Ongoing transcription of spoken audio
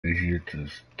is here to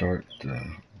start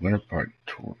the Winter Pike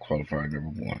Tour Qualifier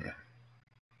 #1.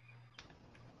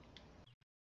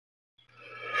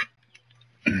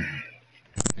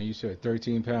 And you said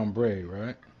 13-pound braid,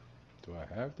 right? Do I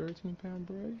have 13-pound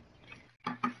braid?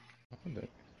 Do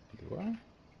I?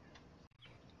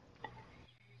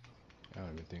 I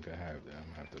don't even think I have that. I'm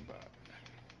gonna have to buy it.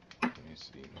 Let me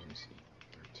see.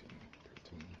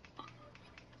 13.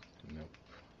 Nope.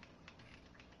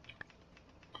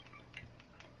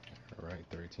 All right,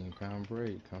 13-pound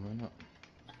braid coming up.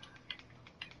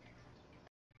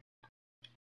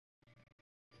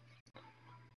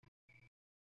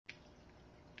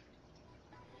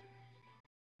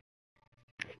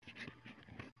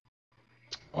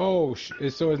 Oh, so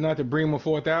it's not the Bremer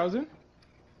 4000?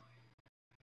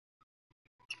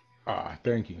 Ah,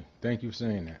 thank you. Thank you for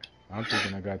saying that. I'm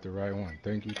thinking I got the right one.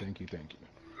 Thank you.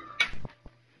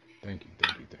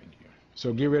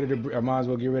 So get rid of I might as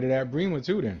well get rid of that Bremer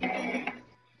too then.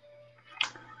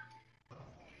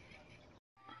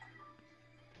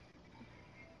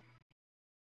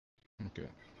 Okay.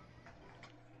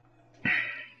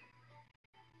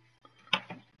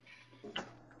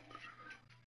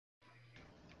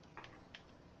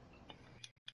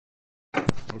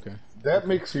 Okay. That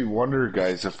makes me wonder,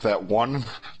 guys, if that one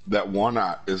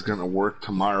is gonna work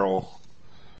tomorrow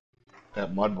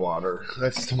at Mudwater.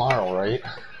 That's tomorrow, right?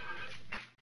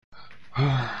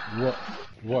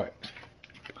 What?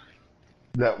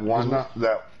 That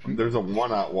there's a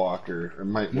one-out walker. It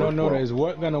might work. No, is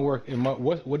what gonna work in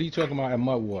what are you talking about at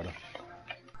Mudwater?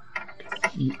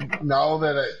 Now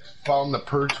that I found the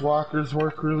perch walkers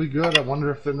work really good, I wonder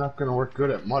if they're not gonna work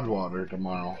good at Mudwater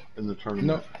tomorrow in the tournament.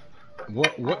 No.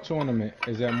 What tournament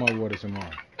is at Mudwater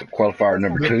tomorrow? The Qualifier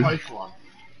 #2. The Pike one.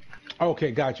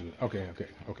 Okay, got you. Okay.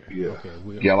 Yeah. Okay.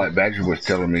 Yeah, like Badger was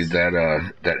telling me that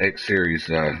that X Series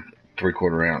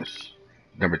 3/4 ounce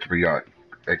 #3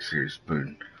 X Series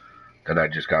spoon that I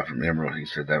just got from Emerald. He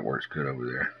said that works good over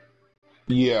there.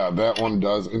 Yeah, that one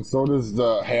does, and so does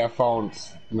the 1/2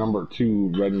 ounce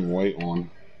 #2 red and white one.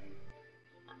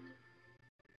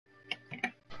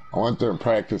 I went there and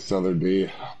practiced the other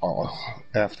day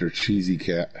after Cheesy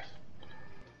Cat.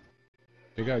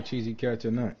 They got Cheesy Cat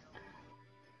tonight.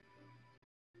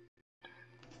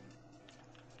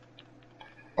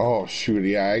 Oh shoot,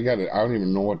 yeah, I got it. I don't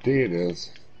even know what day it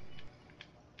is.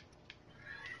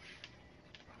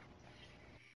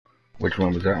 Which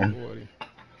one was that one?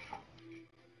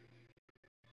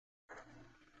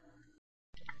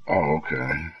 Oh,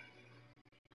 okay.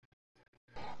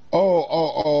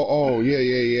 Oh,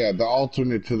 yeah. The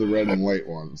alternate to the red and white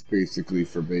ones, basically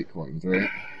for bait coins, right?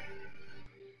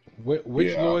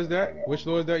 Which law is that? Which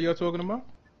law is that you're talking about?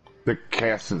 The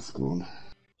casting spoon.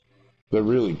 They're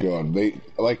really good. They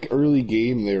like early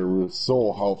game. They're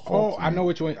so helpful. Oh, I know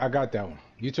which one. I got that one.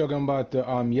 You talking about the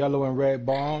yellow and red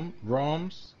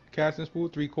Brahms casting spoon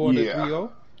 3/4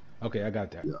 3/0? Okay, I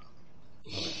got that. Yeah.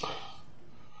 Okay.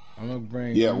 I'm gonna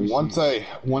bring. Yeah, once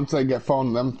I get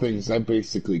found them things, I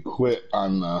basically quit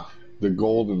on the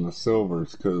gold and the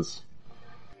silvers because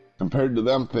compared to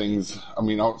them things, I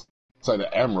mean outside of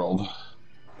Emerald,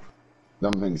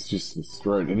 them things just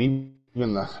destroyed. And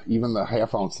even the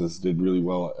 1/2 ounces did really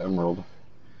well at Emerald.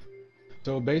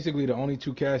 So basically, the only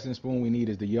 2 casting spoon we need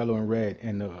is the yellow and red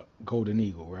and the golden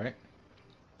eagle, right?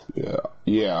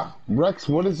 Yeah. Rex,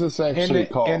 what is this actually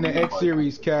called? And the X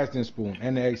Series casting spoon. I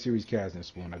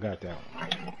got that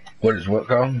one. What is what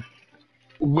called?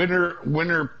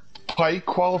 Winter Pike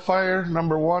Qualifier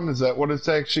 #1. Is that what it's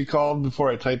actually called? Before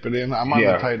I type it in, I'm on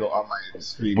the title on my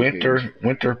screen.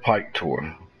 Winter Pike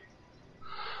Tour.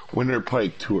 Winter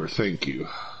Pike Tour. Thank you.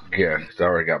 Yeah, I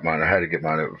already got mine. I had to get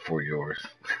mine up before yours.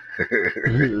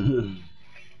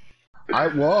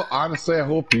 Honestly, I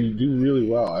hope you do really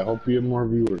well. I hope you have more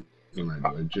viewers than I do.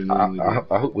 I genuinely do.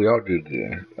 I hope we all do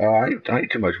good. I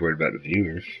ain't too much worried about the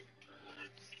viewers.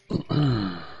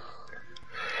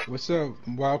 What's up,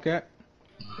 Wildcat?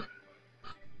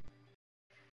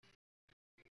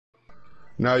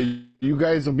 Now, you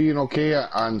guys are being okay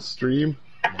on stream?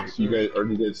 Yes, do you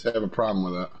guys have a problem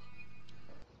with that?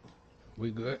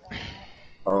 We good.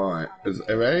 Alright. If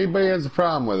anybody has a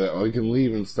problem with it, we can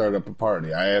leave and start up a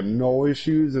party. I have no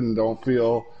issues and don't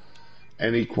feel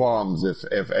any qualms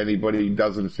if anybody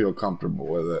doesn't feel comfortable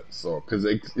with it. So,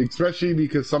 especially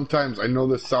because sometimes I know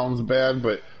this sounds bad,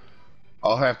 but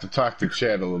I'll have to talk to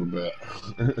Chad a little bit.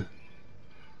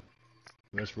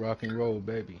 Let's rock and roll,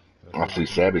 baby. I see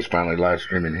Sabby's finally live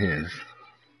streaming his.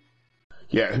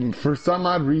 Yeah, and for some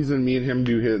odd reason, me and him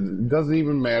do his. It doesn't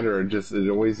even matter. It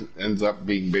always ends up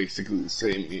being basically the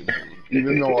same.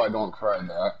 Even though I don't try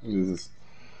that.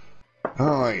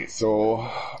 All right, so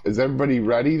is everybody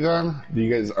ready then?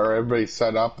 Are everybody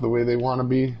set up the way they want to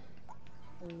be?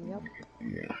 Yep.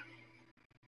 Yeah.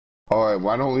 All right,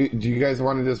 why don't we? Do you guys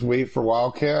want to just wait for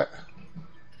Wildcat?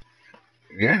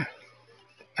 Yeah,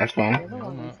 that's You're fine. the Yeah,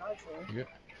 one I'm in out. charge here. Yeah.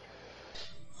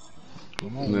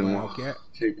 Come And on, then we'll Wildcat.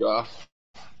 take off.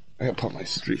 I gotta put my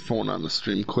phone on the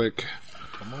stream quick.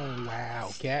 Come on,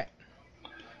 Wildcat.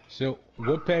 So,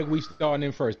 what peg we starting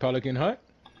in first? Pelican Hut?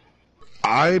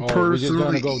 I Or we're just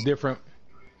gonna personally, go different?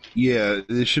 yeah,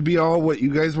 it should be all what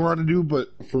you guys want to do, but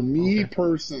for me Okay.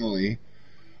 personally,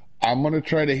 I'm gonna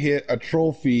try to hit a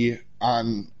trophy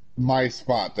on my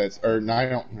spot. I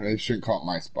shouldn't call it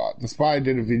my spot. The spot I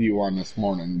did a video on this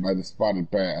morning by the spotted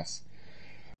bass.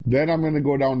 Then I'm gonna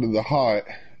go down to the hut.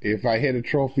 If I hit a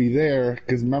trophy there,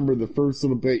 because remember the first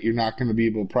little bit, you're not gonna be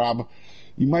able to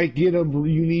you might get a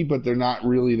uni, but they're not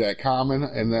really that common.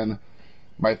 And then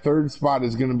my third spot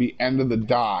is gonna be end of the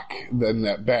dock, then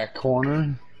that back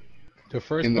corner The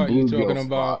first in the spot you bluegill talking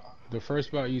about? spot. The first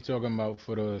spot you talking about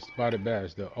for the spotted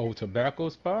bass? The old tobacco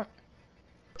spot?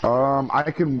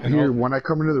 I can And oh, when I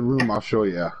come into the room, I'll show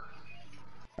you.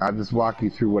 I'll just walk you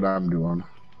through what I'm doing.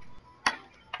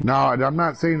 No, I'm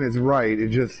not saying it's right.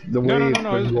 It's just the no, way no,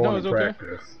 no, it's no. been going It's in okay.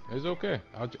 practice. It's okay.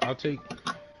 I'll take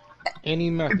any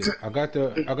method. I got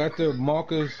the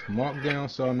markers marked down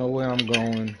so I know where I'm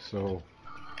going. So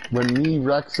When me,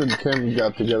 Rex, and Kim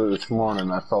got together this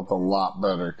morning, I felt a lot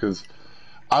better because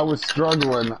I was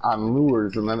struggling on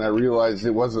lures, and then I realized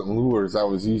it wasn't lures. I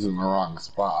was using the wrong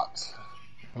spots.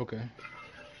 okay.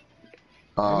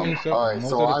 I mean, so All right, most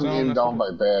so of the I'm time in that's down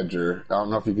okay. by Badger. I don't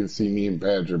know if you can see me in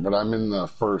Badger, but I'm in the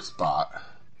first spot,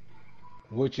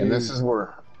 Which and this is is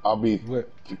where I'll be. what?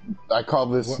 I call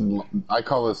this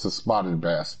What? a spotted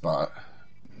bass spot.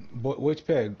 Which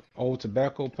peg? Old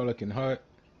tobacco, Pelican Hut.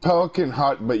 Pelican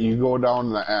Hut, but you go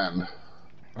down the end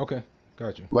Okay,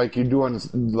 got you, like you're doing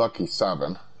Lucky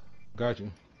 7. got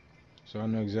you. So I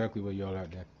know exactly where y'all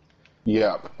at then.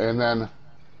 Yep, and then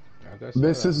I got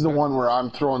this started. is the one where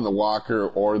I'm throwing the Walker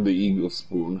or the Eagle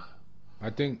Spoon. I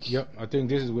think. Yep. I think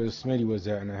this is where Smitty was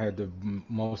at, and I had the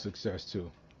most success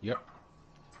too. Yep.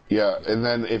 Yeah, Yep. and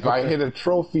then if I Okay. hit a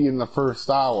trophy in the first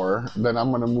hour, then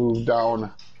I'm gonna move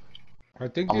down. I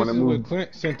think I'm this gonna is what move.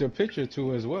 Clint sent a picture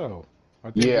to as well.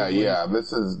 I think Yeah, this is what yeah. he's.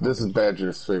 This Okay. is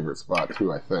Badger's favorite spot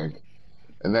too, I think.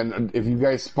 And then if you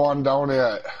guys spawn down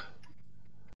at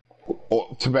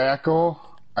Tobacco,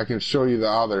 I can show you the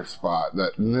other spot.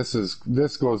 And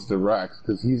this goes direct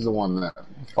because he's the one that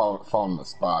found the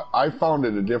spot. I found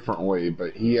it a different way,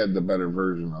 but he had the better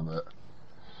version of it.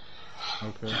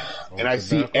 Okay. And Old I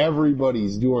see tobacco.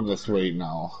 everybody's doing this right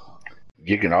now.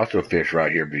 You can also fish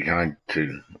right here behind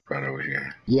too, right over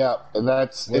here. Yeah, and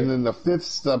Wait. then the fifth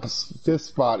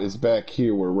spot is back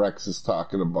here where Rex is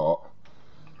talking about.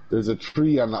 There's a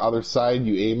tree on the other side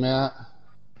you aim at,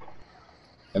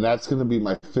 and that's going to be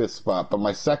my fifth spot. But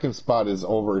my second spot is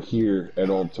over here at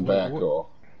Old What? Tobacco.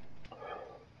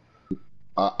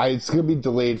 It's going to be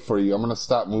delayed for you. I'm going to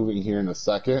stop moving here in a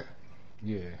second,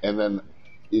 Yeah. and then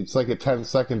it's like a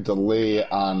 10-second delay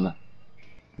on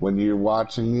when you're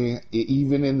watching me.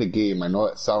 Even in the game, I know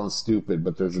it sounds stupid,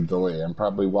 but there's a delay. I'm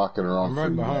probably walking around I'm for right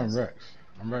you behind guys. Rex.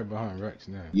 I'm right behind Rex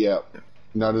now. Yep.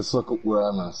 Now just look where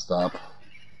I'm going to stop.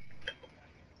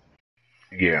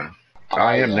 Yeah,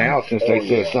 I am now since they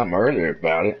said something earlier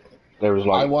about it. There was I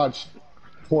like, watched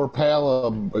Poor Pala.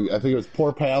 I think it was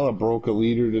Poor Pala broke a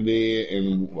leader today,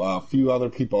 and a few other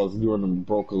people I was doing them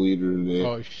broke a leader today.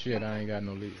 Oh shit! I ain't got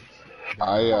no leaders.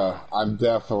 I'm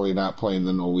definitely not playing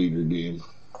the no leader game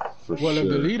for Well, if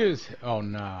the sure. leaders, oh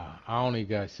nah, I only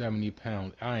got 70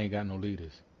 pounds. I ain't got no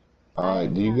leaders. All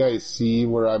right, do you guys see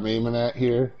where I'm aiming at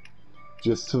here?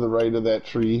 Just to the right of that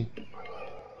tree.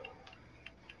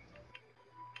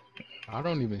 I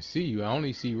don't even see you. I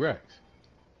only see Rex.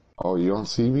 Oh, you don't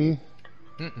see me?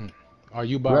 Mm-mm. Are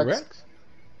you by Rex? Rex?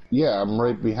 Yeah, I'm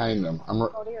right behind them.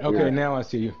 Okay, here. now I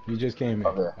see you. You just came in.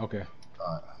 Okay. Okay.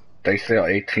 they sell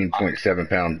 18.7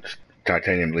 pound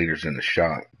titanium leaders in the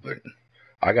shop, but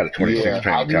I got a 26 Yeah, pound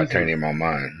I'm using- titanium on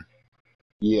mine.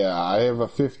 Yeah, I have a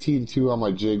 15.2 on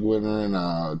my jig winner and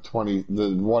a 20. The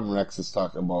one Rex is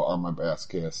talking about on my bass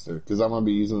caster because I'm gonna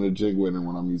be using the jig winner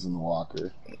when I'm using the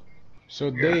walker. So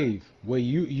Yeah. Dave, where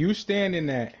you standing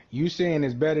at? You saying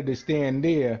it's better to stand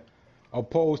there,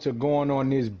 opposed to going on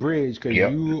this bridge? Cause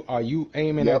Yep. are you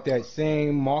aiming Yep. at that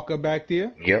same marker back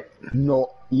there? Yep. No,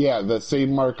 yeah, the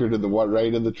same marker to the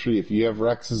right of the tree. If you have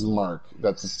Rex's mark,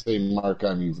 that's the same mark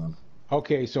I'm using.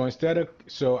 Okay, so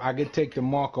so I could take the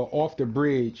marker off the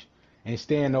bridge and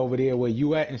stand over there where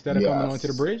you at instead of coming onto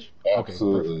the Yes. bridge? Okay, perfect.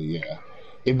 Absolutely, yeah.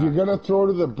 If you're gonna throw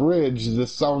to the bridge,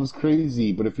 this sounds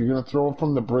crazy, but if you're gonna throw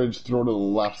from the bridge, throw to the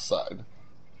left side.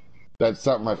 That's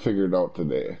something I figured out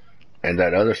today. And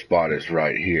that other spot is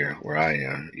right here where I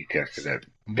am. You casted that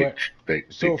big, But big,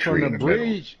 so big from tree the in the middle.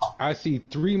 bridge, I see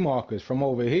 3 markers. From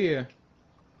over here,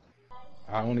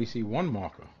 I only see 1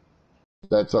 marker.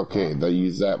 That's okay. They'll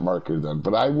use that marker then.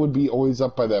 But I would be always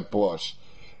up by that bush.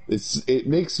 It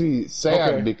makes me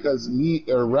sad Okay. because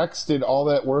Rex did all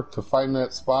that work to find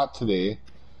that spot today,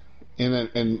 and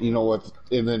you know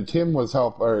and then Tim was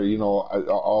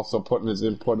also putting his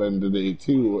input in today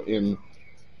too.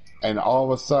 And all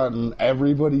of a sudden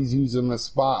everybody's using the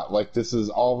spot like this is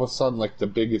all of a sudden like the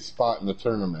biggest spot in the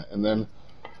tournament. And then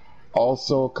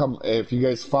also if you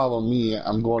guys follow me,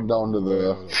 I'm going down to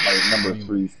the number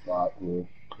 3 spot here.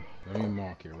 Let me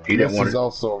mark it right. This is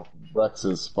also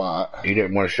Rex's spot. You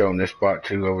didn't want to show him this spot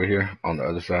too over here on the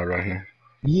other side right here?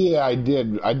 Yeah, I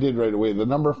did right away. The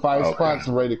number 5 spot's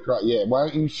right across. Yeah, why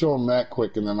don't you show him that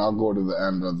quick, and then I'll go to the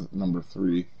end of number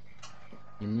 3.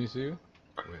 Let me see.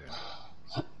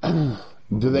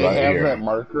 Do they have that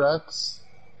mark, Rex?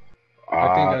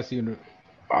 I think I see it.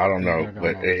 I don't know,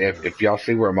 but if y'all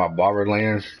see where my bobber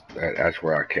lands, that's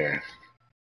where I cast.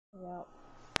 Yep.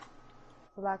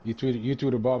 So You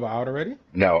threw the bobber out already?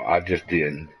 No, I just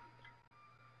didn't.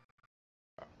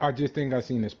 I just think I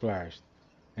seen it splashed.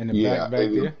 And the back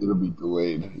there? It'll be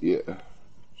delayed. Yeah.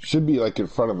 Should be like in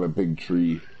front of a big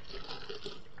tree.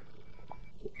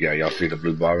 Yeah, y'all see the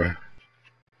blue bobber?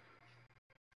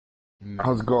 No,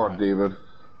 How's it going, David?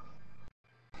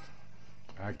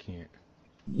 I can't.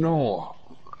 No.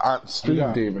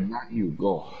 Stream David, not you.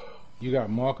 Go. You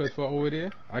got markers for over there?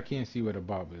 I can't see where the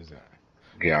bobber is at.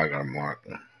 Yeah, I got a mark.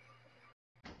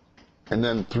 And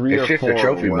then 3 it's or 4. It's just a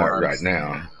trophy mark right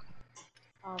now.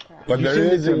 Okay. But there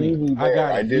is a meaning there. I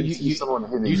got it. I did see someone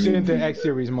hitting you sent the X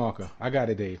series marker. I got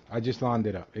it, Dave. I just lined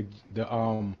it up.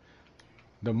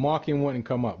 The marking wouldn't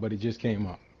come up, but it just came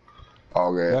up.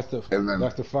 Okay. That's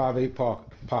the 5/8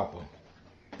 popper.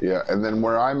 Yeah, and then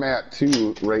where I'm at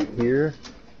too, right here,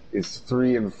 is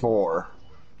 3 and 4.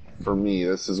 For me,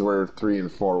 this is where 3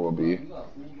 and 4 will be.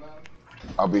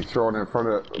 I'll be throwing in front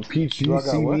of Peach. You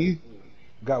see me?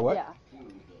 Got what? Yeah.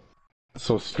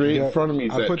 So straight in front of me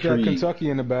is I put that Kentucky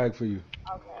in the bag for you.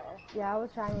 Okay. Yeah, I was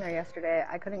trying there yesterday.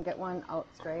 I couldn't get one out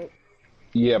straight.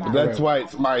 Yeah, but that's why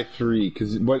it's my 3.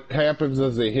 Because what happens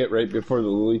is they hit right before the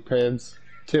lily pads.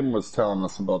 Tim was telling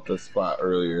us about this spot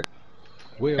earlier.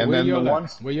 Where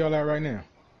y'all at right now?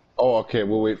 Oh, okay.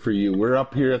 We'll wait for you. We're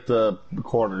up here at the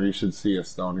corner. You should see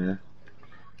us down here.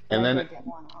 And then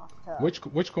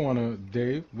which corner,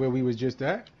 Dave? Where we was just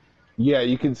at? Yeah,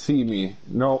 you can see me.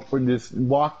 No, we just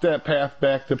walk that path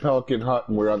back to Pelican Hut,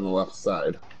 and we're on the left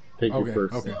side. Take your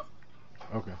first step.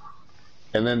 Okay.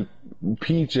 And then,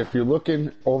 Peach, if you're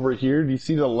looking over here, do you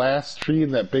see the last tree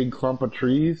in that big clump of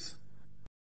trees?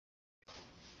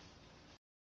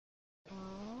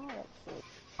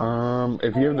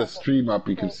 If you have the stream up,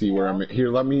 you can see where I'm at.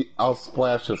 Here, I'll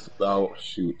splash this. Oh,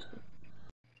 shoot.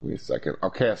 Give me a second. I'll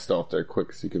cast out there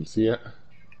quick so you can see it.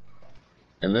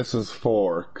 And this is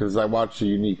 4, because I watched the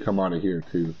unique come out of here,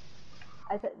 too.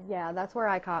 Yeah, that's where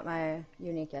I caught my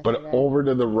unique yesterday. But over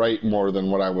to the right more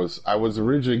than what I was. I was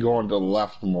originally going to the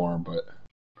left more, but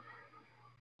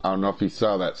I don't know if you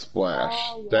saw that splash.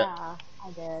 Oh, yeah,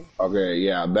 I did. Okay,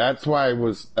 yeah, that's why I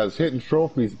was hitting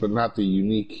trophies, but not the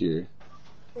unique here.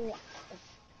 See,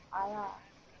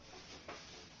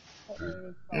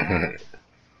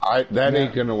 that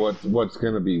ain't gonna what's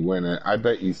gonna be winning. I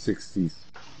bet you 60s.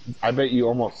 I bet you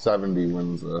almost 70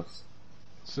 wins this.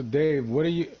 So Dave, what are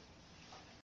you?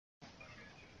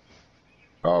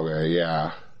 Okay,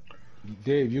 yeah.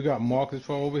 Dave, you got markers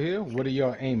for over here? What are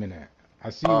y'all aiming at? I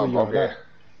see where y'all at.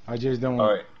 I just don't.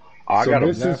 All right. So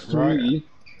this is 3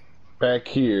 back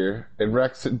here. And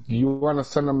Rex, do you want to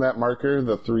send them that marker,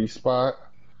 the 3 spot?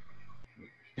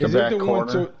 Is it the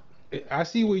corner? I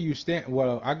see where you stand.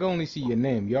 Well, I can only see your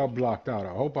name. Y'all blocked out.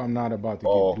 I hope I'm not about to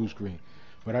get blue screen.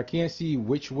 But I can't see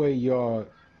which way y'all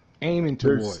aiming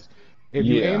towards. If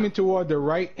you're aiming toward the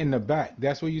right and the back,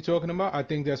 that's what you're talking about? I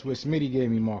think that's where Smitty gave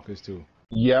me markers to.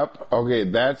 Yep. Okay,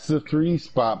 that's the 3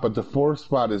 spot, but the 4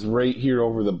 spot is right here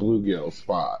over the bluegill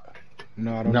spot.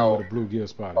 No, I don't know where the bluegill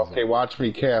spot is. Okay, watch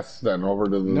me cast then over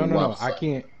to the left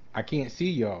side. I can't see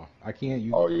y'all. I can't.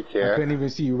 You can't? I couldn't even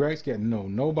see Rex.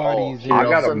 Nobody's. I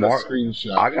got a mark.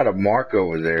 I got a mark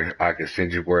over there. I can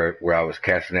send you where I was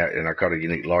casting out, and I caught a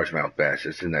unique largemouth bass.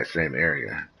 It's in that same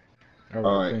area. All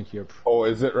right, thank you. Oh,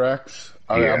 is it Rex?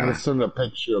 All right, I'm gonna send a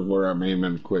picture of where I'm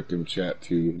aiming quick in chat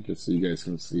too, just so you guys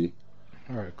can see.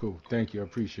 All right, cool. Thank you. I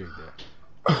appreciate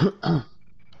that.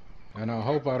 And I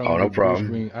hope I don't Oh, no get blue problem.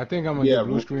 screen. I think I'm gonna get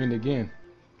blue screened again.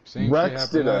 Same shit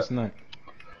happened last night.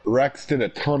 Rex did a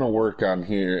ton of work on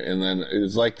here, and then it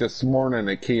was like this morning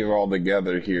it came all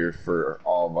together here for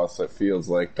all of us. It feels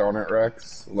like, don't it,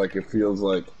 Rex? Like it feels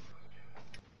like.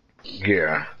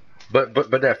 Yeah, but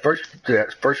that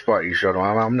first spot you showed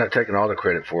on, I'm not taking all the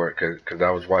credit for it because I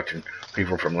was watching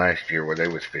people from last year where they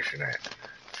was fishing at.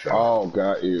 So. Oh,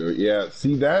 got you. Yeah,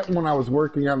 see that when I was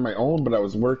working on my own, but I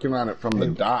was working on it from the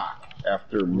dock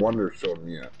after Wonder showed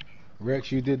me it.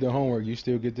 Rex, you did the homework. You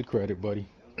still get the credit, buddy.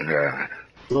 Yeah.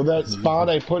 So that spot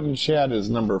I put in chat is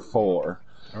number 4.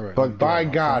 All right, but by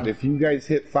God, if you guys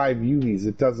hit 5 unis,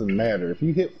 it doesn't matter. If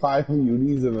you hit 5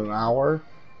 unis in an hour,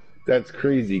 that's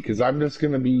crazy, because I'm just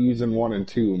going to be using 1 and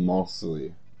 2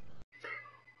 mostly.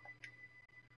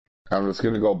 I'm just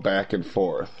going to go back and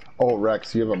forth. Oh,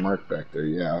 Rex, you have a mark back there.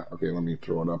 Yeah. Okay, let me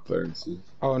throw it up there and see.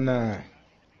 Oh, nah.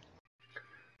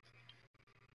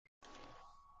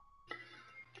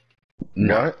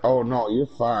 What? Oh, no, you're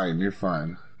fine. You're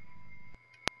fine.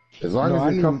 As long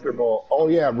as you're comfortable. Oh,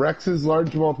 yeah, Rex's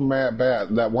largemouth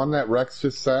bat. That one that Rex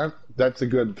just sent, that's a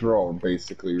good throw,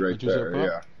 basically, right there.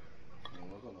 Yeah.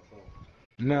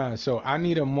 Nah, so I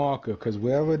need a marker, because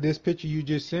wherever this picture you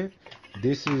just sent,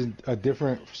 this is a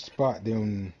different spot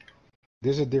than...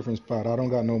 This is a different spot. I don't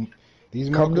got no... These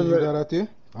markers you got out there?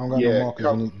 I don't got no markers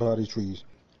in these body trees.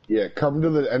 Yeah, come to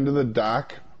the end of the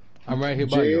dock. I'm right here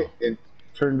by you. And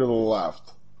turn to the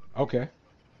left. Okay.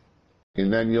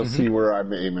 And then you'll see where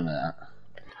I'm aiming at.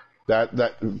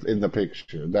 That in the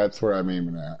picture. That's where I'm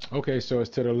aiming at. Okay, so it's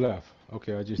to the left.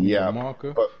 Okay, I just need a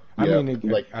marker. But, I mean,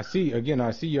 like I see your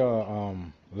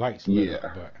lights lit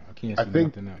up, but I can't see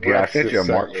nothing else. Yeah, I sent you a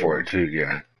mark for it too.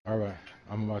 Yeah. All right,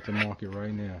 I'm about to mark it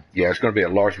right now. Yeah, it's going to be a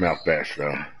largemouth bass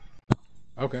though.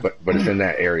 Okay. But it's in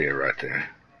that area right there.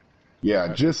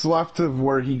 Yeah, just left of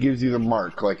where he gives you the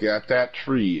mark, like at that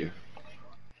tree.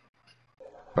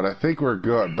 But I think we're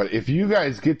good. But if you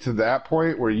guys get to that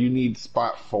point where you need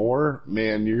spot 4,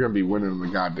 man, you're going to be winning the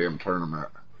goddamn tournament.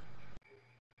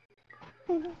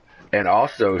 And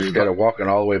also, instead of walking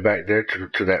all the way back there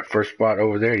to that first spot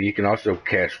over there, you can also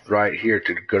cast right here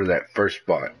to go to that first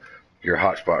spot, your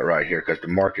hot spot right here, because the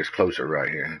mark is closer right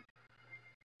here.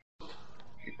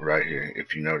 Right here,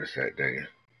 if you notice that, Dave.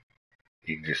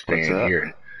 You can just stand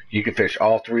here. You can fish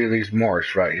all 3 of these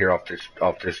marks right here off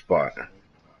this spot.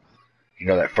 You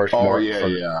know that first mark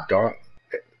from the dock?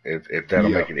 If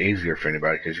that'll make it easier for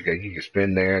anybody, because you can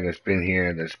spin there, and then spin here,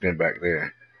 and then spin back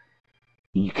there.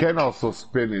 You can also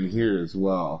spin in here as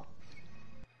well.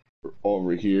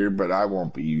 Over here, but I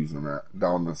won't be using it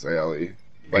down this alley.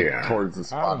 Like towards the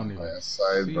spot on the last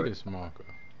side. See this marker.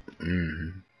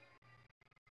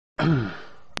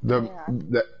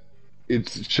 It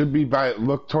should be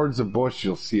look towards the bush,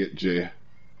 you'll see it, Jay.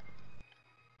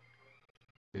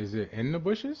 Is it in the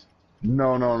bushes?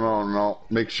 No.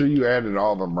 Make sure you added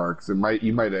all the marks. You might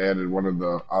have added one of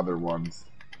the other ones.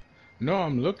 No,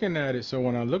 I'm looking at it. So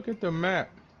when I look at the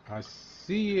map, I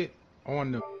see it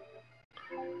on the...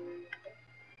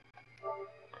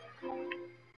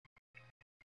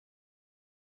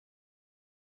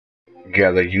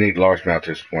 Yeah, you need largemouth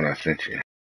this one I sent you.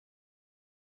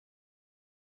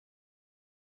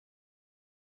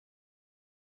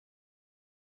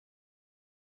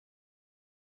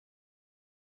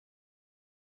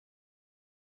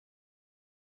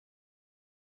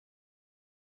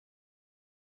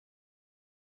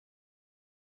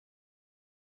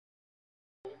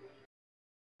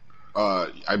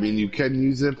 I mean, you can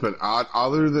use it, but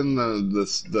other than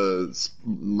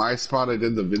my spot I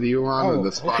did the video on, and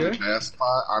the spotted bass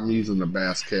spot, I'm using the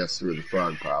bass caster with the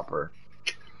frog popper.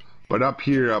 But up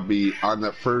here, I'll be on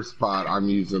that first spot. I'm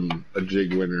using a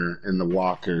jig winner and the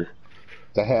walker,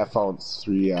 the 1/2 ounce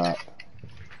 3-aught,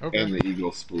 and the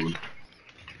eagle spoon.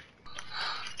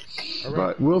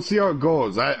 But we'll see how it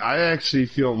goes. I actually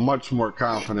feel much more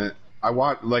confident. I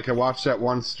watched that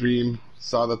one stream.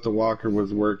 Saw that the walker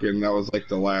was working. That was like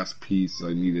the last piece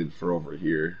I needed for over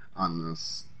here on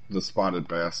the spotted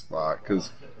bass spot,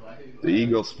 because the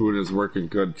eagle spoon is working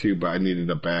good too, but I needed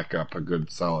a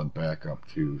good solid backup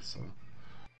too. So,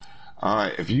 all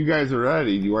right, if you guys are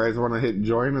ready, do you guys want to hit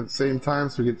join at the same time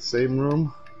so we get the same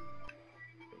room?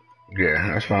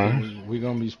 Yeah, that's fine. We're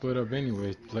gonna be split up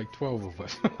anyway, like 12 of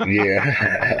us.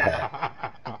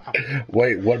 Yeah.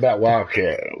 Wait, what about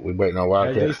Wildcat? We waiting on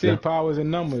Wildcat. They say powers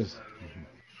and numbers.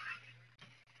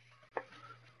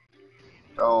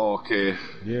 Oh, okay.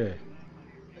 Yeah.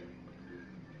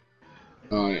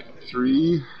 Alright,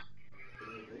 3.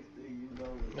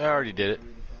 I already did it.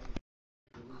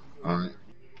 Alright.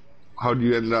 How'd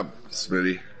you end up,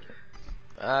 Smitty?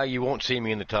 You won't see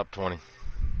me in the top 20.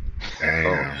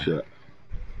 Oh shit.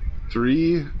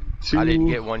 3, 2. I didn't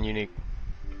get one unique.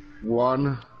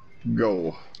 1,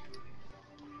 go.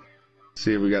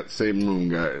 See if we got the same room,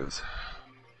 guys.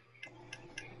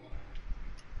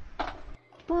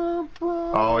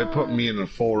 Oh, it put me in a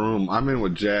full room. I'm in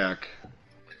with Jack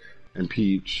and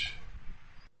Peach.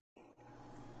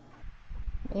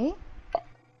 Me?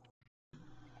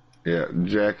 Yeah,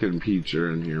 Jack and Peach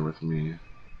are in here with me.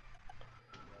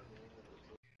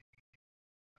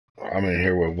 I'm in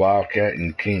here with Wildcat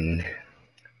and King.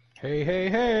 Hey, hey,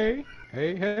 hey.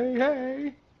 Hey, hey,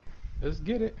 hey. Let's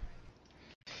get it.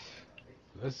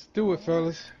 Let's do it,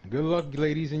 fellas. Good luck,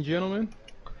 ladies and gentlemen.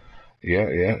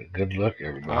 Yeah. Good luck,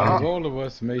 everybody. Out of all of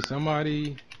us, may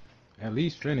somebody at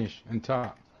least finish and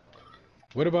top.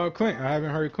 What about Clint? I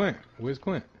haven't heard Clint. Where's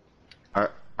Clint?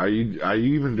 Are you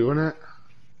even doing it,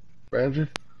 Badger?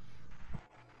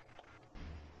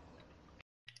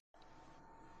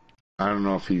 I don't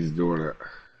know if he's doing it.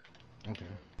 Okay.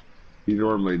 He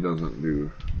normally doesn't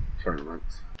do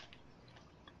tournaments.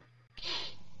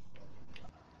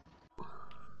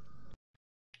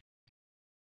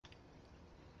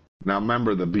 Now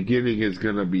remember, the beginning is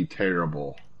gonna be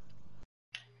terrible.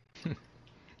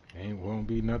 Won't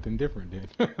be nothing different then.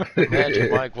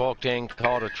 Magic Mike walked in,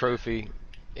 caught a trophy,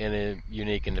 and a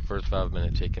unique in the first 5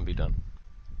 minutes. It can be done.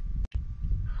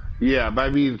 Yeah, but I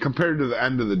mean, compared to the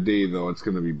end of the day, though, it's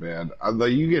gonna be bad.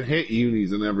 Like, you get hit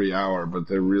unis in every hour, but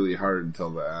they're really hard until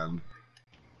the end.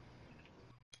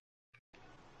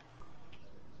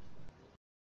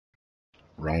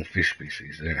 Wrong fish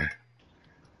species there.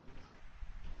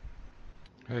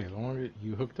 Hey, as long as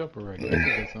you hooked up already, that's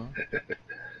a good song.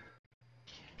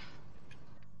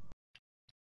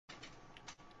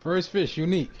 First fish,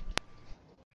 unique.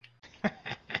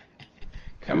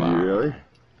 Come on. Really?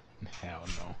 Hell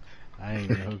no. I ain't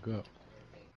gonna hook up.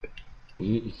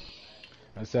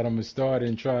 I said I'm gonna start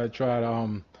and try to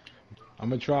I'm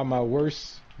gonna try my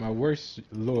worst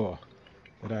lure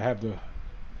that I have the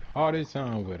hardest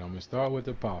time with. I'm gonna start with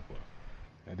the popper,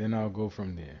 and then I'll go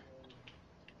from there.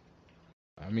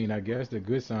 I mean, I guess the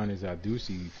good sign is I do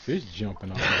see fish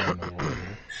jumping off on the water.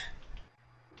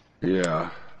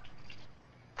 Yeah.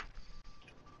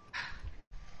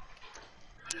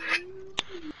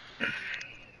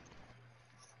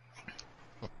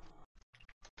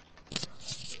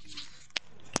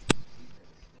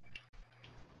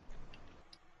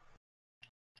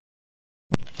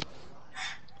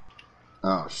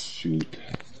 Oh, shoot.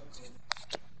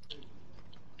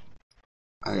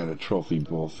 I got a trophy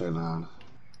bullfin on.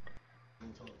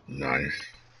 Nice.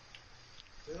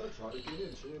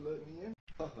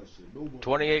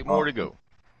 28 more to go.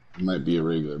 Might be a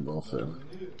regular bullfin.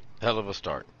 Hell of a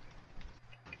start.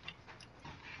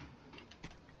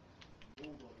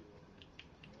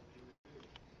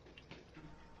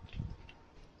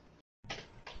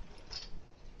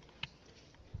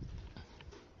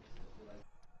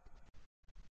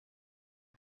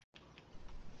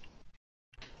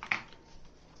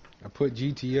 I put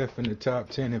GTF in the top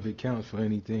 10 if it counts for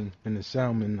anything in the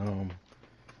salmon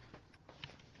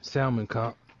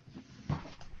comp.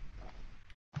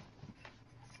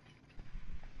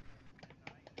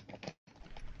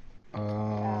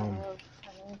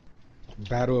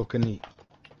 Battle of Kaneet.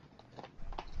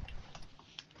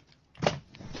 I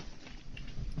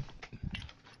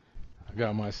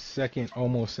got my second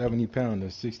almost 70 pounder,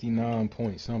 69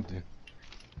 point something.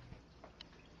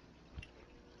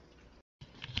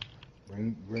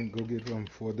 Go get them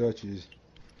 4 Dutches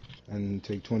and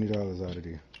take $20 out of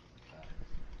there.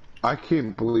 I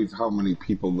can't believe how many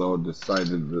people, though,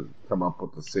 decided to come up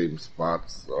with the same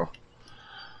spots, so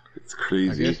it's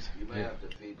crazy. I guess, you might have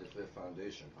to feed the fifth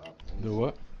foundation, Pop. The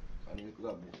what? I need to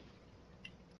go.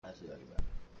 I'll tell you when I get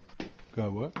back.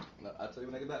 Got what? No, I'll tell you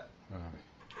when I get back. All right.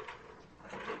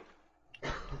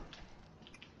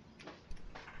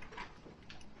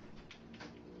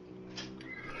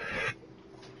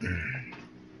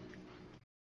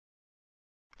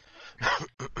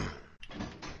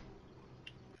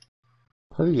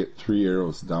 How do you get 3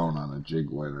 arrows down on a jig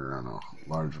winner on a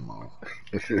largemouth?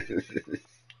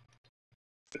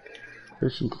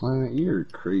 Fishing Planet, you're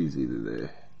crazy today.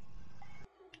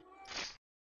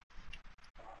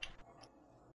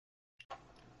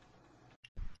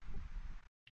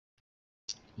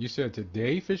 You said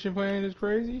today Fishing Planet is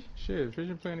crazy? Shit,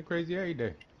 Fishing Planet crazy every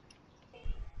day.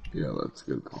 Yeah, that's a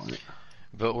good point.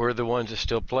 But we're the ones that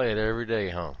still play it every day,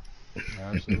 huh?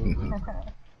 Absolutely.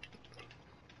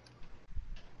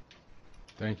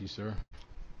 Thank you, sir.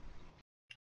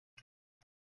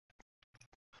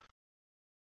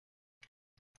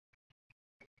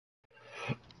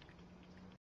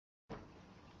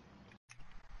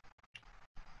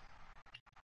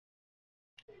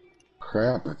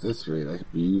 crap, at this rate, I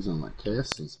could be using my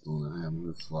casting spoon and having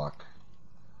this luck.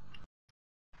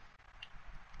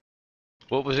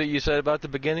 What was it you said about the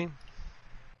beginning?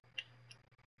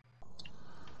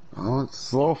 Oh, it's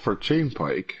slow for chain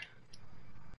pike.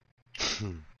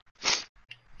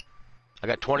 I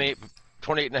got 28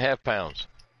 and a half pounds.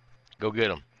 Go get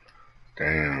them.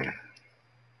 Damn.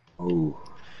 Oh.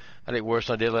 I did worse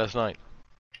than I did last night.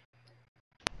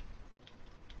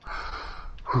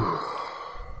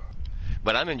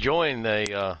 But I'm enjoying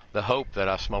the hope that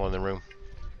I smell in the room.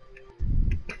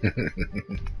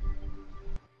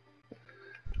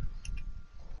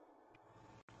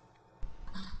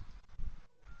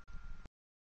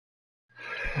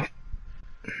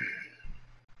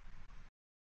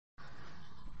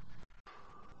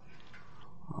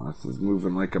 Oh, this is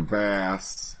moving like a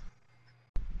bass.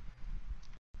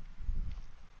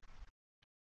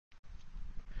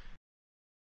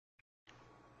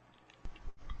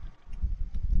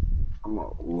 I'm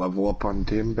gonna level up on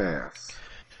damn bass.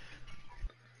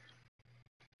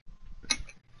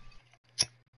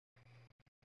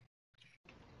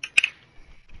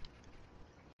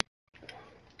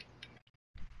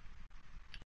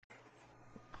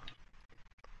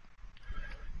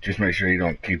 Just make sure you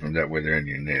don't keep them that way they're in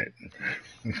your net.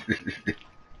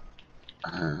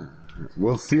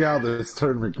 We'll see how this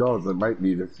tournament goes. I might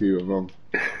need a few of them.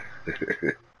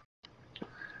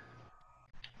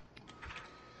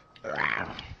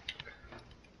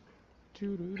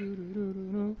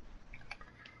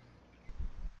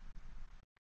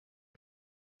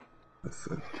 This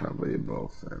is probably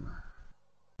both then.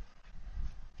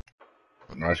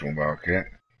 Nice one, Wildcat.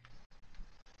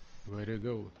 Way to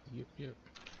go. Yep.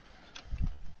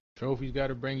 Trophy's got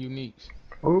to bring uniques.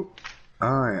 Oh,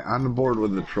 alright, on the board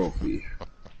with the trophy.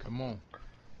 Come on.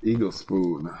 Eagle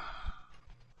spoon.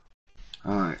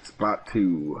 Alright, spot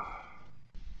 2.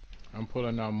 I'm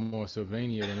pulling out more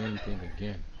Sylvania than anything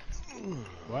again.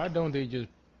 Why don't they just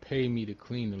pay me to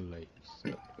clean the lakes?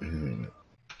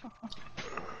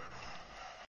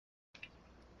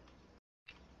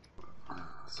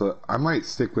 So I might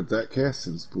stick with that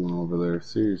casting spoon over there.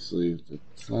 Seriously,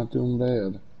 it's not doing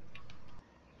bad.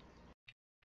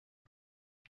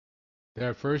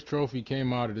 That first trophy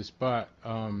came out of the spot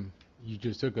you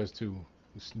just took us to,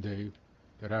 Dave,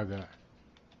 that I got.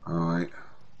 Alright.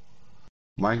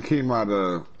 Mine came out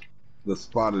of the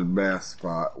spotted bass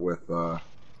spot with the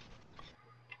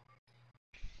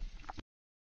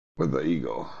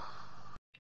eagle.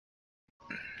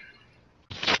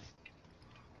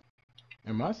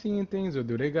 Am I seeing things, or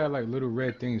do they got like little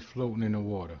red things floating in the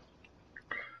water?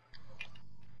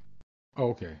 Oh,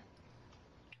 okay.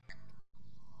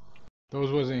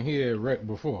 Those wasn't here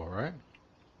before, right?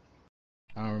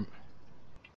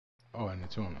 Oh, in the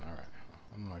tournament. All right.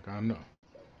 I'm like, I know.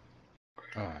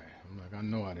 All right. I'm like, I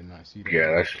know I did not see that.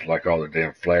 Yeah, that's like all the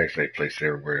damn flags they place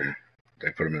everywhere.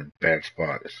 They put them in bad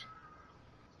spots.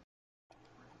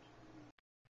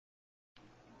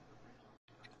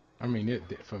 I mean,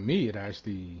 for me, it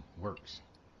actually works.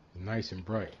 It's nice and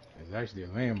bright. It's actually a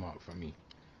landmark for me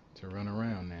to run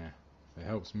around there. It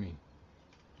helps me.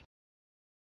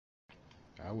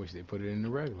 I wish they put it in the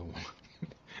regular one.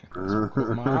 That's what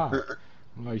caught my eye.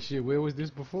 I'm like, shit, where was this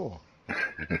before? All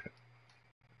right,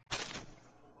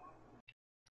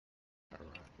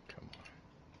 come on.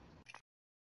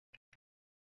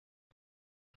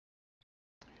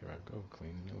 Here I go,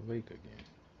 cleaning the lake again.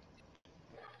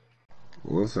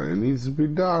 Listen, it needs to be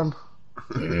done.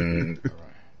 All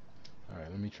right,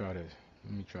 let me try this.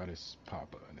 Let me try this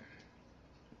popper then.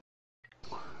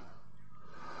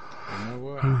 You know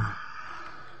what?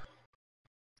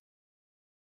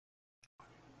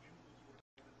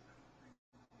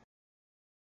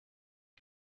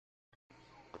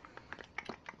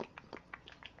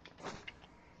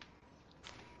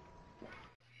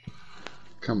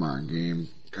 Come on, game.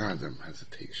 God, them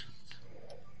hesitations.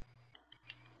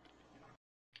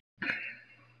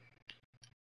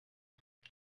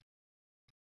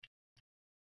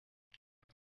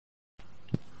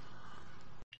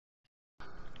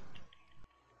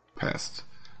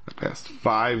 I passed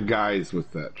 5 guys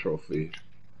with that trophy.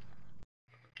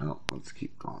 Oh, let's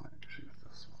keep going. Actually,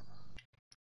 with this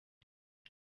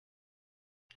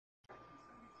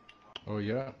one. Oh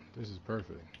yeah, this is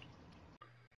perfect.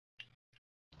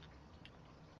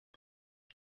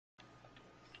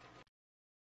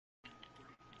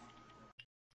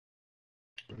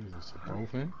 What is this, a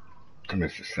bowfin? I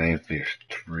missed the same fish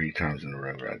 3 times in a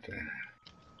row right there.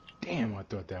 Damn, I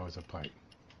thought that was a pike.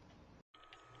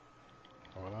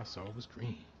 All I saw was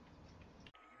green.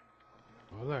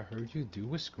 All I heard you do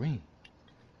was scream.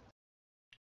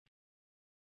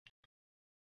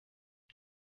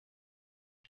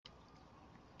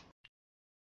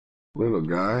 Little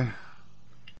guy.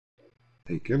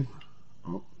 Taken.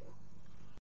 Oh.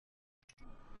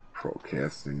 Pro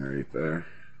casting right there.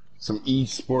 Some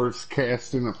esports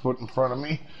casting a foot in front of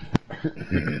me.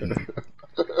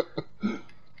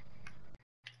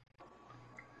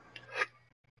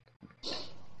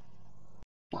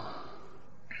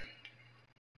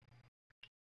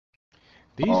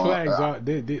 These flags are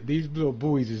these little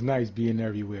buoys is nice being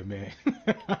everywhere, man.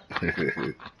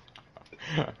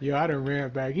 Yo, I done ran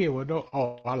back here. Well,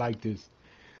 no, I like this.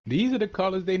 These are the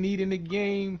colors they need in the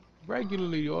game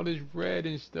regularly. All this red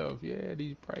and stuff. Yeah,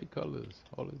 these bright colors.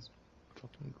 All this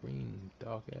fucking green,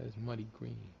 dark ass muddy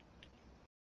green.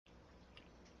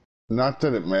 Not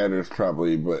that it matters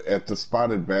probably, but at the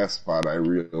spotted bass spot, I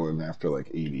reel in after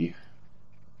like 80.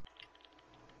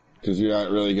 Because you're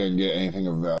not really going to get anything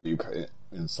of value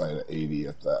inside of 80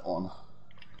 at that one.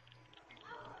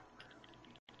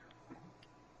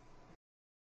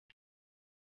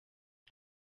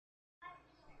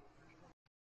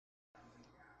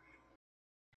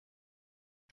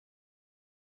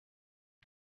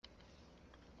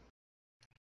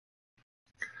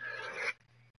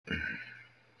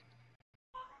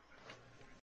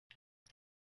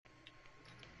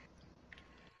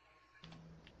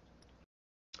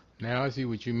 Now I see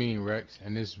what you mean, Rex.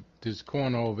 And this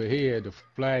corner over here, the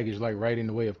flag is like right in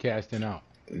the way of casting out.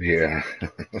 Yeah.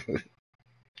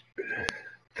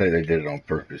 Say they did it on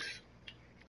purpose.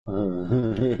 Come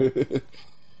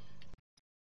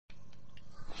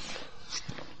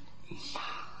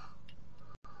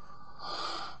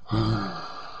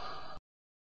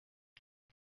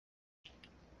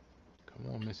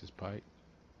on, Mrs. Pike.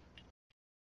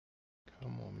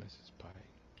 Come on, Mrs. Pike.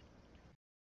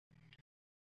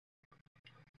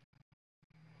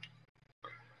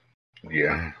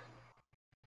 Yeah.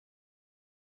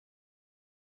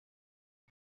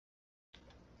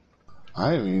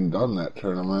 I haven't even done that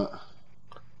tournament.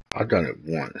 I've done it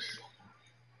once.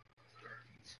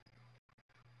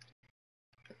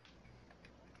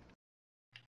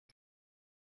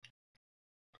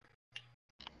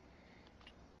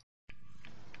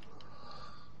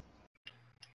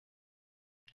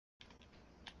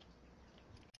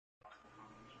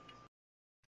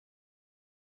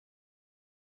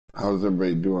 How's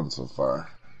everybody doing so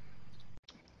far?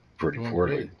 Pretty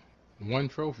poorly. One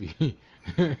trophy.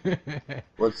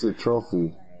 What's the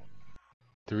trophy?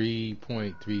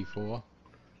 3.34.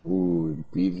 Ooh,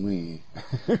 it beat me.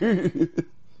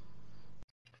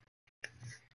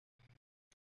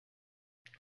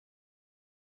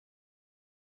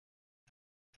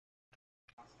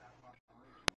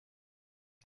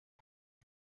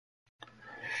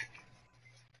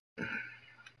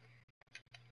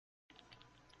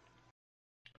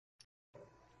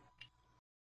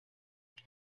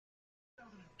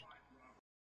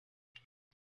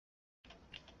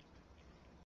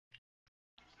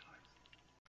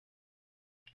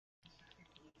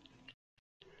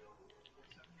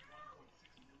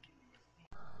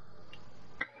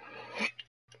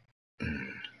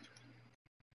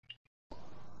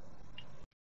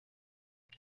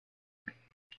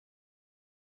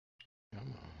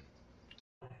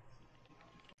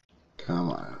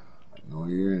 Come on. I know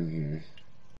you're in here.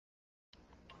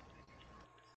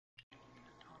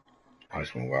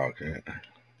 Nice one, Wildcat.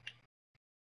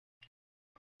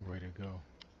 Way to go.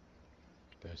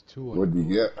 That's two. What'd you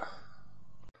get?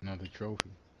 Another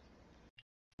trophy.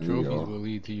 Trophies will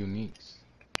lead to uniques.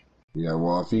 Yeah,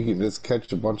 well, if you can just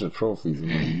catch a bunch of trophies in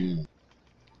the game.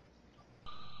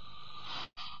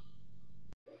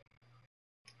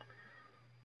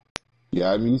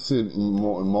 Yeah, I'm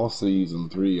mostly using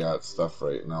 3-yacht stuff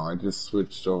right now. I just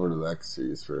switched over to the X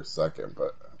series for a second,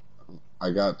 but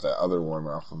I got that other one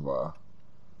off of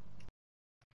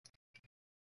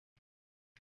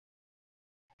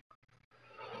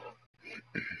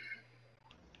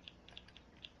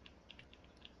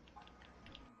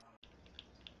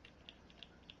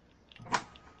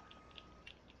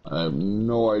I have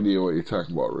no idea what you're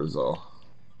talking about, Rizzo.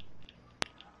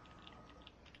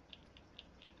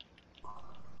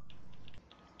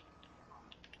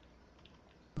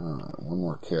 One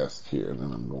more cast here, and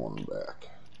then I'm going back.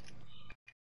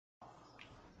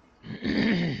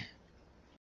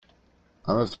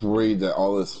 I'm just worried that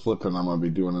all this flipping I'm going to be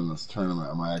doing in this tournament,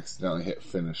 I might accidentally hit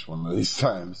finish one of these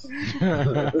times.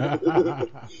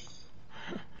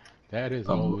 That is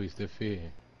always the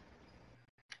fear.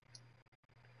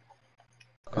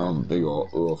 Big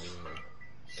old oof.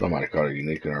 Somebody caught a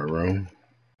unique in our room.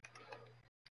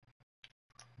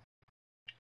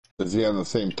 Is he on the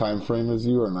same time frame as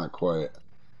you, or not quite?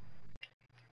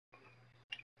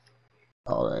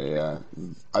 Alright, yeah.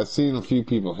 I've seen a few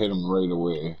people hit him right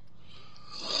away.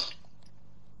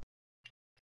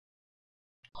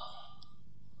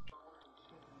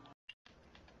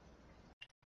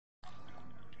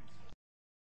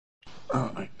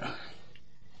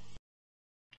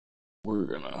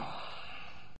 gonna...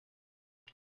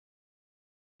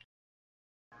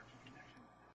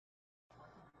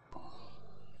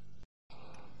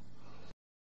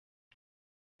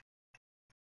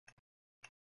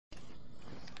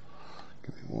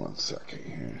 Give me 1 second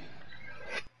here.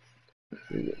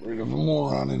 Get rid of a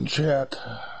moron in chat.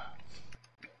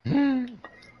 It's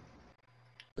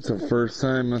the first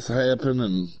time this happened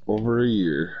in over a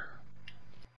year.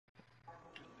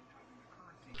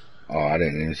 Oh, I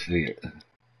didn't even see it.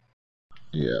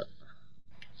 Yeah.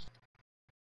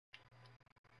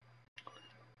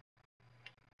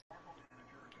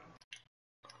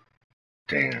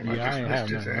 Damn, yeah, I just ain't missed have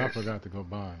his nothing. I ass. forgot to go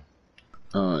buy.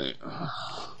 Oh, yeah.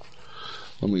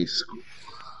 Let me...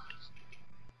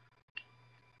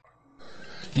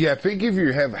 Yeah, I think if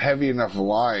you have heavy enough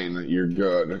line, you're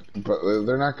good. But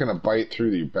they're not going to bite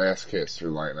through the Basscaster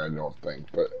line, I don't think.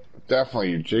 But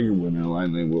definitely your jigger winner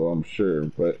line, they will, I'm sure.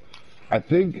 But I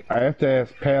think I have to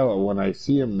ask Pala when I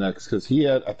see him next, because he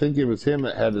had, I think it was him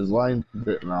that had his line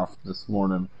bitten off this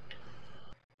morning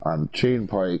on chain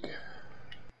pike.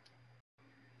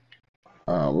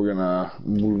 We're going to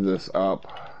move this up.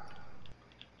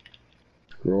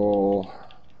 Scroll.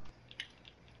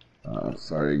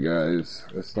 Sorry guys,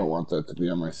 I just don't want that to be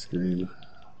on my screen.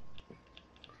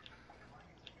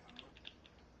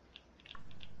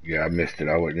 Yeah, I missed it.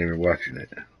 I wasn't even watching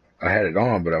it. I had it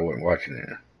on, but I wasn't watching it.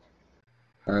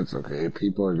 That's okay.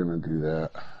 People are gonna do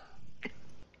that.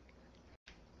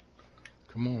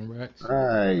 Come on, Rex.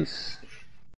 Nice.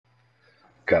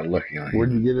 Got lucky on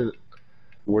Where'd you. you get it?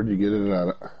 Where'd you get it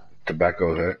at?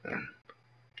 Tobacco Hut.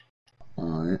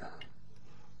 Alright.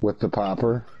 With the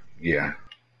popper? Yeah.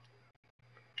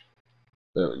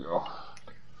 There we go.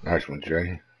 Nice one,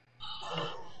 Jay.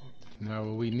 Not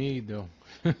what we need, though.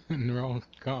 Wrong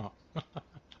comp.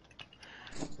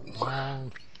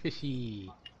 Wrong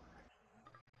fishy.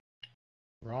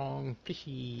 Wrong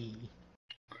fishy.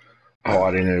 Oh,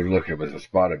 I didn't even look. It was a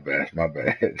spotted bass. My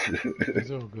bad.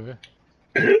 It's all good.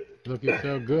 Look, it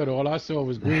felt good. All I saw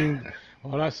was green.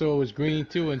 All I saw was green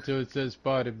too until it said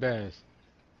spotted bass.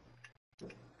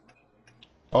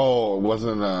 Oh, it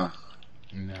wasn't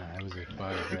Nah, it was a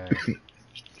spotted bass.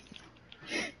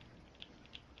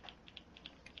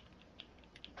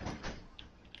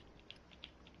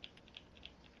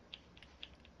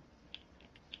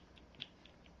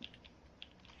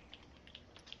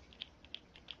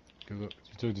 You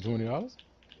took the $20?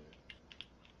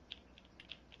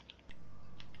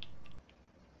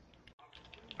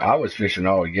 I was fishing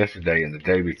all yesterday and the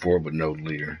day before with no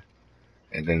leader.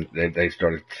 And then they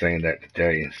started saying that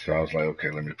today. So I was like,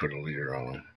 okay, let me put a leader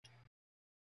on.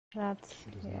 That's,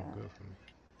 yeah. yeah. Not good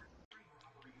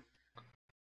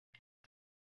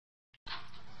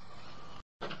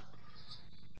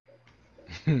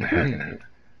for me.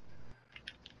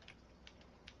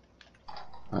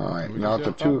 Alright, now at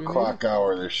the 2 o'clock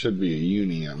hour, there should be a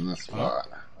uni on this spot.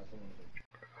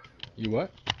 You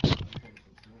what? Oh,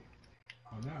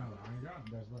 no, I ain't got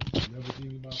them. That's right. You ever seen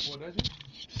me about 4 dozen?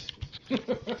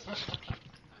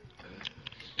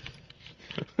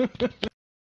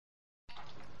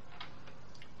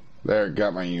 There,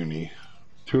 got my uni.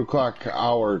 2 o'clock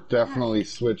hour definitely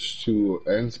switched to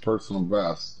N's personal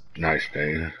best. Nice,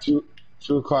 Dave. 2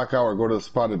 o'clock hour, go to the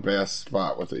spotted bass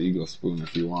spot with the eagle spoon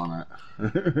if you want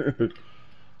it.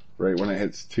 Right when it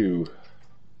hits 2.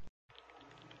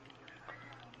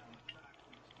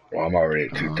 Well, I'm already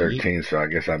at 213, so I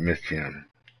guess I missed him.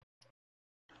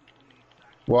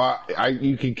 Well,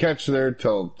 you can catch there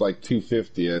till like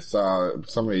 250. I saw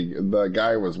the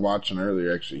guy was watching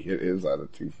earlier actually hit his out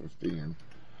of 215.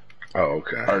 Oh,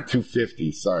 okay. Or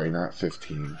 250, sorry, not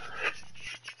 15.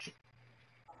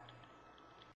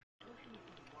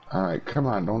 Alright, come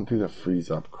on, don't do the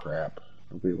freeze up crap.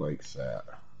 Nobody likes that.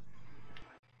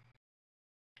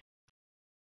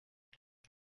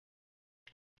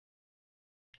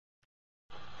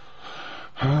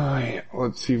 Alright,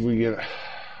 let's see if we get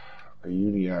a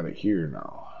uni out of here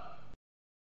now.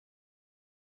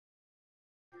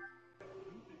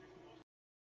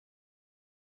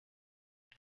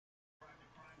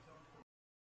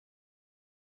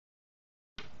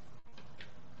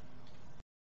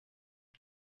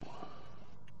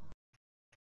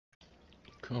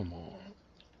 Come on.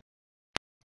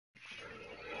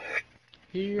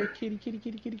 Here, kitty, kitty,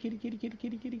 kitty, kitty, kitty, kitty, kitty,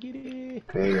 kitty, kitty, kitty.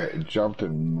 Dang it, it jumped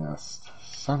and missed.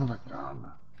 Son of a gun.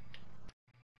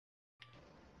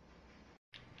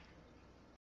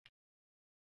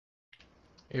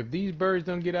 If these birds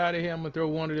don't get out of here, I'm going to throw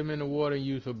one of them in the water and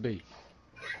use for bait.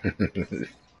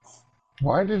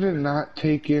 Why did it not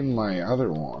take in my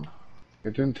other one?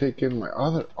 It didn't take in my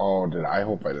other... Oh, I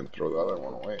hope I didn't throw the other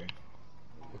one away.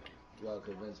 You gotta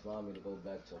convince mommy to go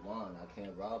back to wine. I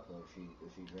can't rob her if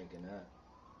she drinking that.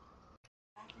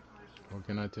 What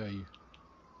can I tell you?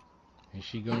 And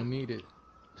she gonna need it.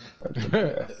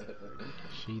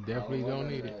 She definitely gonna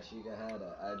need it. She can have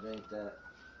that. I drink that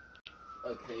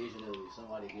occasionally.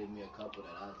 Somebody give me a couple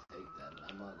that I take that, but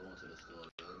I'm not going to the store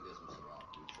to get some Ciroc.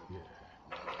 Yeah.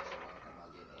 I'm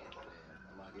not getting Ciroc.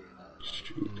 I'm not getting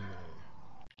Amsterdam. I'm not getting that.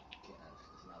 Yeah.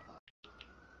 It's not possible.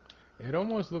 It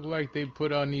almost looked like they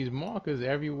put on these markers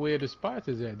everywhere the spots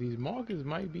is at. These markers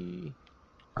might be.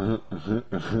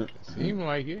 Seem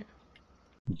like it.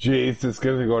 Jace is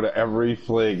gonna go to every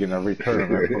flag in every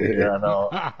tournament from here on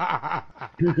out.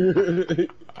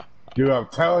 Dude, I'm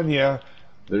telling you,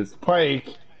 there's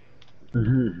Pike.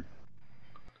 Jeez.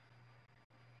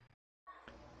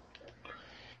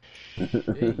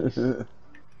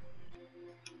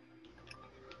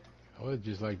 I would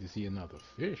just like to see another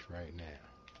fish right now.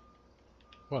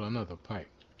 Well, another pike.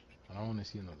 I don't want to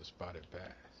see another spotted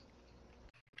bass.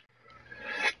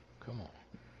 Come on.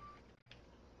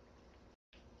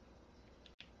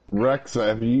 Rex,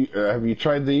 have you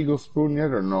tried the Eagle Spoon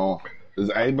yet or no? Has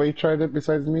anybody tried it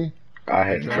besides me? I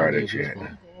hadn't tried it yet.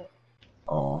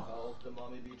 Oh.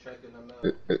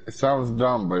 It sounds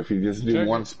dumb, but if you just do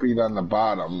one speed on the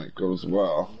bottom, it goes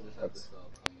well. That's...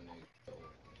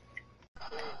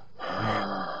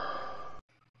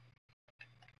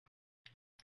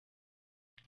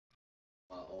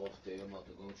 I'm about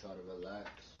to go try to relax.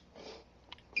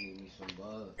 Give me some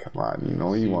bug. Come on, you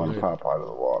know you want to pop out of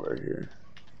the water here.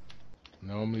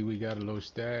 Normally we got a little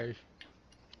stash.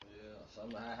 Yeah, so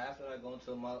half of that going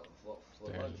to my for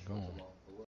lunch.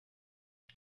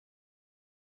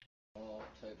 All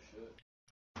type shit.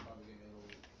 Probably give me a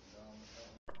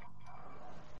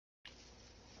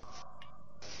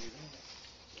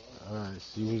little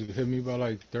She was hit me by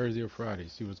like Thursday or Friday.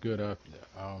 She was good after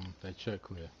that check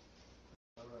clear.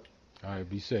 All right,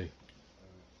 be safe.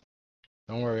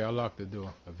 Don't worry, I'll lock the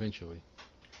door eventually.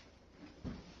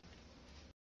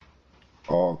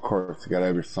 Oh, of course, you gotta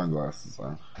have your sunglasses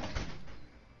on.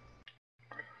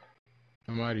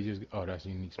 Somebody just that's a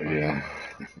unique spot.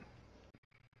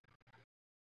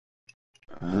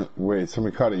 Yeah. Wait,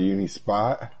 somebody caught a unique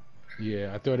spot?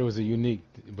 Yeah, I thought it was a unique,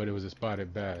 but it was a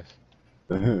spotted bass.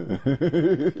 I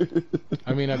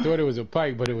mean, I thought it was a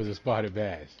pike, but it was a spotted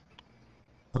bass.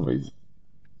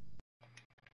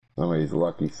 Somebody's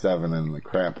lucky sevening the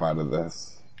crap out of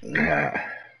this. Yeah.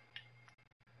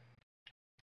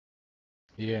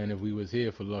 Yeah, and if we was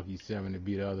here for lucky seven, it'd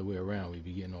be the other way around. We'd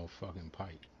be getting all fucking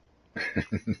pike.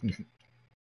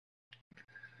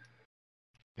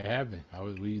 It happened.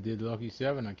 We did lucky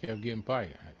seven. I kept getting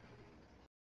pike.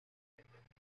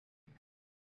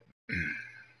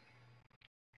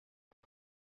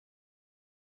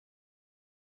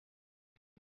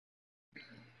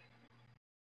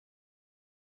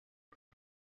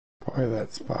 Boy,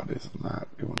 that spot is not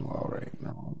doing well right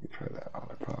now. Let me try that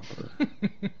other popper.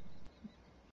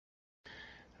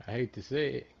 I hate to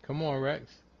say it. Come on,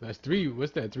 Rex. That's 3.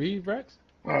 What's that, 3, Rex?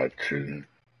 2.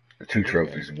 2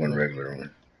 trophies and 1 regular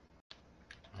one.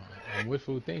 I'm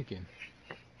wishful thinking.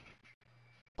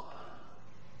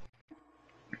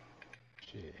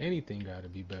 Shit, anything got to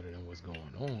be better than what's going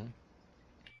on.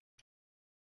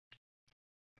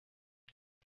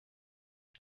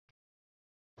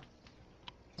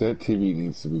 That TV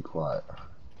needs to be quiet.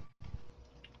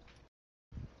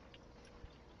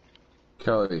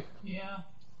 Kelly. Yeah,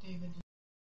 David.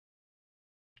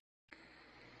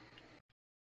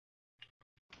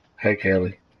 Hey,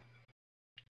 Kelly.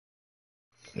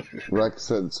 Rex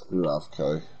said screw off,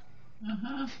 Kelly.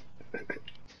 Uh-huh.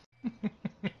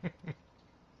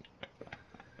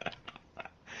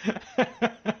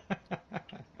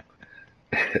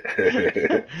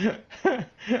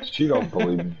 She don't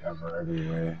believe me ever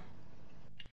anyway.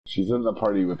 She's in the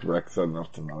party with Rex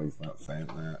enough to know he's not saying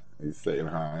that. He's saying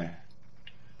hi.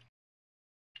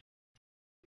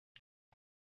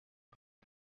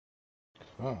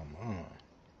 Come on.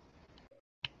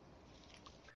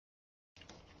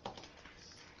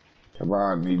 Come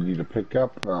on, need you to pick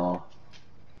up? Oh.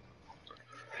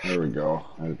 There we go.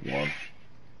 There's one.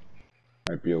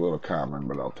 Might be a little common,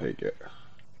 but I'll take it.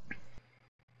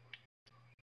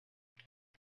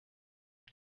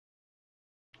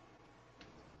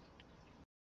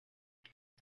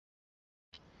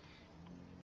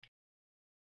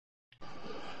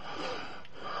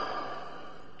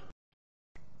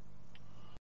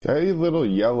 That little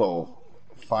yellow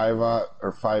 5-aught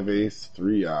or 5/8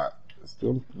 3-aught is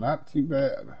still not too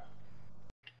bad.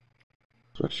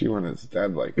 Especially when it's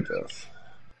dead like this.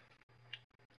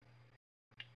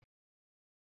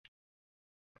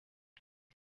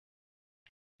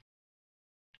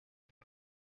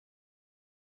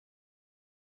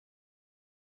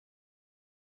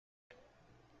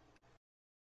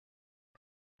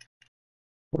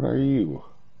 What are you?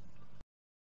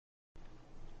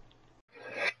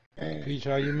 Peach,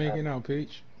 how you making out,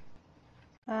 Peach?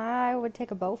 I would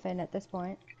take a bowfin at this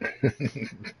point.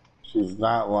 She's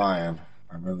not lying.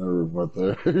 I'm in the room with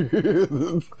her.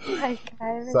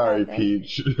 Sorry,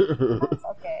 Peach. That's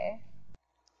okay.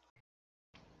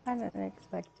 I didn't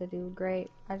expect to do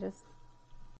great. I just...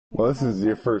 Well, this is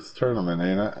your first tournament,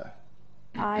 ain't it?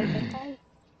 I think I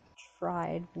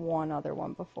tried one other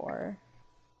one before.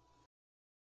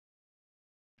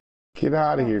 Get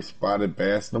out of here, Spotted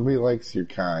Bass. Nobody likes your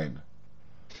kind.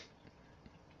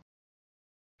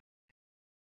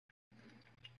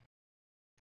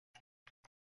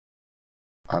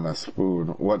 On a spoon.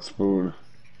 What spoon?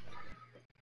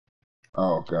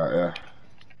 Oh, God, yeah.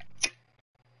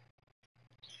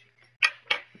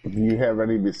 Do you have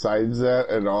any besides that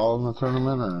at all in the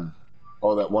tournament? Or?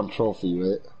 Oh, that one trophy,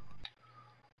 right?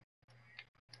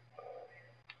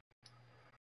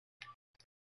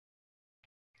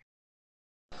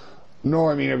 No,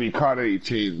 I mean, have you caught any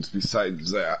chains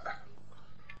besides that?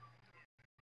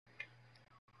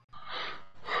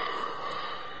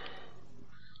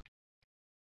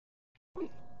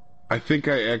 I think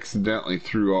I accidentally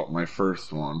threw out my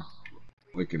first one.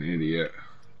 Like an idiot.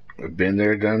 I've been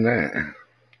there, done that.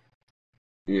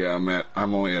 Yeah,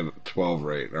 I'm only at 12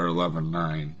 rate, or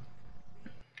 11.9.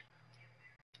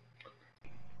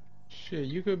 Shit,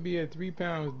 you could be at 3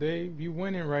 pounds, Dave. You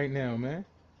winning right now, man.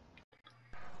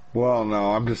 Well,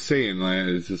 no, I'm just saying, like,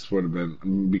 it just would have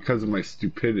been, because of my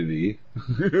stupidity.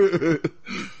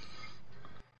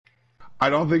 I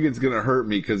don't think it's going to hurt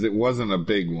me, because it wasn't a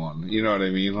big one. You know what I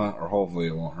mean? Or hopefully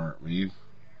it won't hurt me.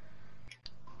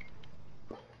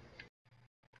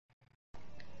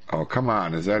 Oh, come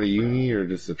on. Is that a uni or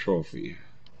just a trophy?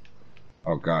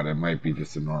 Oh, God, it might be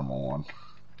just a normal one.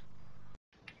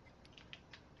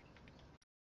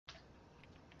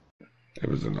 It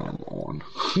was a normal one.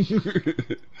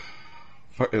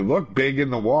 It looked big in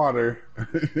the water.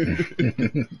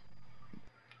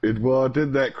 It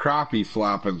did that crappie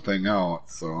flopping thing out,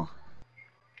 so.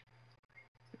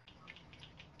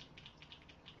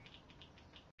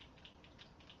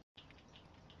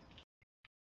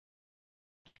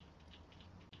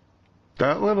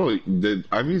 That little,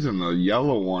 I'm using the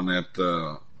yellow one at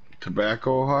the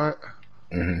Tobacco Hut.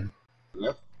 Mm-hmm.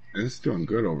 It's doing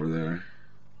good over there.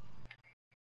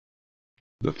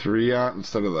 The 3-aught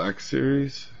instead of the X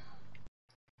series.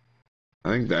 I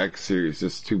think the X series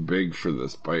is too big for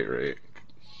this bite rate.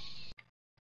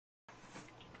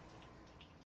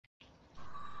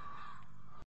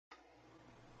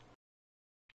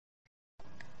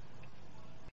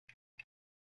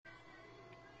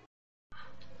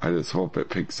 I just hope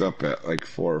it picks up at like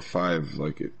 4 or 5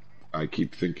 like I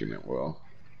keep thinking it will.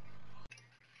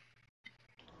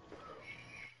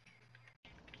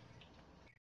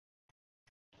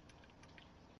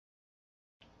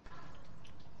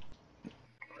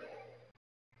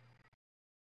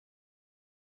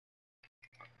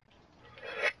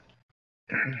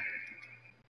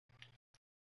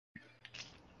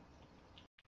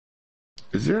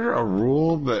 Is there a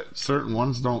rule that certain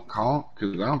ones don't count?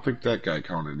 Because I don't think that guy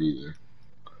counted either.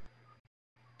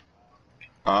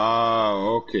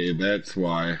 Oh, okay, that's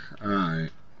why.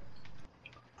 Alright.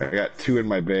 I got 2 in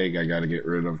my bag I gotta get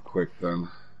rid of quick then.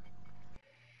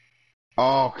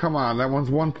 Oh, come on, that one's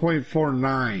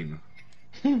 1.49.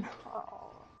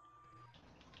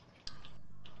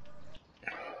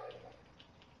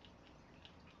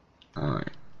 Alright,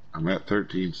 I'm at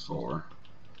 13.4.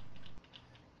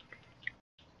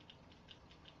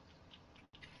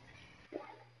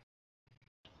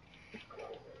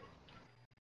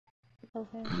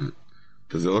 Okay.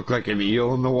 Does it look like an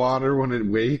eel in the water when it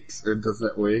wakes, or does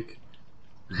it wake?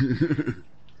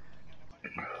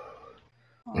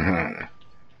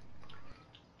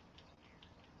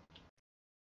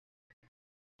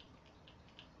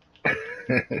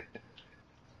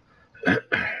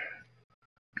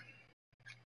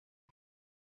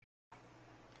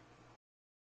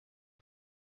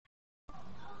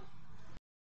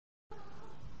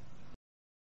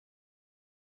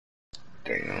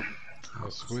 Damn. I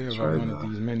swear if I wanted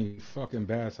these mini fucking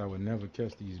bass, I would never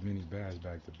catch these mini bass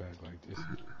back to back like this.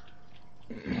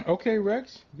 Okay,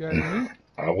 Rex, you got any?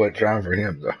 I wasn't trying for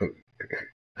him, though.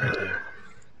 Okay.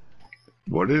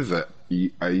 What is it?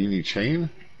 A uni chain?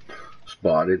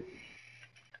 Spotted.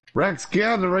 Rex, get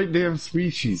on the right damn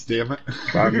species, damn it.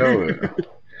 I know it.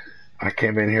 I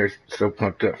came in here so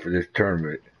pumped up for this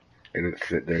tournament, and it's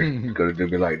sit there gonna do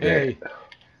me like that.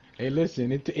 Hey,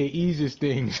 listen, it eases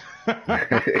things.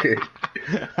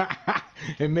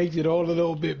 It makes it all a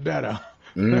little bit better.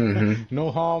 Mm-hmm.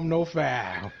 No harm, no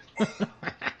foul.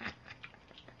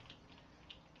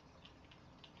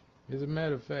 As a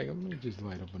matter of fact, let me just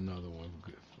light up another one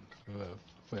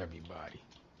for everybody.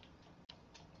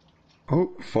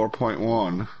 Oh,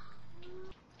 4.1.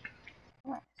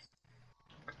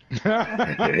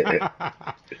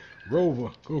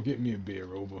 Rover, go get me a beer,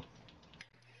 Rover.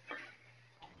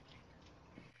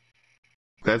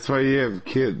 That's why you have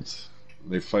kids.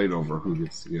 They fight over who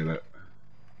gets to get it.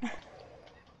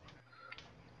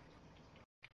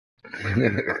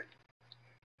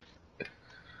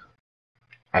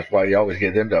 That's why you always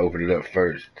get them to open it up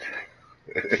first.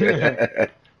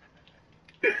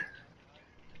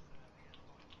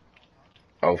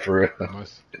 Oh, for real?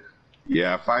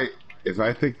 Yeah, if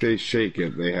I think they shake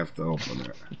it, they have to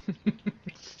open it.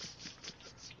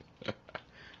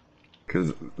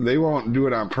 Because they won't do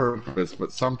it on purpose,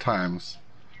 but sometimes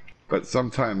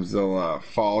they'll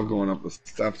fall going up the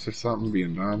steps or something,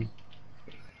 being dumb.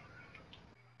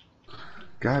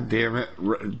 God damn it,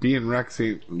 being Rex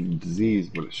ain't disease,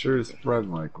 but it sure is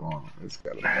spreading like one. It's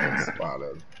got a bad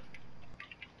spotted.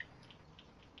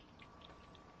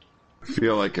 I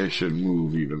feel like I should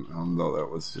move, even though that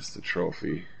was just a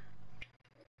trophy.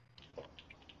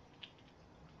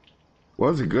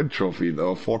 Was a good trophy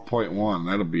though, 4.1.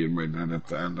 That'll be in my net at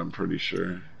the end, I'm pretty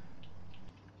sure.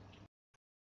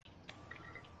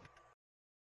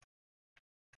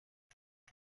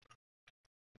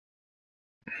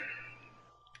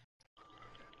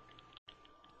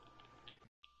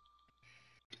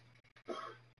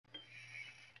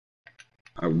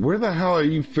 Where the hell are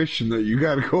you fishing that you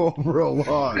gotta go over a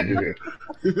log?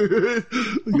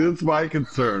 That's my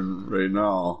concern right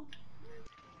now.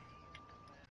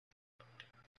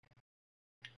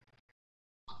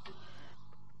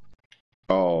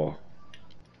 Oh.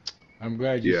 I'm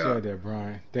glad you said that,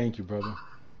 Brian. Thank you, brother.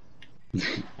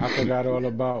 I forgot all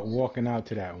about walking out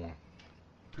to that one.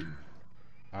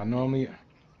 I only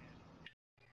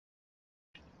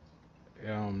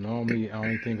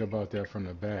think about that from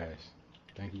the bass.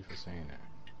 Thank you for saying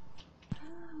that.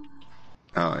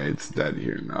 Oh, it's dead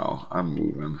here now. I'm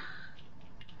moving.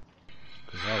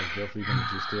 Because I was definitely going to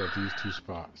just stay at these two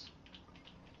spots.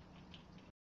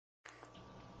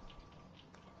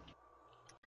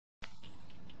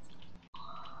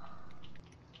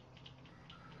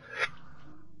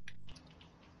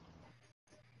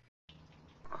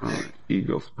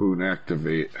 Eagle spoon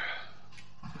activate.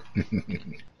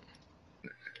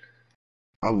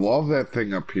 I love that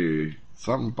thing up here.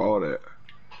 Something about it.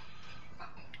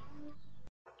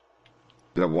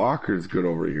 The walker's good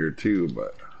over here too,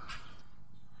 but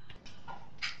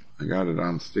I got it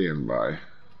on standby.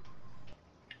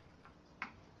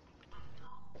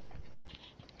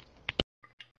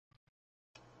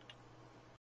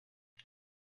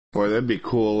 Boy, that'd be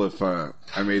cool if I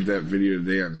made that video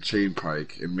today on chain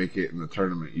pike and make it in the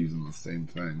tournament using the same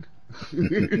thing.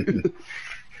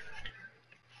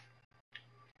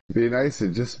 Be nice.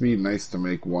 It'd just be nice to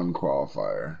make one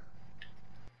qualifier.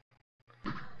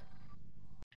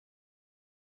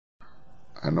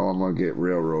 I know I'm gonna get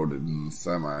railroaded in the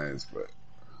semis, but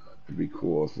it'd be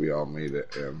cool if we all made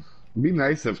it. And it'd be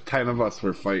nice if 10 of us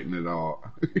were fighting it out.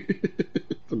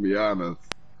 To be honest.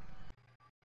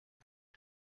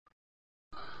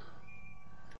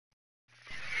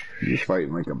 You're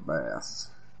fighting like a bass.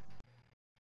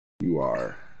 You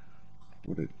are.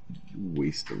 What a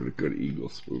waste of a good eagle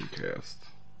spoon cast.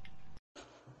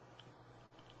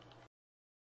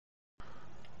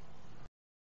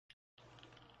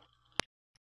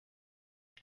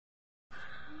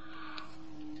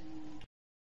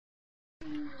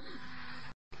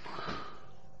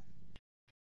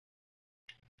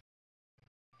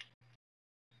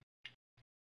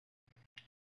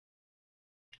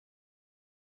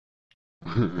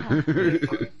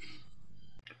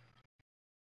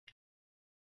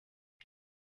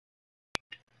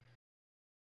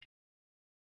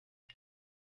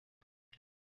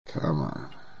 Come on.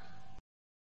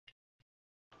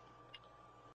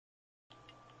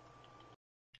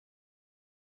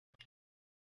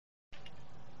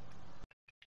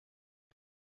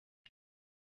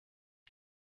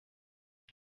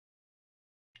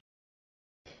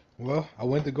 Well, I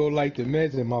went to go light the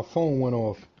meds and my phone went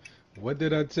off. What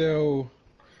did I tell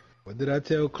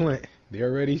Clint? They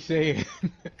already saying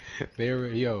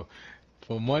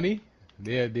for money,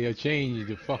 they'll change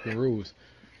the fucking rules.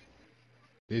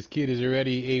 This kid is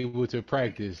already able to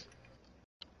practice.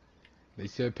 They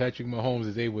said Patrick Mahomes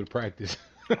is able to practice.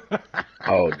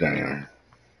 Oh damn.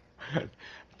 I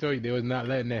told you they was not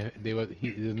letting that.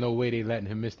 There's no way they letting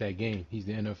him miss that game. He's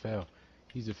the NFL.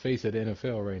 He's the face of the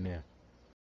NFL right now.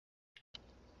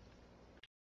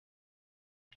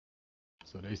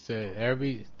 So they said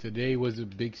today was a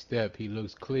big step. He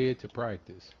looks clear to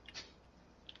practice.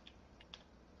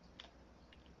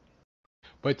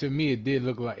 But to me, it didn't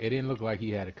look like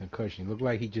he had a concussion. It looked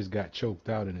like he just got choked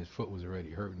out and his foot was already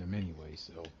hurting him anyway.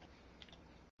 So.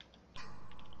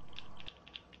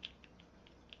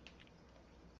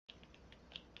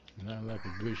 Not like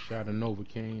a good shot of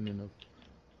Novocaine and a.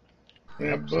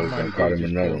 Yeah, Buzz caught him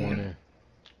another one.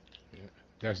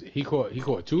 Yeah. He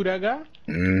caught two, that guy?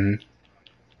 Mm-hmm.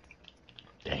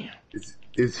 Damn.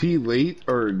 Is he late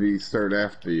or did he start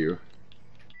after you?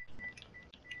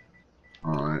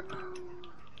 Alright.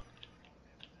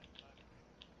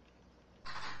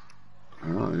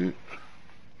 Alright.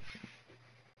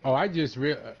 Oh, I just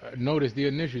noticed the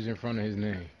initials in front of his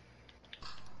name.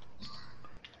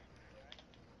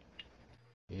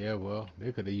 Yeah, well,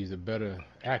 they could have used a better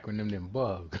acronym than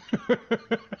BUG. BUG.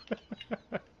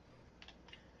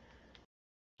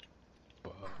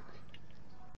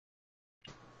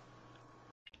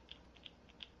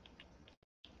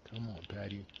 Come on,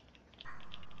 Patty.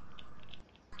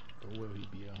 But will he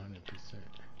be 100%?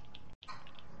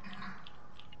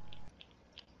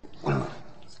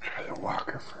 Let's try the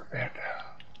walker for a bit.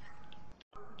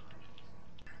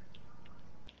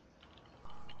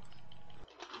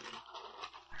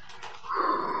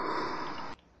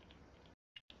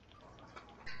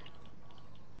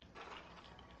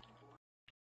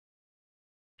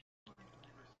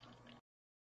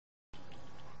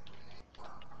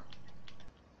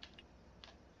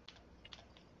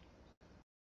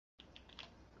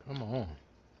 Come on.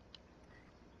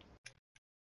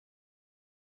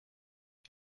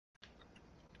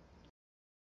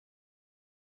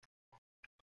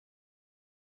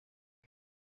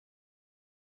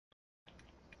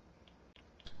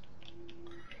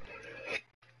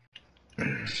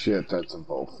 Shit, that's a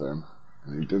bullfin.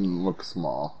 And he didn't look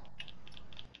small.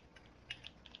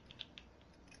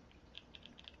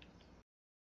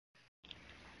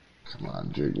 Come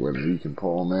on, Jig Winner, you can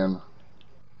pull him in.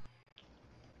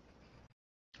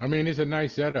 I mean, it's a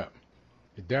nice setup.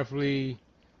 It definitely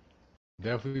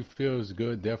feels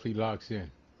good. Definitely locks in.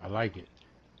 I like it.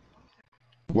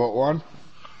 What one?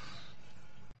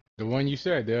 The one you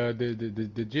said,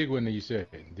 the jig winner you said.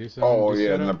 This Oh this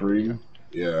yeah, setup? Nabri.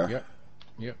 Yeah.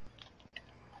 Yep.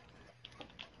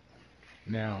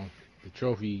 Now the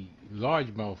trophy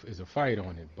largemouth is a fight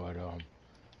on it, but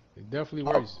it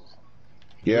definitely works.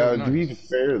 Yeah, nice. To be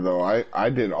fair though, I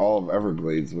did all of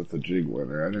Everglades with the jig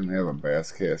winner. I didn't have a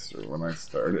bass caster when I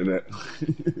started it.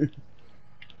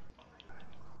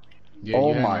 Yeah, oh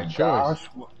you had my no choice.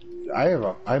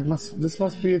 gosh. This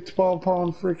must be a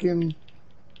 12-pound freaking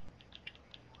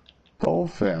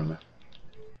dolphin.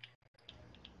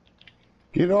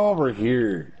 Get over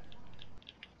here.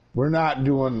 We're not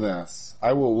doing this.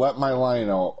 I will let my line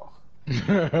out.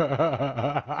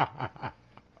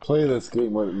 Play this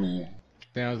game with me.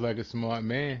 Sounds like a smart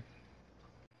man.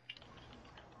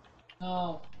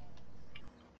 Oh.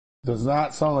 Does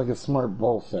not sound like a smart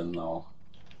bullfin though.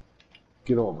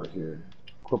 Get over here.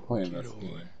 Quit playing this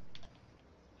game.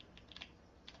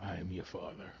 I am your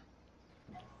father.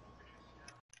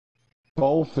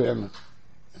 Bullfin.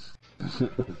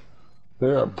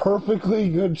 There are perfectly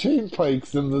good chain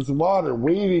pikes in this water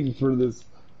waiting for this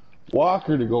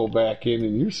walker to go back in,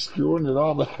 and you're screwing it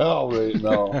all the hell right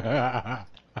now.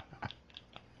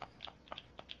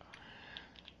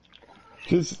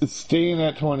 Just staying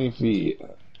at 20 feet.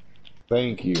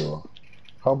 Thank you.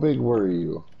 How big were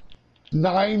you?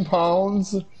 9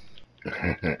 pounds?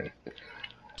 At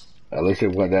least it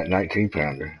wasn't that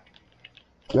 19-pounder.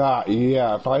 God,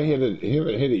 yeah, if I hit a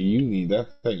uni,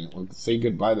 that thing would say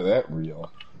goodbye to that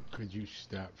reel. Could you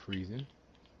stop freezing?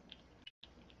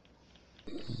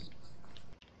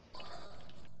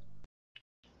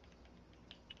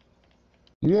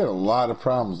 You had a lot of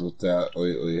problems with that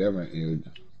lately, haven't you?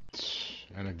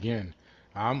 And again,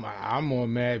 I'm more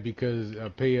mad because I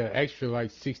pay an extra like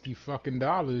 $60 fucking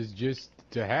just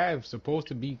to have supposed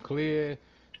to be clear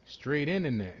straight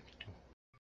internet.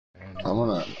 And I'm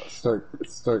gonna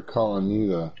start calling you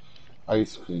the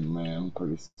ice cream man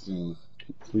pretty soon.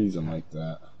 Keep freezing like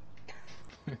that.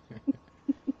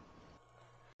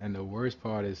 And the worst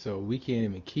part is, so we can't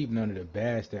even keep none of the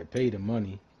bass that pay the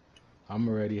money. I'm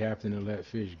already having to let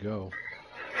fish go.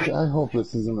 I hope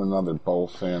this isn't another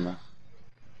bullfin.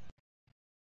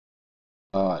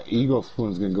 Eagle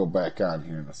Spoon's gonna go back on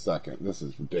here in a second. This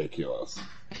is ridiculous.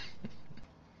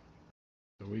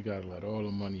 So we gotta let all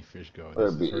the money fish go.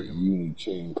 That'd be a uni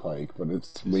chain pike, but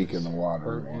it's making the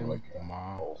water more like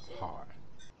my heart.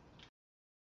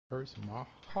 Hurts my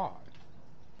heart.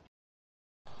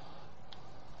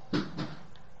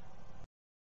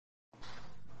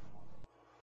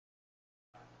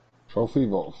 Trophy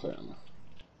bullfin.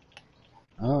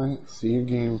 Alright, see you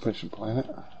game, Fishing Planet.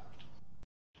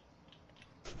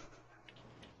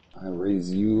 I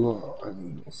raise you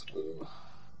an eagle spoon.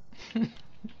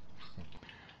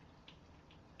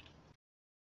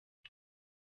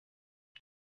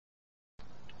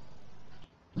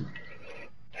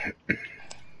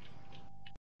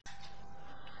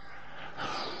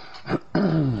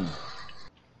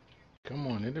 Come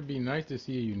on, it'd be nice to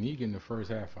see a unique in the first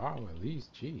half hour at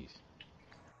least. Jeez.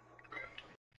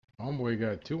 Homeboy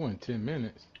got 2 in 10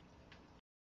 minutes.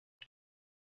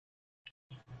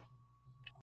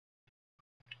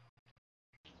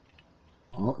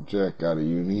 Oh, Jack got a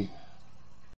uni.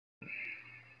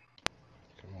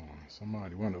 Come on,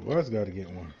 somebody, one of us got to get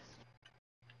one.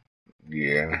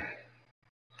 Yeah.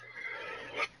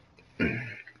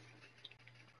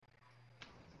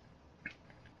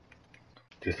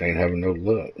 Just ain't having no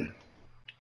luck.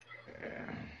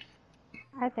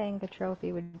 I think a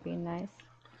trophy would be nice.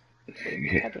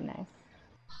 Yeah. That'd be nice.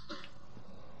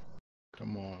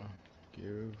 Come on,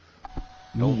 give.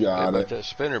 You got it. That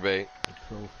spinnerbait. A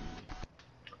trophy.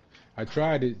 I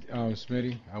tried it,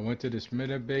 Smitty. I went to the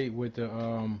spinnerbait with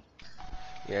the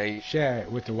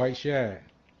shad, with the white shad.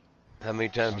 How many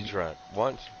times did you try it?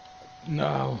 Once?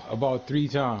 No, about 3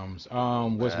 times.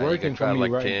 What's working for me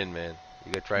like right? 10, man.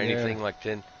 You gotta try anything like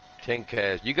 10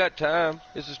 casts. You got time.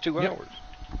 This is 2 hours.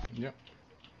 Yep.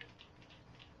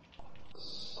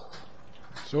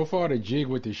 So far, the jig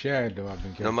with the shad, though, I've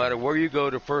been catching. No matter where you go,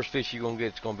 the first fish you're going to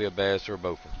get, it's going to be a bass or a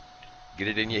bowfin. Get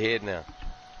it in your head now.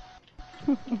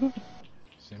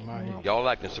 It's in my head. Y'all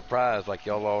acting surprised like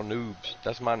y'all all noobs.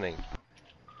 That's my name.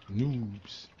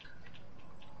 Noobs.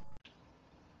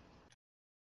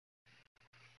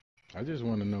 I just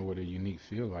want to know what a unique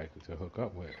feel like to hook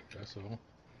up with. That's all.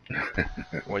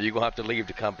 Well, you're going to have to leave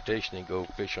the competition and go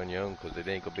fish on your own because it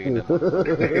ain't going to be enough.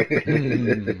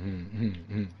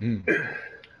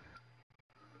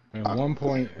 At one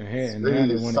point, and now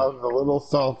they sound a little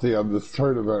salty on this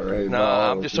tournament right now. No,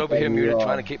 I'm just over here muted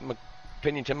trying to keep my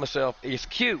opinion to myself. It's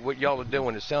cute what y'all are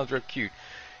doing. It sounds real cute.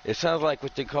 It sounds like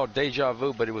what they call deja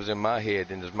vu, but it was in my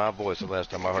head, and it's my voice the last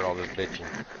time I heard all this bitching.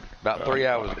 About 3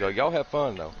 hours ago. Y'all have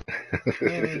fun, though.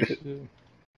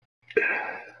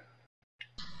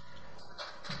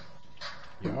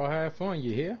 Y'all have fun,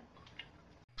 you hear?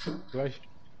 Bless you.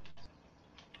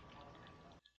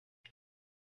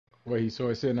 Wait, he saw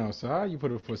it sitting outside? You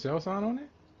put a for sale sign on it?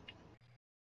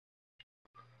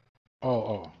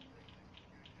 Oh.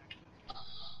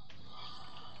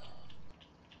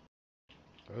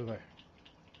 I was like,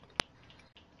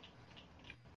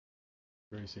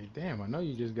 Ray say, damn, I know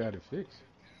you just got it fixed.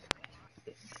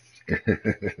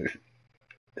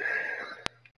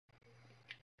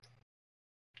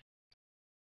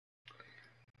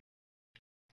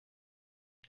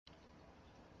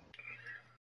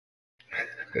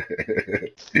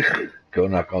 Go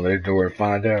knock on their door and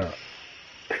find out.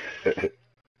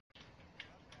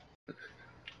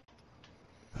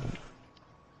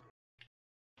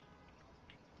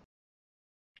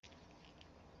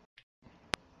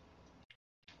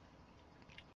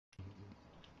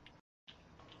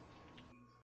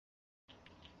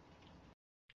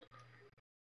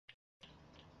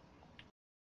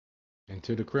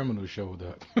 Until the criminals showed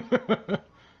up.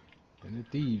 And the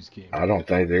thieves came. I don't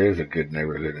think there is a good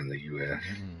neighborhood in the U.S.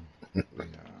 Nah.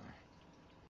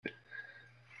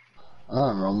 I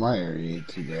don't know, my area ain't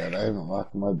too bad. I haven't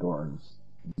locked my door in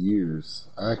years.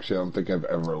 Actually, I don't think I've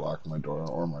ever locked my door,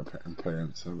 or my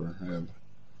parents ever have.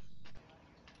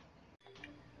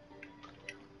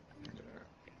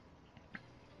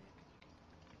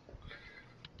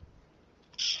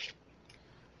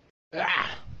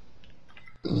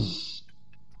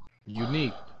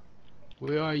 Unique.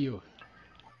 Where are you?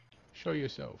 Show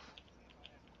yourself.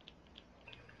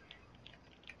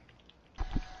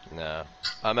 Nah.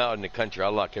 I'm out in the country. I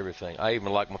lock everything. I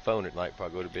even lock my phone at night before I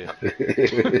go to bed.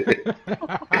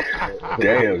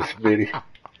 Damn, Smitty.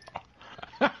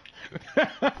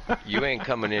 You ain't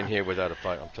coming in here without a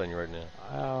fight. I'm telling you right now.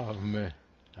 Oh, man.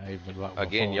 I even locked my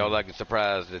Again, phone. y'all like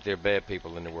surprised that there are bad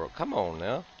people in the world. Come on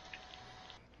now.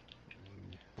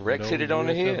 Rex hit it on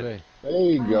the head. There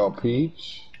you go,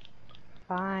 Peach.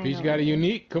 Fine. Peach got a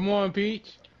unique. Come on,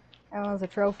 Peach. That was a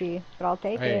trophy, but I'll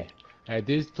take it. At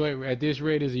this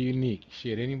rate is a unique.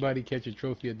 Shit, anybody catch a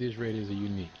trophy at this rate is a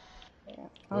unique. Yeah.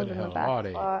 Where the hell are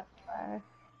they?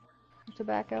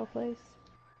 Tobacco place.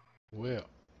 Where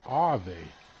are they?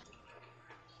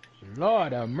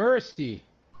 Lord have mercy.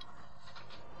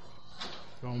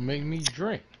 Gonna make me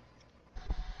drink.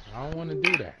 I don't want to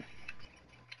do that.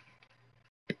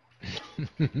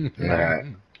 Nah.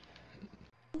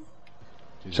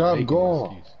 Job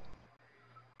go.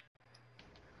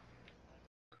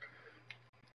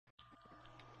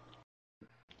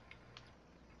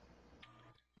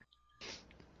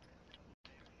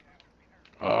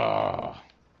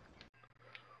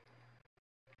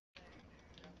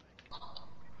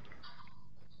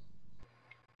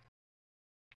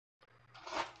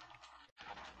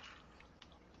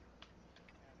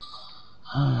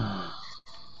 You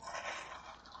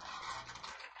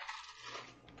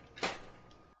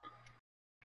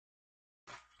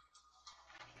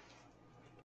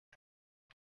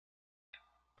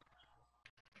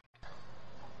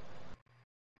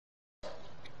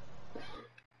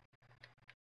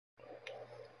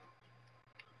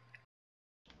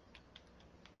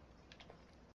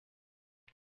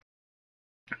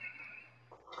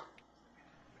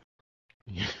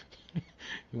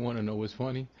want to know what's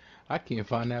funny? I can't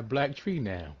find that black tree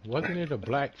now. Wasn't it a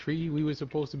black tree we were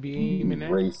supposed to be aiming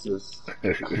at? Racist.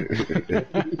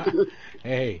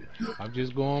 Hey, I'm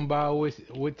just going by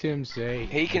what Tim say.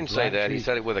 He can say that. Tree. He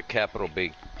said it with a capital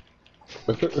B.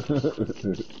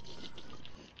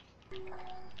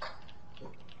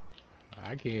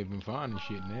 I can't even find the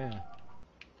shit now.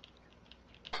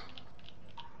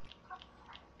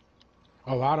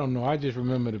 Oh, I don't know. I just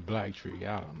remember the black tree.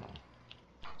 I don't know.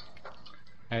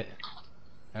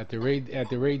 At the rate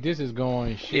this is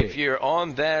going, shit. If you're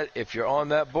on that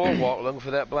boardwalk looking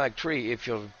for that black tree, if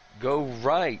you'll go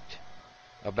right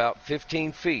about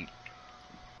 15 feet,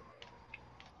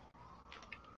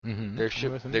 there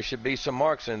should be some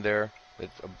marks in there that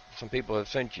some people have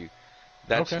sent you.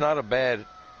 That's not a bad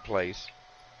place.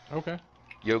 Okay.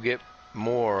 You'll get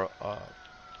more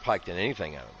pike than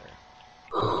anything out of there.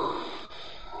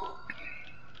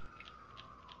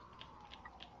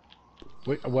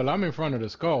 Wait, well, I'm in front of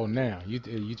the skull now. You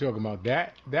talking about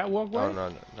that walkway? Oh,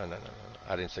 no.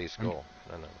 I didn't say skull.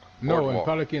 No, in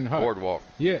Pelican Hut. Boardwalk.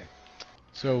 Yeah.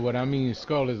 So what I mean,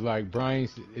 skull is like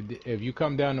Brian's. If you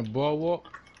come down the boardwalk,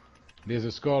 there's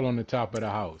a skull on the top of the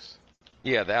house.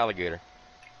 Yeah, the alligator.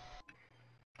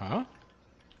 Huh?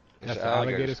 That's the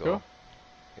alligator skull?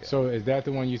 Yeah. So is that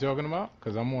the one you're talking about?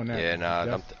 Because I'm on that. Yeah,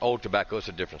 no, Old Tobacco is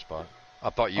a different spot. I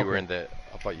thought you were in that.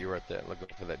 I thought you were at that, looking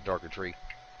for that darker tree.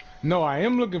 No, I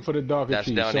am looking for the darker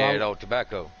tree. That's down there at Old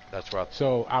Tobacco. That's right.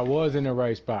 So I was in the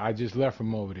right spot. I just left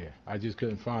from over there. I just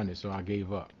couldn't find it, so I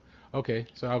gave up. Okay,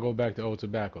 so I'll go back to Old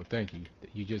Tobacco. Thank you.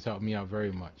 You just helped me out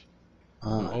very much.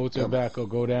 Old Tobacco,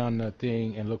 go down the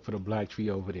thing and look for the black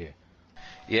tree over there.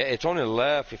 Yeah, it's on the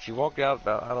left. If you walk out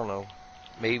about, I don't know,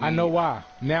 maybe. I know why.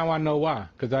 Now I know why.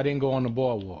 Because I didn't go on the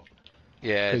boardwalk.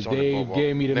 Yeah, it's on the boardwalk.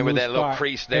 Gave me the Remember new that little spot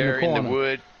crease there in the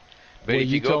wood? But if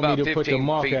you go about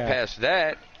 15 feet past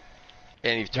that,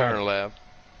 and you turn left,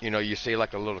 you see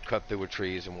like a little cut through with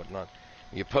trees and whatnot.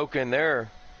 You poke in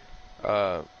there,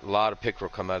 a lot of pickerel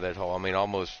come out of that hole. I mean,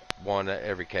 almost one at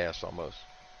every cast, almost.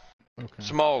 Okay.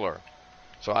 Smaller.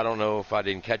 So I don't know if I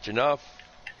didn't catch enough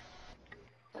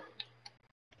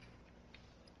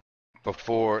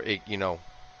before it,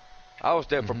 I was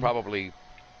there for probably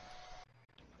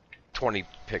 20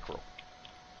 pickerel.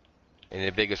 And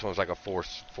the biggest one was like a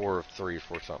 4.3 or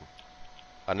something.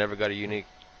 I never got a unique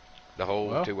the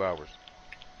whole 2 hours.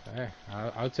 Hey,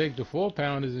 I'll take the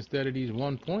 4-pounders instead of these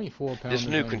 1.4 pounders. This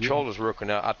new controller's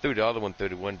working out. I threw the other one through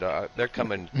the window. They're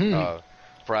coming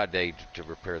Friday to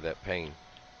repair that pane.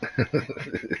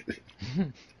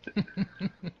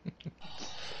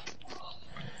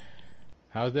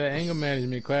 How's that anger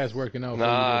management class working out?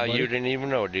 Nah, you didn't even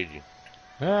know, did you?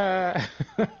 The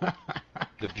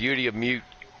beauty of mute.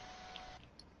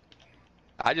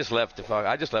 I just left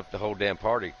the whole damn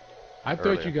party. I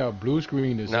thought you got blue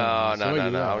screen or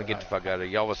something. No. I don't get the fuck out of it.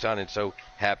 Y'all was sounding so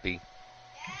happy.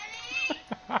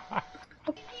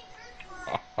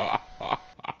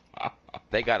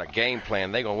 They got a game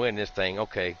plan. They gonna win this thing.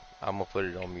 Okay, I'm gonna put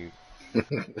it on mute.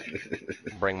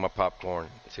 Bring my popcorn.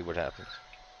 See what happens.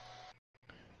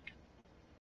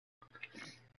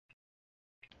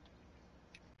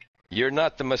 You're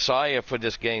not the messiah for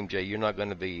this game, Jay. You're not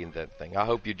gonna be in that thing. I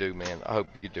hope you do, man. I hope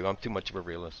you do. I'm too much of a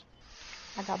realist.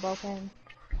 I got both in.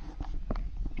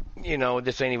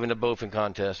 This ain't even a boofing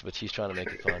contest, but she's trying to make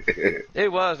it fun.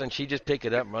 It was, and she just picked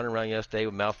it up, running around yesterday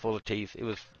with a mouthful of teeth. It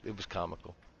was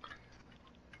comical.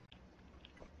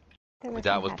 But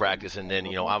that was practice, and then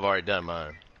I've already done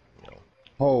mine.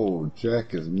 Oh,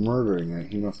 Jack is murdering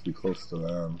it. He must be close to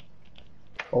them.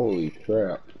 Holy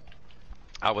crap!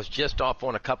 I was just off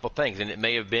on a couple things, and it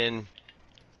may have been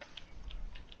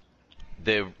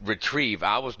the retrieve.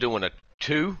 I was doing a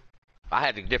 2.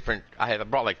 I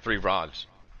brought like 3 rods.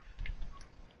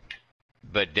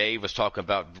 But Dave was talking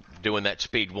about doing that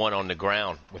speed 1 on the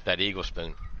ground with that eagle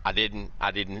spoon. I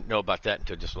didn't know about that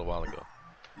until just a little while ago.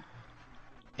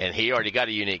 And he already got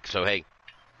a unique, so hey.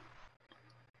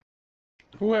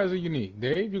 Who has a unique?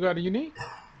 Dave, you got a unique?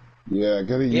 Yeah, I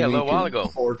got a unique. Yeah, a little while ago.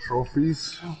 4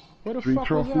 trophies. What the 3 fuck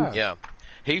trophies? was that? Yeah.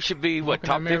 He should be, what,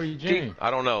 top 50?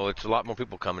 I don't know. It's a lot more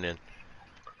people coming in.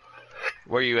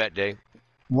 Where are you at, Dave?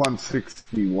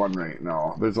 161 right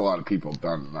now. There's a lot of people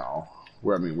done now.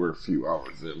 Well, I mean, we're a few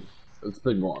hours in. It's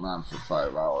been going on for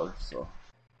 5 hours, so.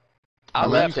 I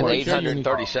left at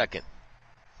 832nd.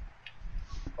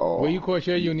 Oh. Where you caught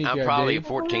your unique I'm at, probably Dave?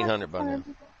 at 1400 by now.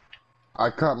 I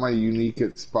caught my unique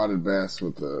at spotted bass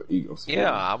with the eagle spoon.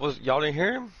 Yeah, y'all didn't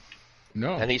hear him?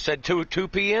 No. And he said 2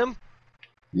 p.m.?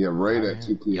 Yeah, right at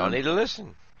 2 p.m. Y'all need to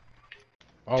listen.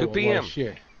 Oh, 2 p.m. Well,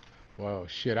 shit. Well,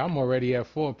 shit, I'm already at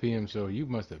 4 p.m., so you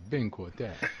must have been caught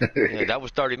that. Yeah, that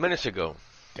was 30 minutes ago.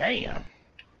 Damn.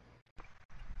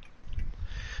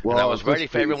 Well, and I was ready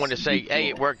for everyone to say, hey,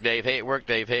 it worked, Dave. Hey, it worked,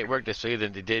 Dave. Hey, it worked. So either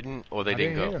they didn't or they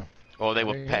didn't go. Or they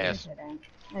would pass.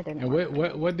 I didn't. And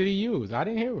what did he use? I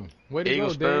didn't hear him. Where'd he Eagle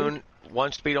go, spoon, Dave?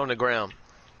 1 speed on the ground.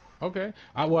 Okay.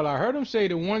 Well, I heard him say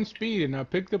the 1 speed, and I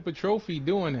picked up a trophy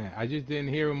doing that. I just didn't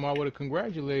hear him. I would have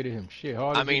congratulated him. Shit.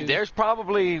 I mean, there's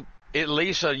probably at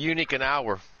least a unique an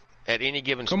hour at any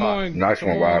given spot. Come on. Nice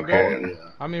one, Wildcat.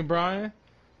 I mean, Brian.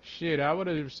 Shit, I would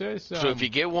have said something. So if you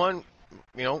get one,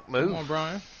 move. Come on,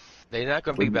 Brian. They're not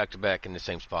going to be back-to-back in the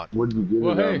same spot. What'd you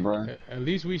get hey, Brian? At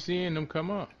least we seeing them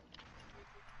come up.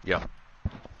 Yeah.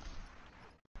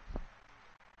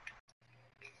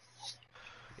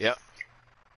 Yep.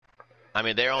 I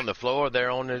mean, they're on the floor. They're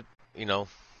on the,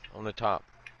 on the top.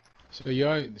 So the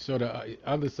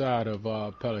other side of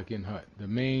Pelican Hut, the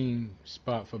main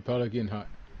spot for Pelican Hut,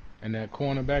 and that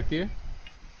corner back there.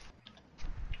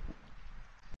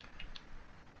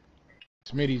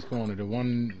 Smitty's corner, the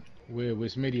one where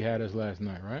Smitty had us last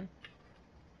night, right?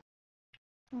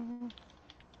 Mm-hmm.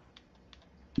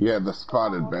 Yeah, the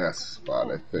spotted bass spot,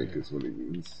 I think, is what he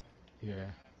means. Yeah.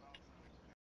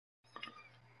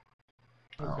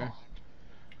 Okay.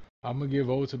 I'm gonna give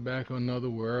Ota back another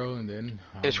whirl, and then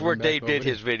it's where Dave did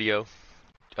his video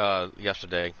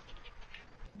yesterday.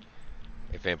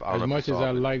 As much as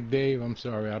I like Dave, I'm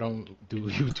sorry I don't do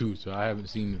YouTube, so I haven't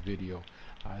seen the video.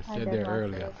 I said that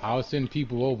earlier. I'll send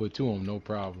people over to him, no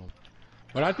problem.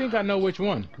 But I think I know which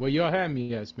one. Well, y'all had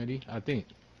me at, Smitty, I think.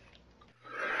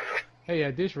 Hey,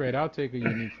 at this rate, I'll take a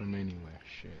unique from anywhere.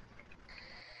 Shit.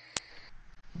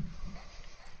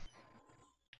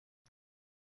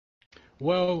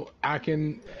 Well, I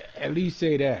can at least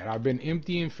say that. I've been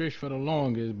emptying fish for the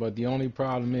longest, but the only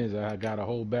problem is I got a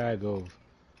whole bag of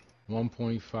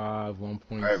 1.5,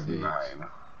 1.6. I have 9.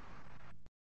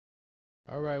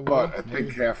 All right, well, but I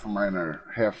think half of mine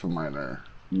are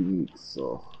unique,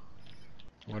 so.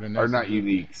 Or not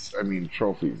uniques. I mean,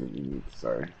 trophies and uniques.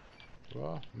 Sorry.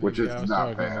 Well, which is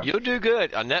not bad. You'll do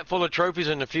good. A net full of trophies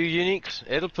and a few uniques,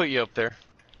 it'll put you up there.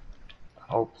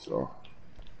 I hope so.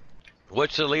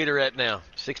 What's the leader at now?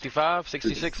 65,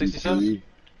 66, 67?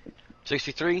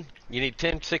 63? You need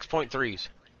 10 6.3s.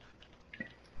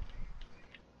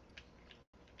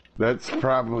 That's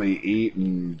probably 8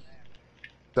 and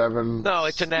 7. No,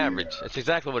 it's an average. It's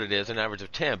exactly what it is, an average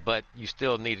of 10, but you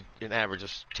still need an average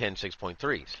of 10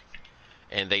 6.3s.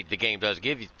 And the game does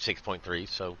give you 6.3s,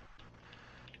 so.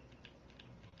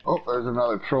 Oh, there's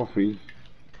another trophy.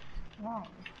 Wow.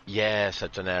 Yes,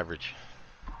 that's an average.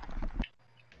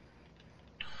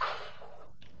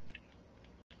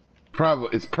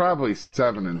 It's probably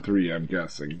 7 and 3, I'm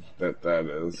guessing that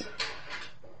is.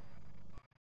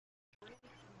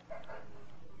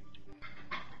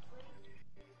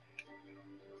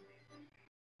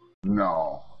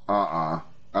 No. I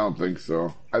don't think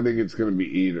so. I think it's gonna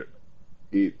be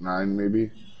 8, 9 maybe.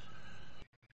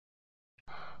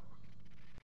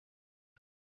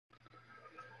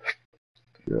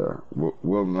 Yeah,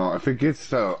 we'll know. If it gets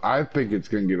to, I think it's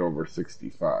gonna get over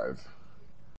 65.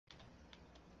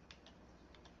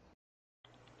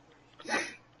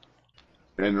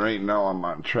 And right now I'm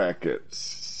on track at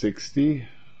 60.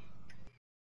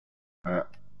 I'm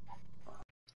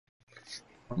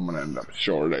gonna end up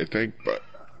short, I think, but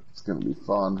it's gonna be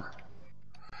fun.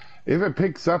 If it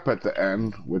picks up at the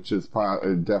end, which is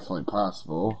definitely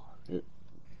possible, it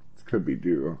could be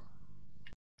due.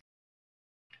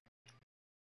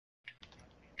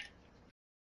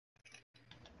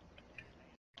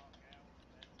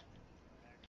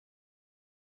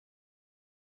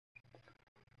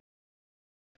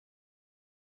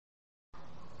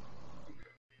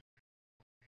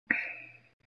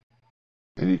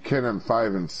 And you can on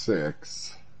 5 and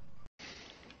 6.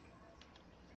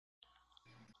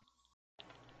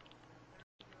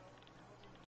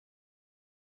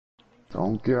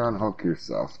 Don't get unhook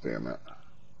yourself, damn it.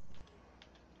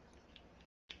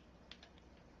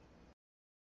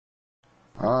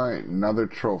 Alright, another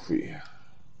trophy.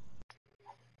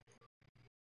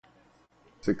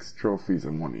 6 trophies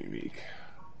and 1 unique.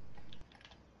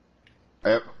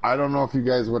 I don't know if you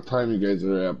guys, what time you guys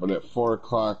are at, but at 4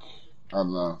 o'clock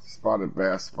on the spotted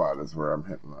bass spot is where I'm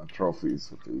hitting the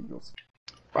trophies with the eagles.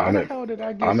 How the hell did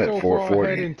I get so far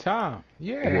ahead in time?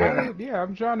 Yeah,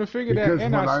 I'm trying to figure because that,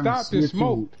 and I stopped and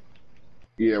smoked.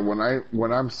 Yeah,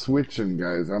 when I'm switching,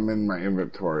 guys, I'm in my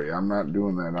inventory. I'm not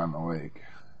doing that on the lake.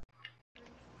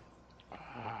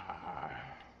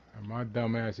 And my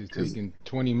dumb ass is taking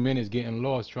 20 minutes getting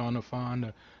lost trying to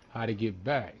find how to get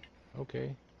back.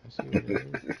 Okay, I see what it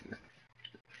is.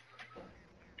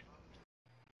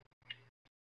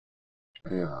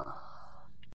 Yeah.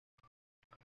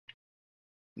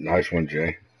 Nice one,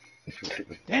 Jay.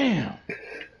 Damn.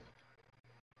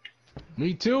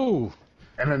 Me too.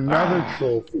 And another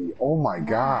trophy. Oh my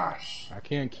gosh. I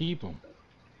can't keep them.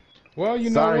 Well, you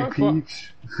Sorry, know what?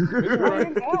 Peach. It's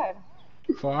right.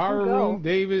 For our room,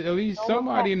 David, at least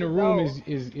somebody in the room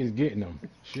is getting them.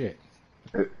 Shit.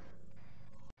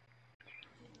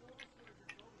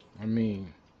 I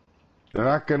mean, they're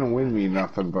not gonna win me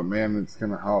nothing, but man, it's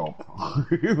gonna help.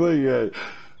 Like,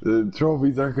 the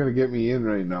trophies aren't gonna get me in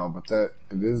right now, but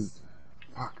it is.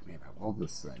 Fuck, man, I love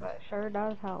this thing. That sure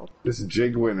does help. This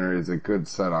jig winner is a good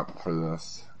setup for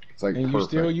this. It's like and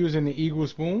perfect. You still using the Eagle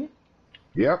spoon?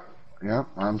 Yep,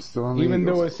 I'm still on the Even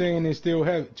Eagle though it's saying it's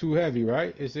still too heavy,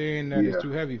 right? It's saying that it's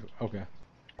too heavy. Okay.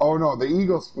 Oh no, the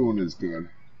Eagle spoon is good.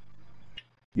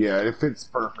 Yeah, it fits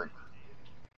perfect.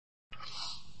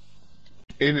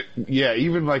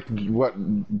 Even like what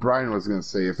Brian was gonna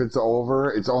say, if it's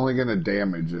over, it's only gonna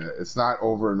damage it. It's not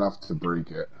over enough to break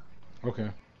it.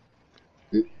 Okay.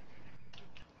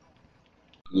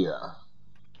 Yeah.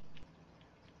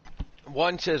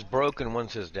 One says broken, one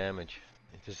says damage.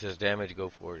 If it says damage, go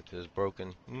for it. If it says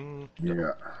broken,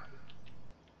 yeah.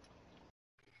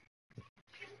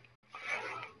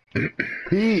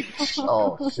 Peach!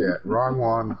 Oh shit, wrong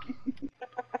one.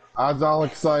 I was all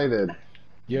excited.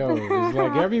 Yo, it's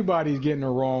like everybody's getting the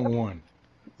wrong one.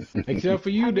 Except for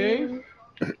you, Dave.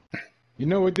 You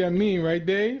know what that mean, right,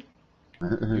 Dave?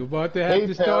 You about to have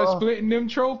to start splitting them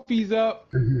trophies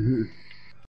up.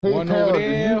 One over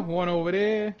there, one over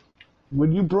there.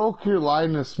 When you broke your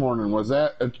line this morning, was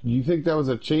that you think that was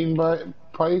a chain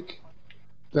pike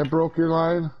that broke your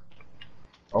line?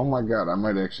 Oh my god, I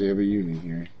might actually have a uni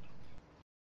here.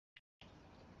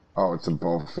 Oh, it's a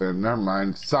bowfin. Never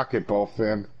mind. Suck it,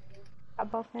 bowfin. A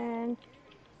bowfin.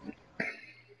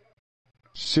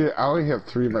 Shit, I only have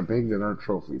 3 of my big that aren't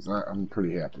trophies. I'm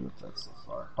pretty happy with that so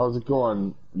far. How's it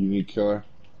going, Unique Killer?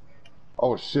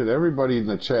 Oh shit, everybody in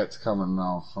the chat's coming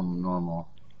now from normal.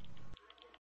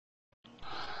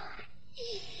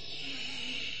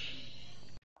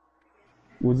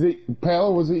 Was it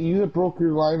you that broke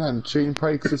your line on chain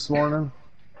pikes this morning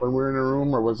when we were in a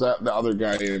room, or was that the other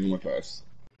guy in with us?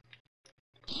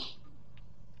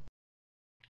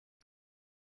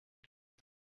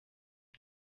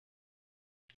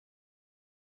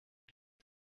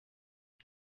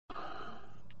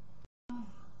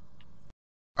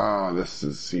 Oh,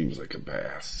 seems like a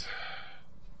bass.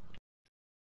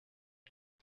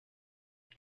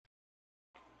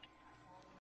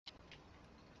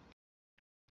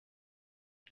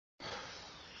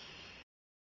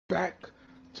 Back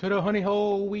to the honey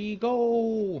hole we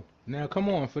go. Now, come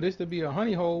on. For this to be a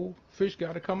honey hole, fish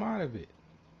got to come out of it.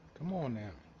 Come on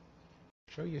now.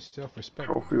 Show yourself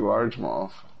respect. Trophy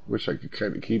largemouth. Wish I could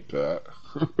kind of keep that.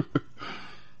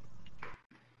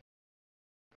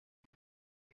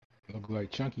 Look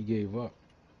like Chunky gave up.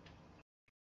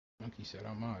 Chunky said,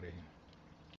 I'm out of here.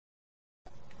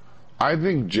 I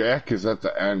think Jack is at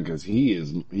the end because he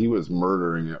was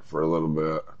murdering it for a little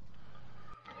bit.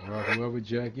 Well, whoever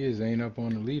Jack is ain't up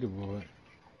on the leaderboard.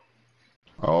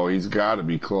 Oh, he's got to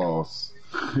be close.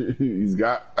 he's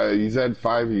had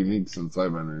 5 uniques since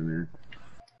I've been in here.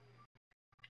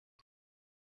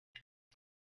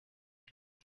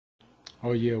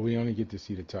 Oh yeah, we only get to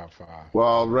see the top 5.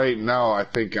 Well, right now, I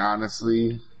think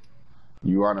honestly,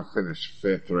 you want to finish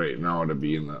 5th right now to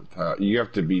be in the top. You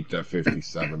have to beat that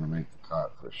 57 to make the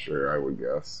cut for sure, I would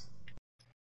guess.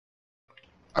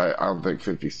 I don't think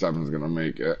 57 is gonna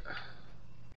make it.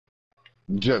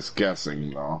 Just guessing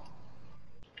though.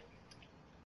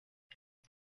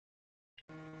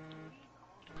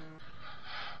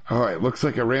 Alright, looks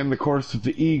like I ran the course with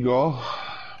the Eagle.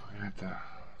 I'm gonna have to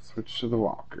switch to the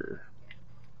Walker.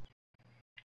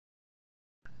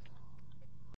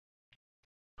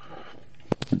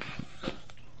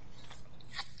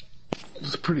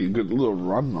 It's a pretty good little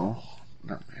run though.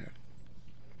 Not bad.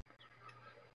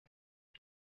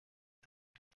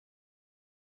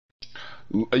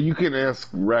 You can ask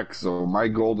Rex though. My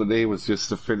goal today was just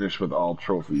to finish with all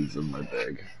trophies in my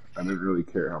bag. I didn't really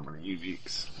care how many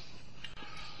uniques.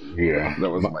 Yeah. That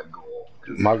was my goal.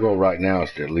 My goal right now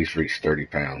is to at least reach 30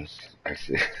 pounds. That's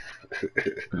it.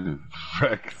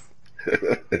 Rex.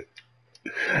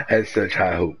 Had such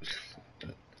high hopes.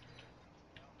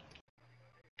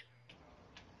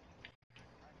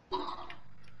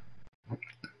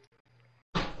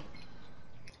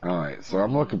 Alright, so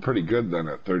I'm looking pretty good then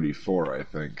at 34, I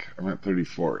think. I'm at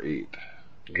 34.8.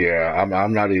 Yeah,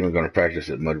 I'm not even going to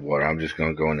practice at Mudwater. I'm just going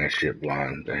to go in that shit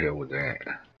blind. The hell with that.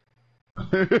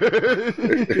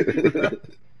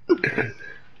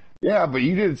 Yeah, but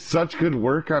you did such good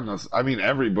work on this. I mean,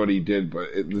 everybody did, but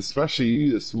especially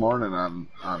you this morning on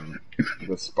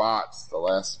the spots, the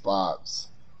last spots.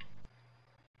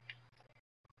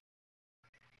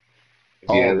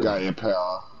 Yeah, Oh, got you,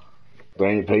 pal. They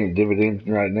ain't paying dividends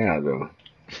right now, though.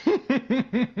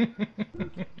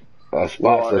 A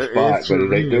spot's a spot, but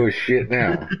it ain't doing shit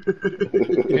now.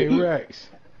 Hey Rex,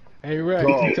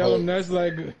 tell them that's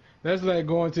like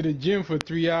going to the gym for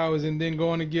 3 hours and then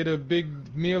going to get a big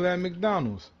meal at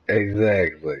McDonald's.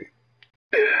 Exactly.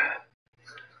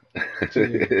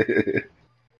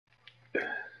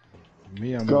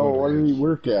 Me, I'm go. What do you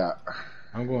work at?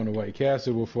 I'm going to White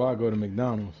Castle before I go to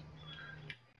McDonald's.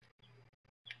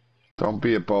 Don't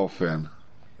be a bowfin.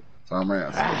 So I'm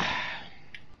asking.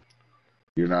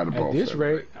 You're not a bowfin. At this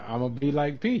rate, I'm gonna be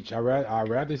like Peach. I'd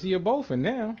rather see a bowfin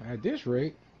now. At this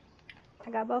rate,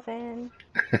 I got bowfin.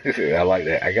 I like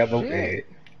that. I got bowfin.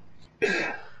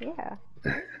 Yeah.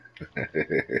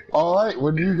 All right.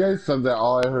 When you guys said that,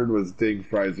 all I heard was "Ding,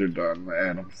 fries are done." The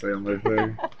Adam Sandler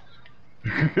thing.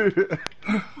 I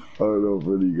don't know if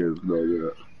any of you guys know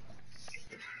that.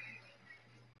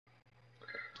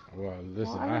 Well,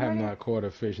 listen, I have not caught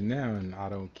a fish now, and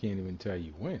can't even tell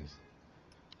you when.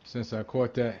 Since I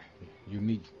caught that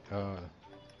unique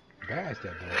bass,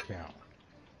 that don't count.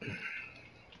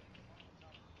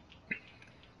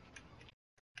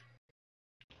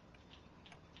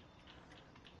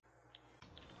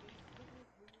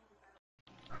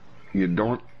 You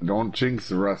don't jinx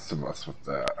the rest of us with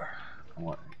that.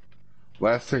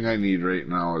 Last thing I need right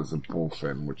now is a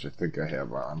bullfin, which I think I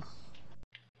have on.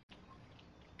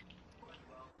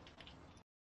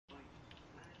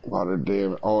 Water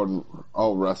damage.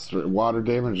 Water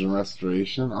damage and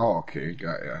restoration. Oh, okay,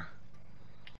 got ya.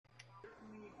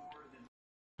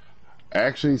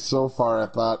 Actually, so far I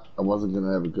thought I wasn't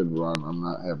gonna have a good run. I'm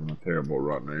not having a terrible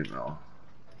run right now.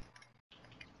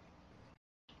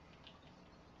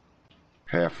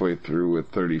 Halfway through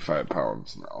with 35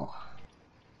 pounds now.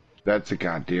 That's a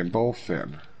goddamn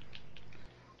bullfin.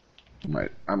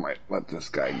 I might let this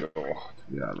guy go, to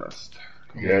be honest.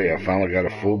 Yeah, I finally got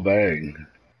a full bag.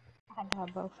 I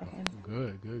got bowfin.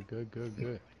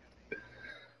 Good.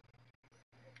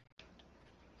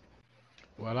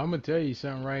 Well, I'm gonna tell you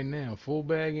something right now. Full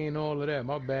bag ain't all of that.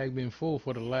 My bag been full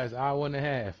for the last hour and a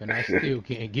half, and I still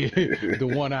can't get the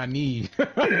one I need.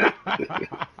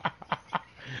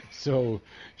 So,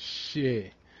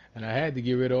 shit. And I had to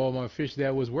get rid of all my fish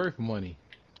that was worth money.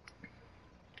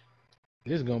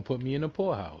 This is gonna put me in the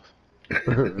poorhouse.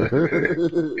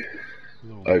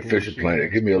 Like Fisher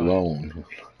Planet, give me a loan.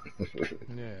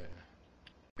 Yeah.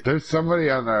 There's somebody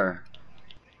on there.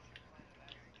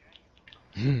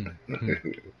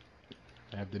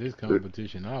 After this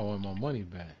competition, I want my money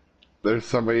back. There's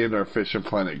somebody in our Fisher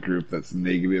Planet group that's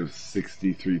negative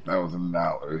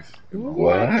 $63,000.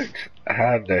 What?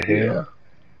 How the hell?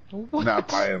 What? Not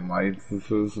buying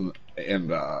licenses,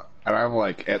 and I'm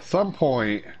like, at some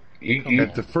point,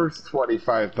 at the first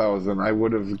 25,000, I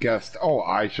would have guessed, oh,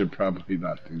 I should probably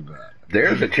not do that.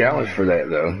 There's a challenge for that,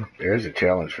 though. There's a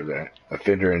challenge for that.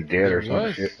 Offender in debt or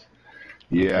some shit.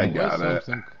 Yeah, I got it.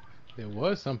 There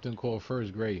was something called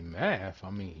first grade math. I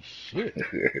mean, shit.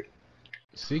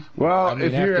 See, well, I mean,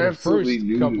 if you're absolutely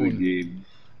new to the game,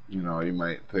 you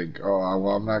might think, oh,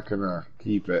 well, I'm not going to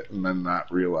keep it, and then not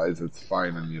realize it's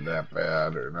fining you that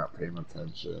bad or not paying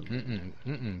attention.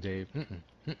 Dave.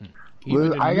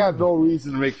 I got no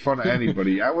reason to make fun of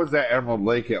anybody. I was at Emerald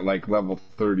Lake at like level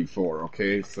 34,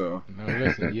 okay? So. No,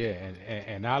 listen, yeah,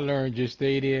 and I learned just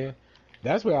stay there.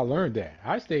 That's where I learned that.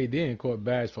 I stayed there and caught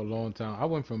bass for a long time. I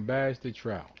went from bass to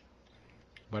trout.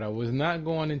 But I was not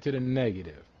going into the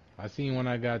negative. I seen when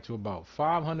I got to about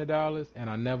 $500 and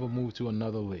I never moved to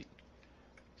another lake.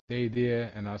 Stayed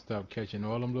there and I stopped catching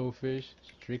all them little fish,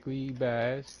 strictly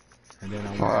bass, and then I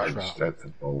went to trout. That's a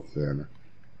bullfin.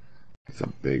 It's a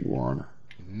big one.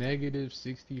 Negative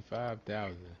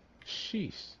 65,000.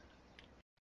 Sheesh.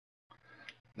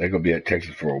 They're gonna be at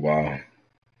Texas for a while.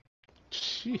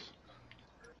 Sheesh.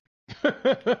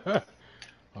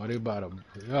 Oh, they about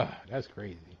to. That's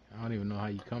crazy. I don't even know how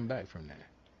you come back from that.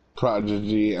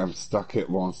 Prodigy, I'm stuck at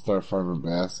Lone Star Farm and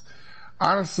Bass.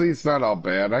 Honestly, it's not all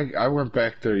bad. I went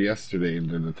back there yesterday and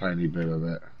did a tiny bit of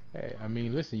it. Hey, I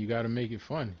mean, listen, you got to make it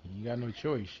fun. You got no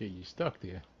choice. Shit, you're stuck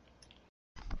there.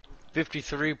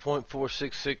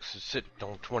 53.466 is sitting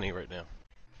on 20 right now.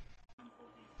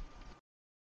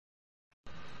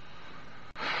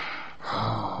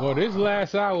 Well, this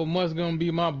last hour must gonna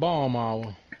be my bomb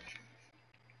hour.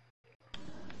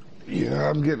 Yeah,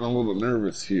 I'm getting a little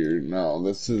nervous here. No,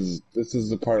 this is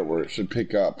the part where it should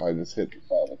pick up. I just hit the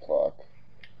 5 o'clock.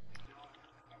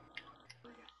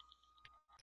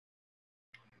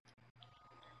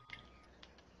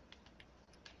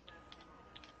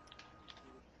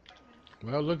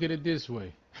 Well, look at it this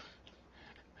way.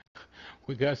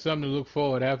 We got something to look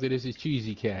forward after this is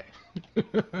Cheesy Cat.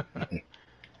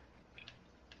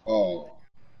 Oh.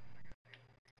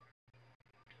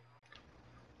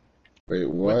 Wait,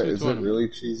 what? Is it really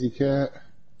Cheesy Cat?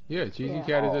 Yeah, Cheesy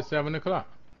Cat is at 7 o'clock.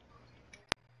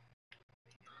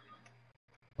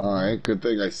 Alright, good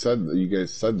thing I said that you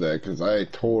guys said that, because I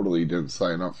totally didn't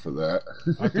sign up for that.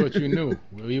 I thought you knew.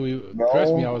 No.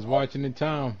 Trust me, I was watching the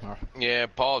time. Yeah,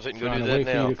 Paul's hitting go do that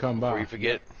now. For you to come by. Before you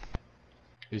forget.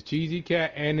 It's Cheesy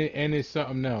Cat and it's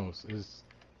something else. It's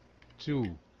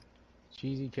two.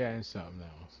 Cheesy Cat and something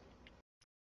else.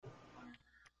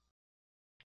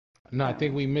 No, I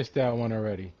think we missed that one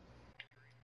already.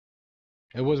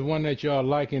 It was one that y'all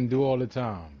like and do all the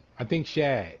time. I think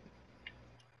Shad.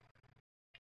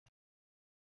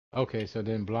 Okay, so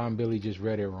then Blonde Billy just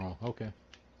read it wrong. Okay.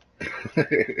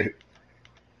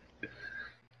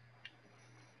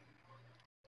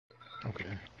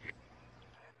 Okay.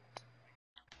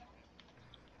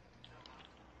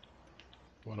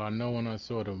 Well, I know when I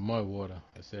saw the mud water,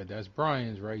 I said, that's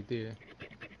Brian's right there.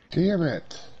 Damn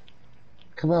it.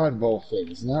 Come on,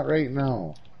 Bullfings. Not right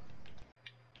now.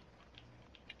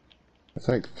 It's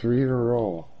like 3 in a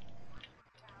row.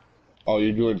 Oh,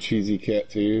 you're doing Cheesy Cat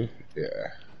too?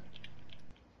 Yeah.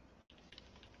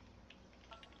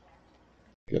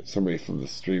 Get somebody from the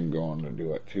stream going to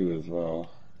do it too as well.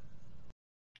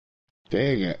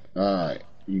 Dang it. Alright.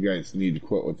 You guys need to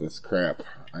quit with this crap.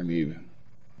 I need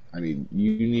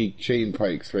unique chain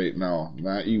pikes right now,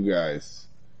 not you guys.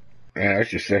 Yeah,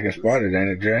 that's your second spotted, ain't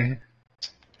it, Jay?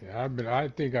 Yeah, I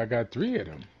think I got 3 of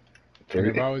them. 3? And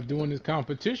if I was doing this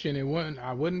competition,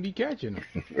 I wouldn't be catching them.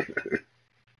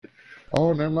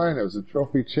 Oh, never mind. It was a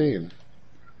trophy chain.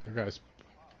 I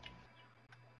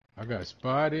got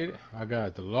spotted. I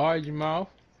got the largemouth.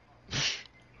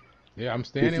 Yeah, I'm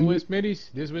standing with Smitty's.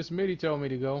 This is where Smitty told me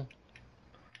to go.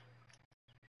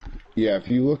 Yeah, if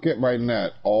you look at my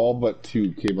net, all but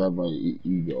 2 came on my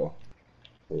ego.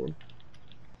 Oh.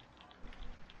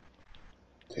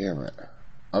 Damn it.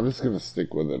 I'm just going to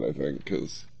stick with it, I think,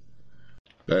 because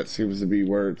that seems to be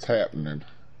where it's happening.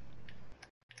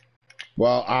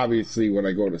 Well, obviously, when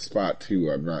I go to spot 2,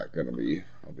 I'm not going to be...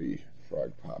 I'll be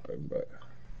frog popping, but...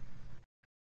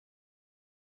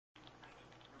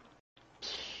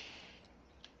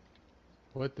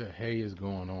 What the hey is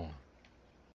going on?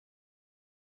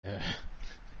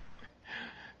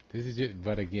 This is just,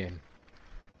 but again,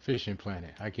 Fishing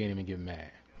Planet. I can't even get mad.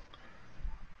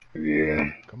 Yeah.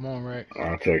 Come on, Rex.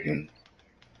 I'll take him.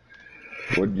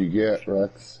 What'd you get,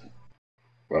 Rex?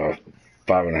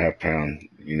 5.5 pound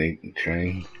unique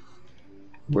chain.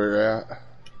 Where at?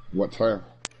 What time?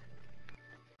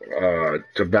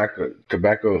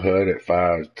 Tobacco Hut at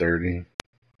 5:30.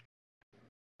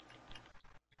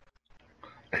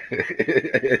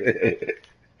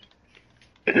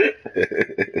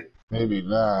 Maybe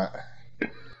not.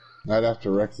 Not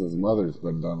after Rex's mother's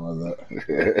been done with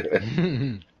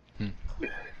it.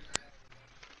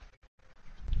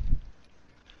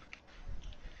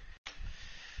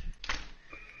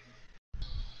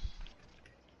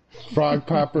 Frog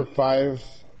Popper 5,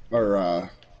 or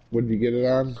what did you get it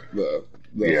on? The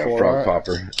yeah, Frog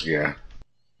Popper. Yeah.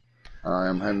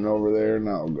 I'm heading over there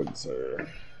now, good sir.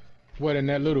 What, in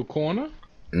that little corner?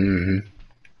 Mm-hmm.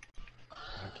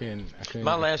 I can't.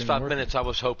 My last 5 minutes, I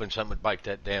was hoping something would bite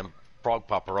that damn Frog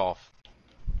Popper off.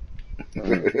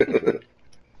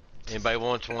 Anybody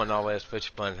wants one, I'll ask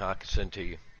Fishing Planet I can send to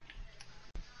you.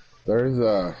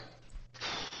 There's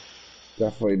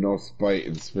definitely no spite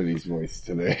in Smitty's voice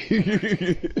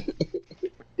today.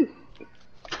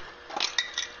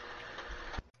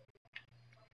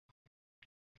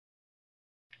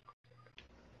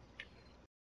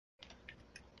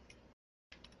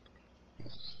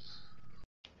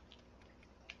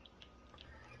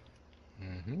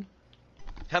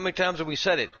 How many times have we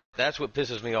said it? That's what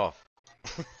pisses me off.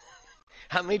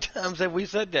 How many times have we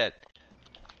said that?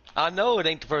 I know it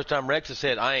ain't the first time Rex has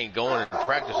said, I ain't going to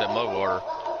practice at mud water.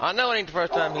 I know it ain't the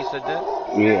first time he said that.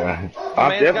 Yeah. The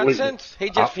man's got sense. He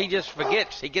just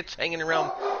forgets. He gets hanging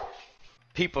around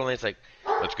people and it's like,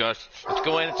 Let's go. Let's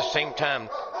go in at the same time.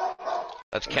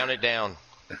 Let's count it down.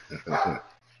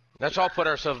 Let's all put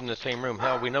ourselves in the same room.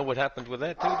 Hell, we know what happens with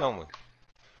that too, don't we?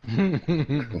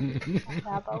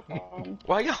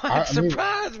 Why y'all act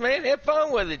surprised, man? Have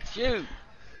fun with it, shoot.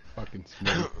 Fucking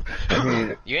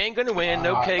smooth. You ain't gonna win.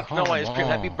 No cake, no ice cream.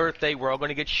 Happy birthday. We're all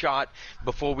gonna get shot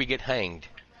before we get hanged.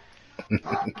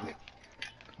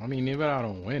 I mean, even if I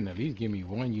don't win, at least give me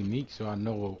one unique so I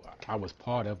know I was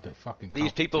part of the fucking competition.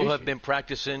 These people have been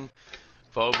practicing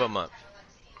for over a month.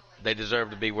 They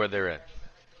deserve to be where they're at.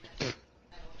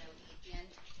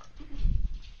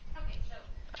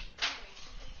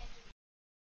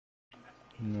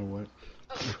 You know what?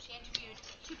 Oh, she interviewed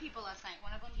 2 people last night.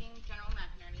 One of them being General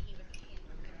McInerney. He was the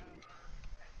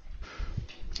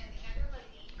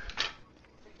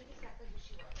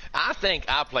I think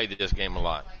I played this game a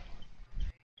lot.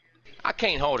 I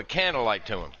can't hold a candlelight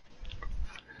to him.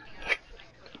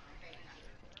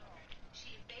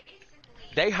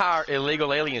 They hire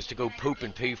illegal aliens to go poop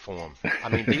and pee for them. I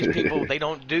mean, these people, they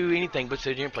don't do anything but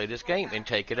sit here and play this game and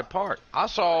take it apart. I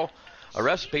saw a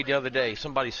recipe the other day.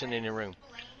 Somebody sitting in the room.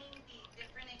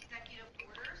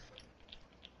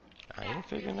 I ain't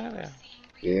figuring that out.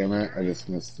 Damn it, I just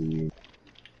missed you.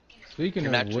 Speaking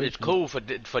of which, it's cool for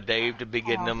Dave to be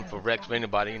getting them, for Rex, for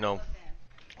anybody, you know.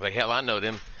 Like, hell, I know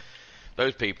them.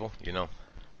 Those people, you know.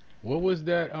 What was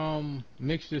that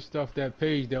mixture stuff, that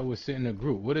page that was sitting in the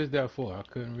group? What is that for? I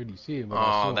couldn't really see it.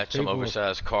 But that's some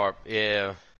oversized carp.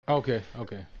 Yeah. Okay.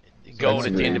 Gold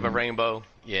at the end of a rainbow.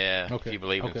 Yeah. Okay. If you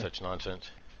believe in such nonsense.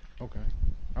 Okay.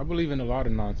 I believe in a lot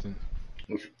of nonsense.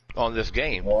 On this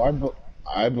game. Well,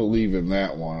 I believe in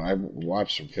that one. I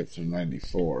watched them catch in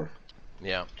 '94.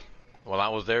 Yeah. Well, I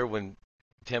was there when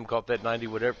Tim caught that 90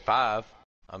 whatever 5.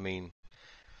 I mean.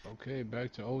 Okay,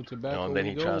 back to old tobacco. And then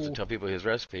he tries to tell people his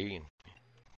recipe, and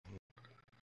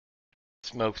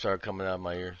smoke started coming out of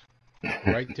my ears.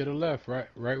 Right to the left, right,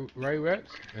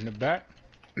 Rex, in the back.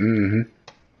 Mm-hmm.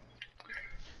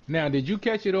 Now, did you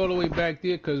catch it all the way back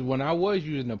there? Because when I was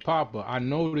using the popper, I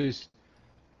noticed.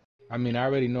 I mean, I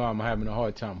already know I'm having a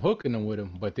hard time hooking them with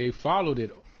them, but they followed it.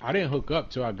 I didn't hook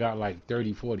up till I got like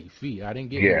 30, 40 feet. I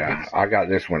didn't get. Yeah, I got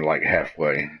this one like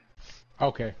halfway.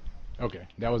 Okay,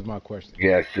 that was my question.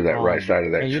 Yeah, it's to that right side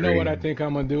of that tree. And you know what I think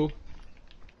I'm gonna do?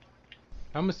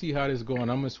 I'm gonna see how this is going.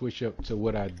 I'm gonna switch up to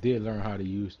what I did learn how to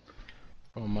use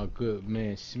from my good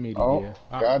man Smitty. Oh,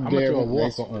 God damn it!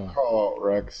 Nice call out,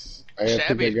 Rex.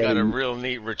 Shabby's got a real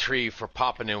neat retrieve for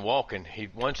popping and walking.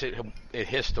 Once it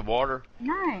hits the water,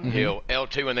 he'll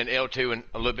L2 and then L2 and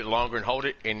a little bit longer and hold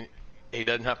it, and he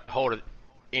doesn't have to hold it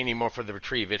anymore for the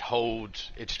retrieve. It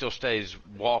holds. It still stays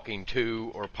walking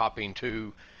 2 or popping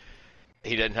 2.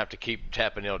 He doesn't have to keep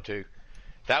tapping L2.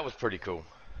 That was pretty cool.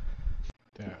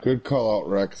 Good call out,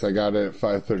 Rex. I got it at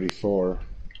 5:34.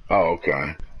 Oh,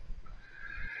 okay.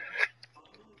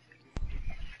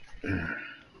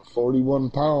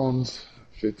 41 pounds,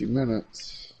 50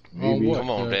 minutes. Maybe. Come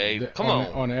on, Dave. Come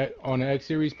on. On the X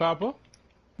Series popper?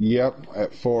 Yep,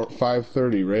 at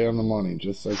 5:30, right on the money,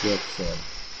 just like Rex said.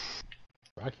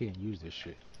 I can't use this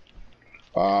shit.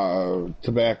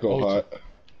 Tobacco Hut.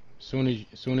 Soon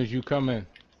as you come in.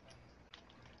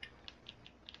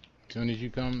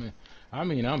 I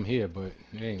mean, I'm here, but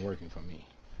it ain't working for me.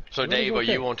 So, Dave, are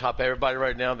you on top of everybody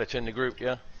right now that's in the group,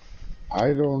 yeah?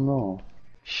 I don't know.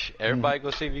 Everybody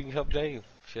go see if you can help Dave.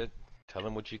 Shit, tell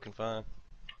him what you can find.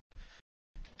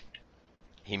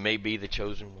 He may be the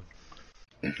chosen one.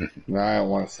 No, I don't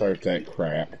want to start that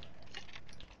crap.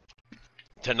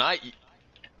 Tonight,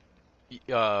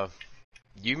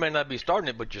 you may not be starting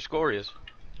it, but your score is.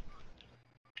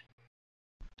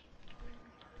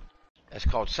 That's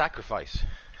called sacrifice.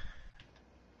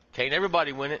 Can't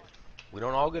everybody win it. We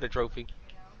don't all get a trophy.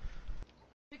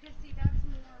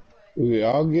 We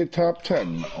all get top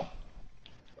 10 though.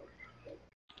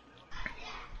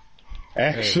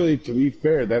 Actually, to be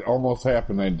fair, that almost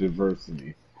happened at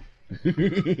Diversity.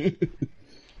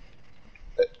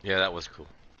 Yeah, that was cool.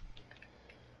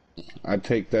 I'd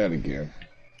take that again.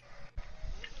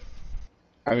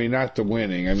 I mean, not the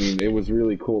winning. I mean, it was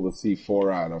really cool to see 4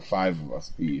 out of 5 of us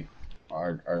be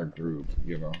our group,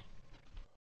 you know.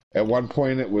 At one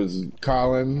point, it was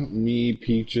Colin, me,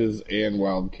 Peaches, and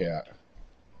Wildcat.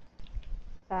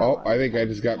 I think I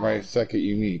just got my second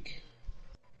unique.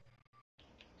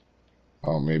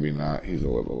 Oh, maybe not. He's a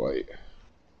little light.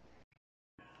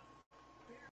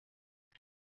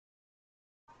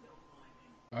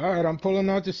 Alright, I'm pulling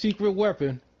out the secret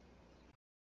weapon.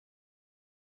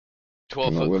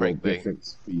 12-foot crankbait. Different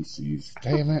species.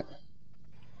 Damn it.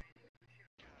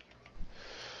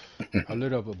 I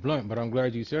lit up a blunt, but I'm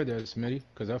glad you said that, Smitty,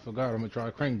 because I forgot I'm going to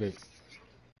try crankbait.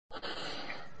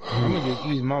 I'm gonna just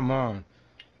ease my mind.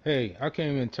 Hey, I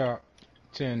came in top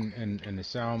 10 in the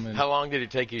Salmon. How long did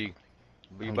it take you?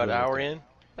 Were you about an hour in?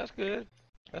 That's good.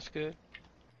 That's good.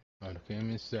 I came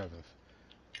in 7th.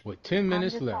 With 10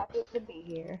 minutes left. I'm just happy to be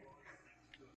here.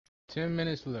 10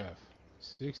 minutes left.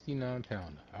 69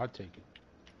 pounder. I'll take it.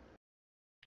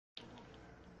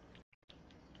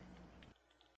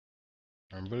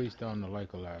 I'm really starting to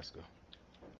like Alaska.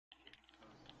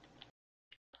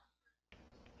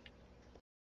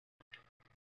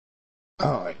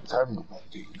 All right, time to go.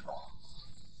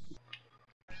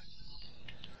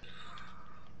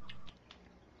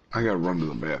 I gotta run to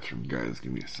the bathroom, guys.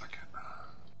 Give me a second.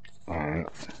 All right.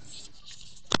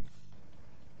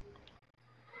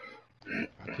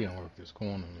 I can't work this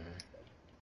corner, man.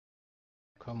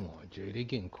 Come on, Jay. They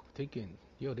getting, they're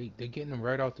getting them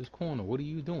right out this corner. What are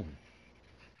you doing?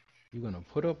 You gonna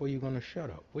put up or you gonna shut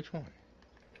up? Which one?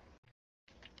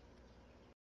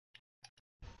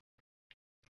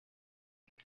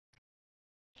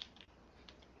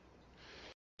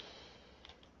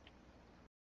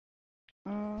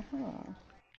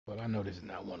 Well, I know this is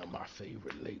not one of my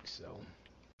favorite lakes, so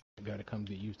I gotta come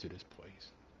get used to this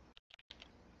place.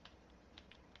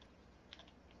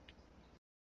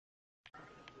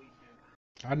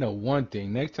 I know one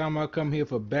thing. Next time I come here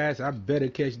for bass, I better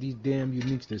catch these damn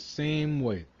uniques the same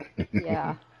way.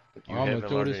 Yeah. I'm gonna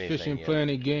throw this fishing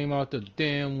planet game out the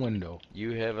damn window.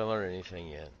 You haven't learned anything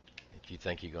yet. If you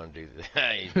think you're gonna do that,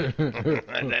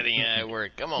 that ain't how it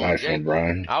works. Come on, nice Jay. one,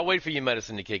 Brian. I'll wait for your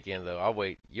medicine to kick in, though. I'll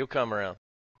wait. You'll come around.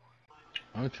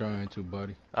 I'm trying to,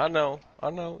 buddy. I know.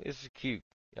 It's cute.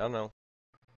 I know.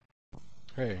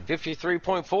 Hey.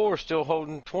 53.4 still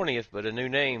holding 20th, but a new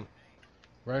name.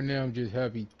 Right now, I'm just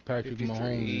happy Patrick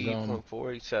Mahomes is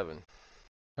 53.487.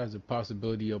 Has a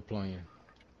possibility of playing.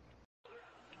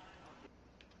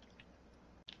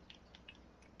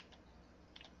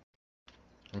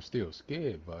 I'm still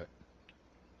scared, but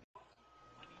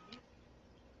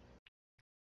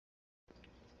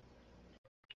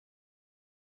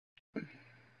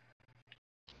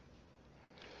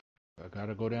I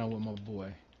gotta go down with my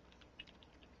boy.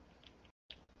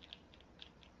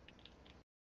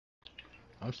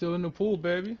 I'm still in the pool,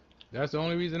 baby. That's the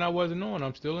only reason I wasn't on.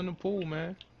 I'm still in the pool,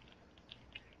 man.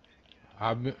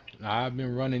 I've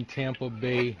been running Tampa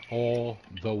Bay all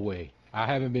the way. I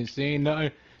haven't been saying nothing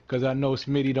because I know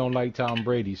Smitty don't like Tom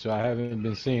Brady, so I haven't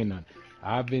been saying nothing.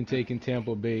 I've been taking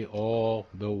Tampa Bay all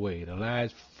the way the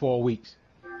last 4 weeks.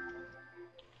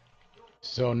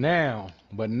 So now,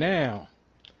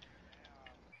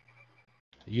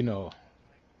 you know,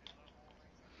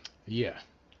 yeah.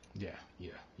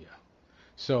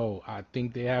 So I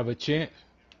think they have a chance.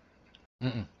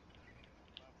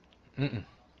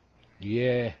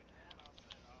 Yeah.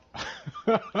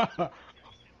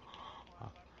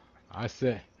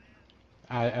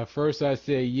 At first I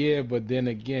said yeah, but then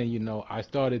again, I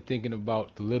started thinking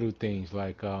about the little things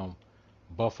like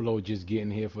Buffalo just getting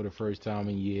here for the first time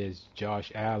in years,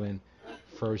 Josh Allen,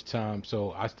 first time.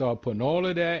 So I started putting all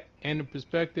of that into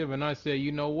perspective, and I said,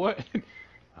 you know what?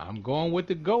 I'm going with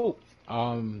the GOAT.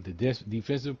 The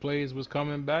defensive players was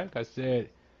coming back. I said,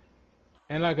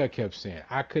 and like I kept saying,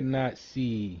 I could not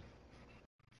see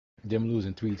them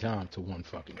losing 3 times to one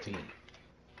fucking team.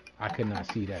 I could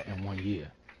not see that in 1 year.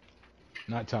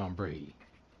 Not Tom Brady.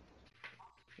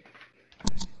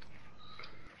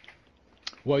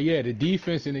 Well, yeah, the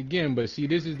defense, and again, but see,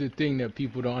 this is the thing that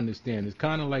people don't understand. It's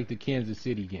kind of like the Kansas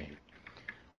City game.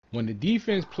 When the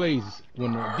defense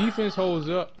holds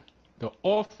up, the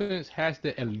offense has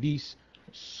to at least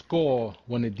score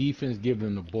when the defense gives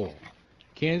them the ball.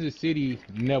 Kansas City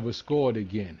never scored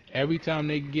again. Every time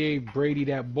they gave Brady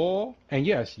that ball, and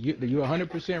yes, you're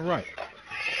 100% right.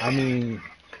 I mean,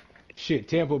 shit,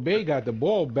 Tampa Bay got the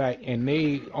ball back, and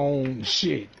they own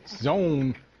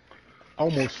zone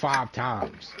almost 5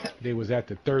 times. They was at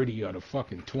the 30 or the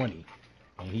fucking 20,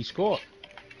 and he scored.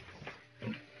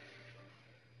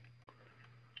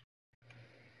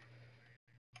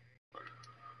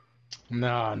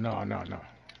 No.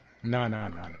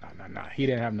 He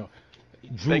didn't have no.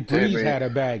 Drew Brees had a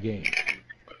bad game.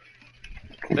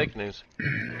 Fake news.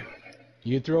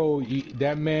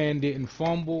 That man didn't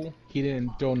fumble. He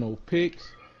didn't throw no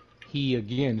picks. He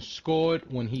again scored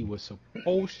when he was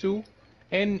supposed to,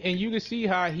 and you can see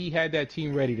how he had that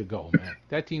team ready to go, man.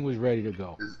 That team was ready to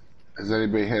go. Has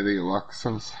anybody had any luck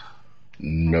since?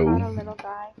 No. I caught a little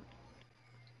guy.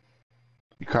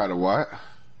 You caught a what?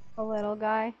 A little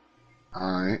guy.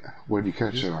 All right. Where'd you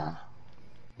catch it on?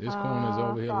 This corner's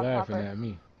over here laughing at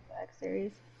me. X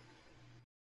series.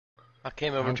 I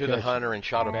came over to the hunter and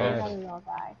shot them both. A little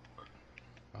guy.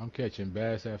 I'm catching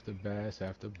bass after bass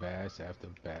after bass after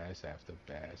bass after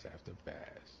bass after bass.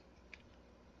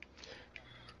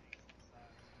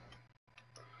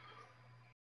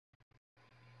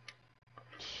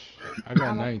 I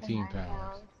got 19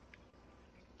 pounds.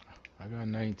 I got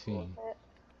 19.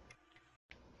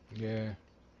 Yeah.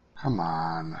 Come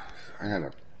on. I got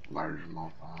a large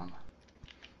mouth on.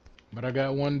 But I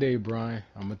got one day, Brian.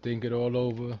 I'm going to think it all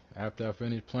over after I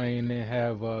finish playing and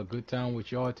have a good time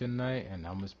with y'all tonight. And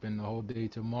I'm going to spend the whole day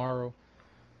tomorrow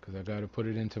because I got to put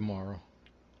it in tomorrow.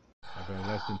 I got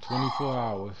less than 24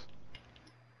 hours.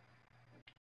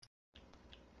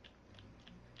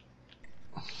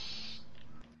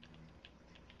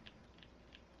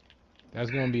 That's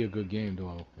going to be a good game,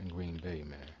 though, in Green Bay,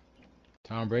 man.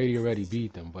 Tom Brady already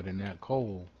beat them, but in that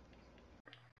cold.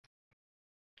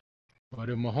 But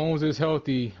if Mahomes is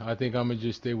healthy, I think I'm going to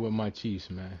just stay with my Chiefs,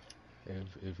 man.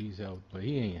 If he's healthy. But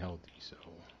he ain't healthy, so.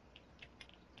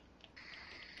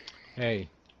 Hey.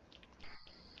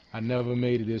 I never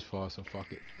made it this far, so fuck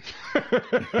it.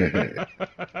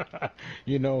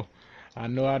 You know I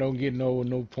don't get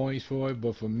no points for it,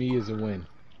 but for me, it's a win.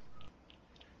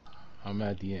 I'm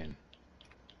at the end.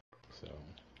 So.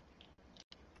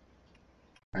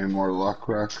 Any more luck,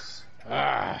 Rex?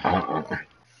 I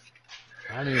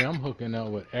mean, I'm hooking up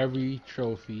with every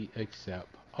trophy except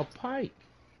a pike.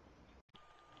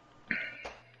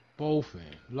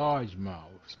 Bowfin, largemouth,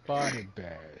 spotted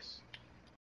bass.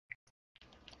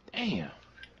 Damn.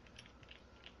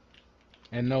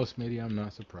 And no, Smitty, I'm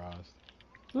not surprised.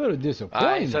 A little disappointed.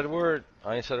 I ain't said a word.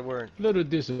 A little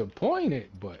disappointed,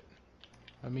 but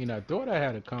I mean, I thought I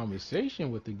had a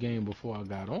conversation with the game before I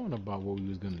got on about what we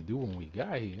was gonna do when we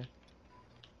got here.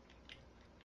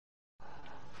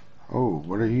 Oh,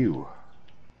 what are you?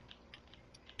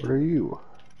 What are you?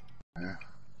 Yeah.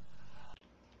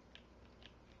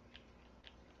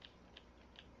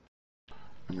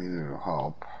 I mean, it'll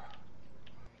help.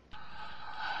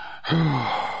 All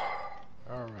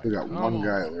right. We got one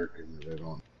guy lurking that they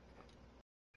don't.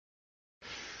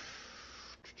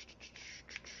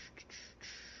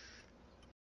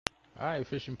 All right,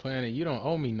 Fishing Planet, you don't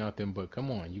owe me nothing, but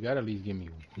come on, you gotta at least give me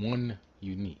one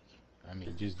unique. I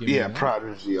mean, just give me one.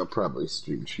 Prodigy, I'll probably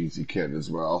stream Cheesy Cat as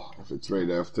well, if it's right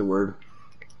afterward.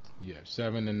 Yeah,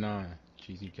 7 and 9,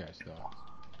 Cheesy Cat stuff.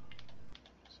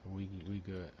 So we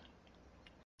good.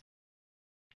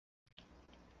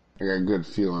 I got a good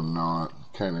feeling now.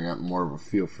 I kind of got more of a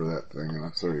feel for that thing, and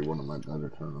that's already one of my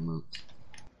better tournaments.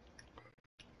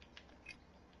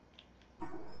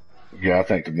 Yeah, I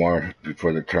think tomorrow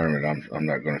before the tournament, I'm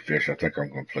not going to fish. I think I'm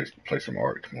going to play some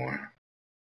art tomorrow.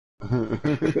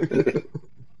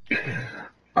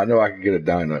 I know I can get a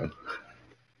dino.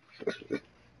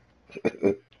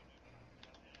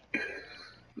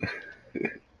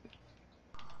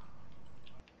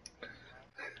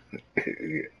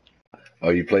 Oh,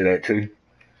 you play that too?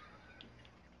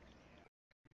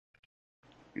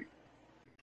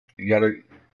 You gotta.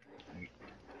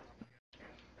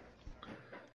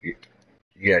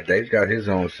 Yeah, Dave's got his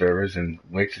own servers, and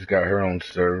Wix has got her own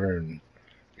server, and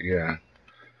yeah.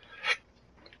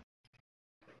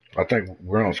 I think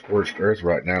we're on Scorched Earth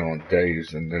right now on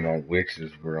Dave's, and then on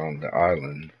Wix's we're on the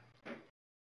island.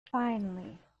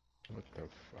 Finally. What the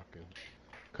fuck is...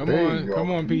 Come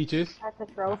on, Peaches. That's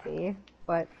a trophy,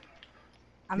 but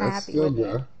I'm That's happy still with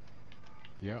good.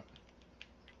 it. Yep.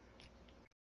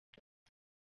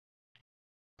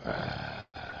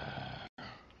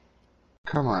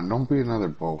 Come on, don't be another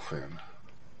bowfin.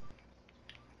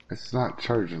 It's not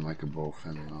charging like a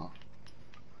bowfin, though.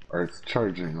 Or it's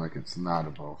charging like it's not a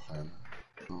bowfin.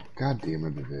 Oh, God damn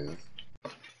it, it is.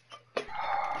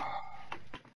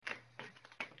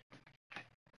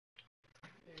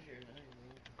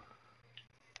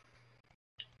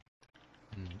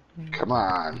 Come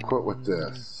on, quit with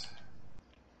this.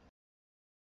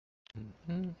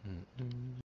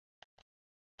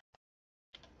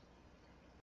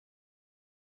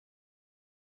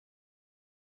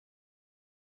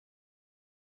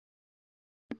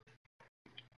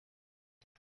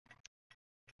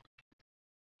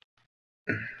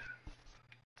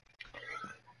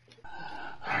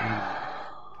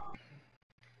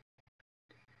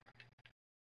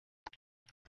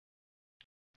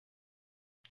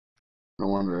 No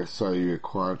wonder I saw you at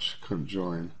Quatch, couldn't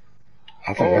join.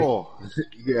 Oh,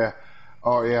 yeah.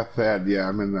 Oh, yeah, Thad. Yeah,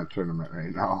 I'm in that tournament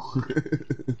right now.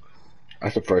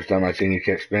 That's the first time I've seen you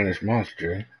catch Spanish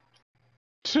monster.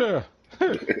 Sure.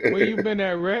 Where you been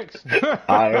at, Rex?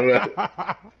 I don't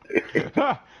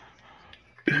know.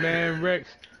 Man, Rex,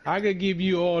 I could give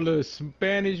you all the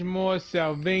Spanish Moss,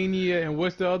 Salvania, and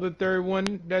what's the other third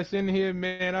one that's in here,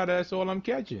 man? That's all I'm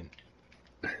catching.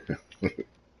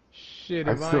 Shit,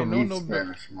 if I ain't know no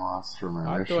better. Spanish moss for my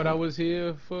I mission. thought I was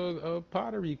here for a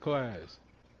pottery class.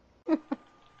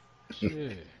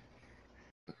 Shit.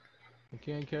 I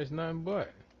can't catch nothing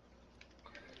but.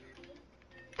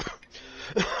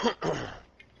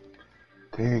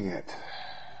 Dang it.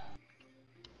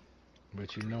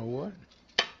 But you know what?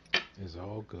 It's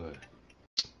all good.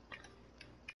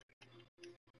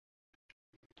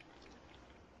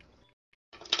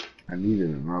 I needed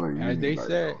another As they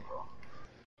said,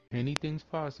 anything's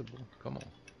possible. Come on.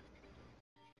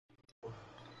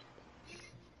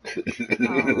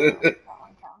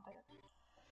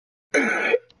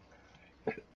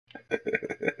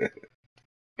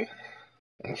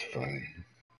 That's funny.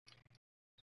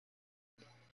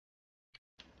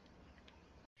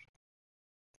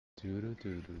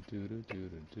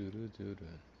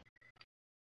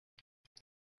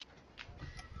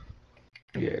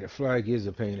 Yeah, the flag is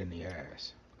a pain in the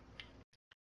ass.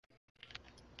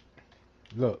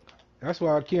 Look, that's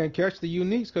why I can't catch the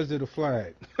uniques because of the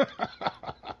flag. It's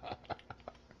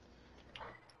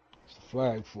the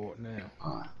flag for it now.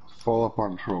 Full up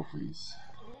on trophies.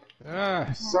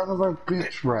 Ah. Son of a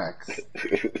bitch, Rex.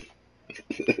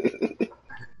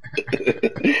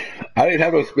 I didn't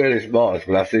have no Spanish moss,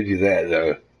 but I sent you that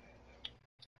though.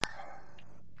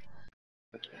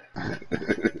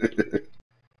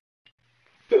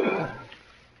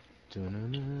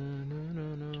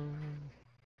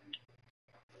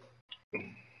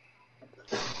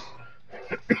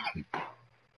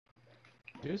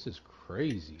 This is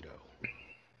crazy though.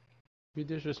 You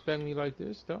disrespect me like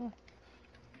this though?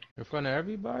 In front of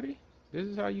everybody? This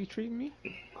is how you treat me?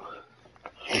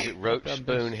 Is it Roach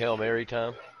Spoon Hail Mary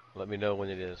time? Let me know when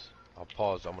it is. I'll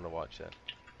pause. I'm going to watch that.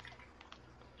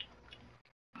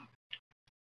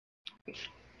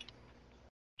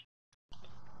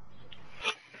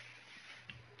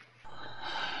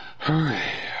 Alright.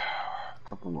 A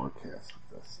couple more casts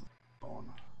with this.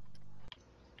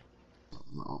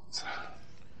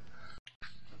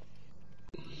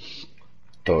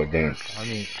 Throw a damn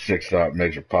 6-out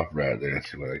major pop right there and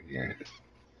see what I get.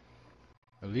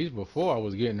 At least before I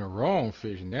was getting the wrong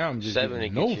fish. Now I'm just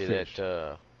getting no fish.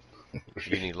 That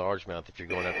you need largemouth if you're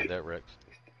going after that, Rex.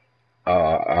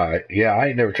 Yeah, I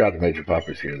ain't never tried the major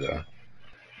poppers here though.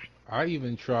 I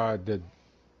even tried the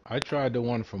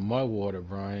one from Mudwater,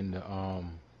 Brian. The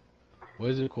what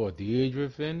is it called? The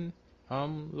Adrian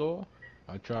lure.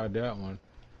 I tried that one,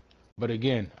 but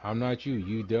again, I'm not you.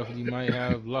 You definitely might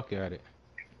have luck at it.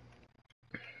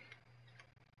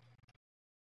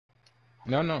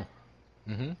 No.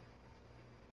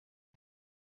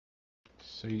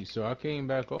 See, so I came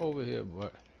back over here,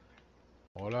 but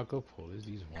all I could pull is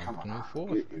these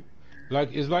 1.4s.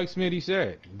 Like it's like Smitty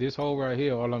said, this hole right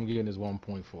here, all I'm getting is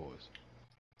 1.4s.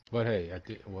 But hey,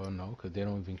 well no, because they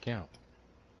don't even count.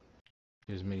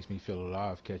 Just makes me feel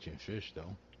alive catching fish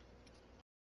though.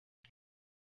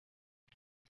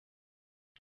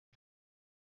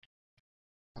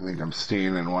 I think I'm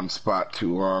staying in one spot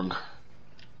too long.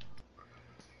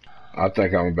 I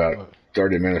think I'm about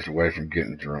 30 minutes away from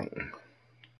getting drunk.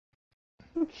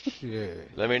 Shit.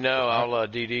 Let me know. I'll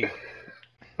DD.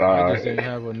 I just ain't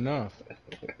have enough.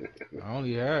 I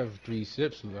only have 3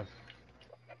 sips left.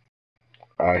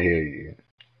 I hear you.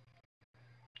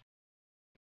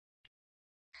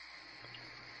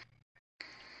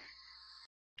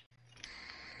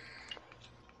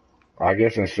 I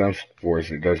guess in some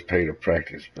sports it does pay to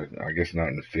practice, but I guess not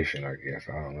in the fishing, I guess.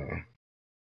 I don't know.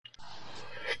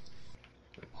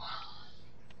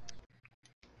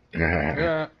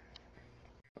 Yeah.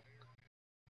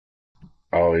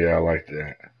 Oh, yeah, I like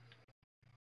that.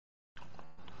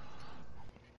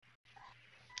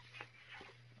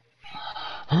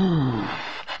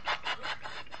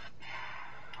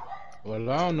 Well,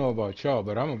 I don't know about y'all,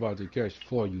 but I'm about to catch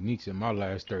 4 uniques in my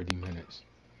last 30 minutes.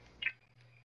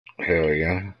 Hell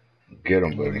yeah. Get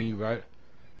them, buddy.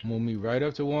 Move me right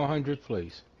up to 100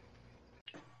 place.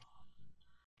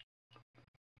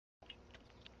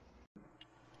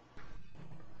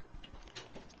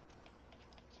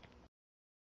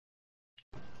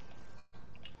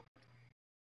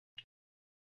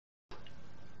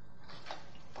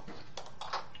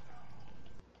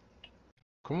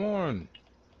 Come on,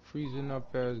 freezing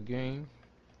up ass game.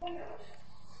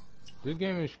 This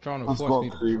game is trying to force me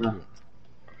to freeze.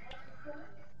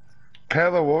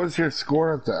 Taylor, what was your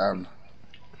score at the end?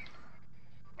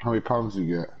 How many pounds you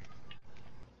get?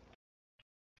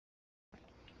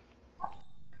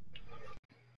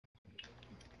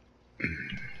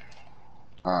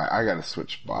 Alright, I gotta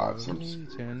switch spots. Love me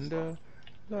tender,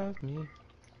 love me.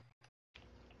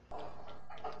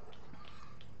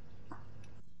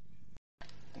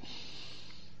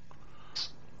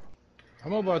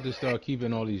 I'm about to start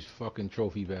keeping all these fucking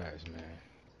trophy bags, man.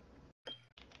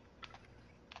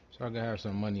 So I can have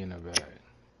some money in the bag.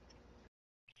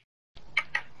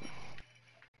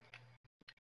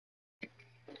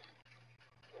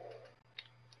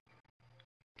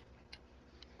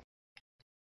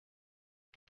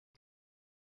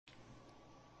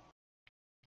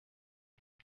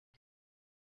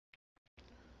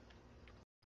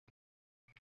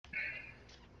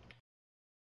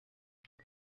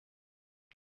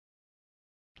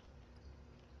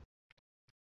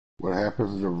 What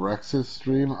happens to Rex's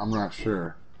stream? I'm not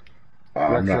sure.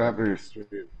 Rex Raptor's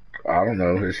stream. I don't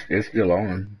know. It's still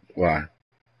on. Why?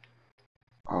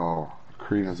 Oh,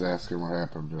 Karina's asking what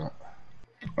happened to it.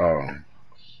 Oh.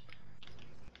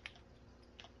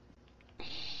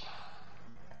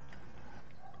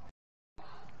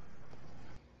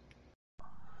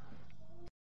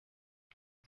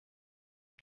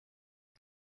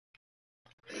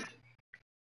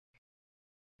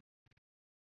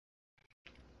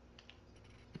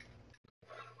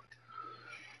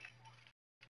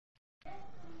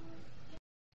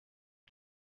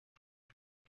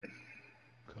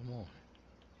 Come on.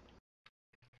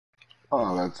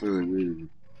 Oh, that's really weird.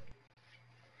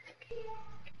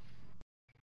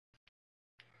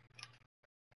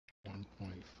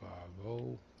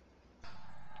 $1.50.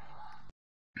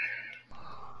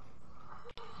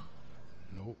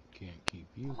 Nope, can't keep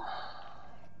you.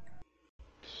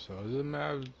 So it doesn't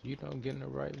matter, you know, getting the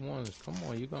right ones. Come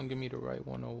on, you gonna give me the right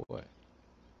one or what?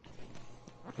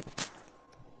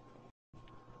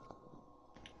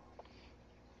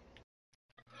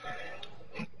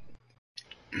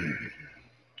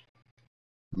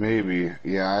 Maybe.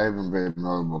 Yeah, I haven't been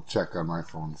able to check on my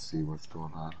phone to see what's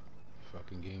going on.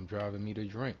 Fucking game driving me to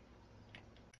drink.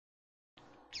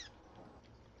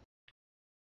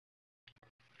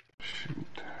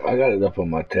 Shoot. I got it up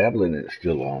on my tablet and it's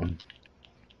still on.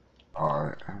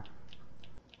 Alright.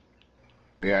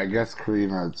 Yeah, I guess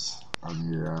Karina's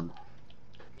on your end.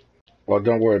 Well,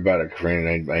 don't worry about it,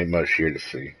 Karina. Ain't much here to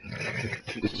see.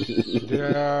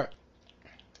 Yeah.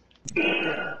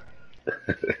 You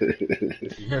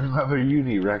get another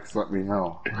uni, Rex, let me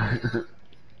know.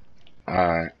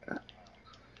 Alright.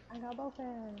 I got both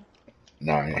ends.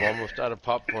 Nice. I'm almost out of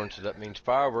popcorn, so that means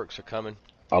fireworks are coming.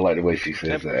 I like the way she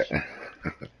says that.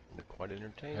 They're quite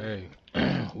entertaining.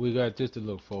 Hey, we got this to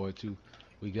look forward to.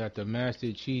 We got the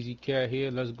master Cheesy Cat here.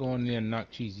 Let's go in there and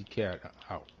knock Cheesy Cat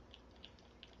out.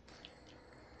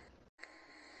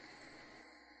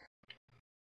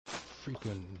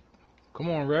 Freaking. Come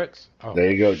on, Rex. Oh.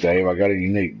 There you go, Dave. I got a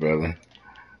unique, brother.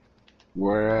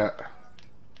 Where at?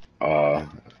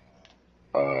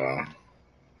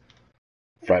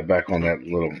 Right back on that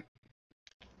little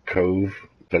cove,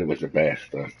 but it was a bass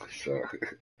stuff, so.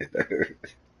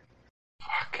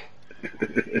 Fuck.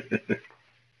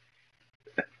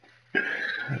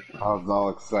 I was all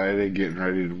excited, getting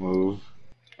ready to move.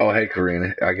 Oh, hey,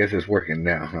 Karina. I guess it's working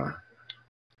now, huh?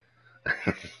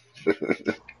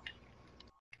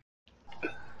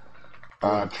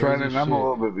 Trenton, I'm a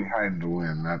little bit behind the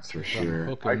wind, that's for sure. I'm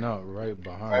hooking up right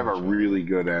behind. I have a really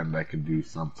good end. I could do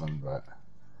something, but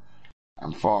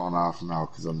I'm falling off now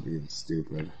because I'm being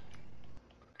stupid.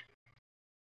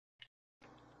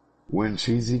 Win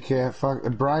Cheesy Cat? Fuck,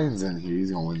 if Brian's in here, he's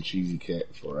gonna win Cheesy Cat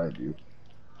before I do.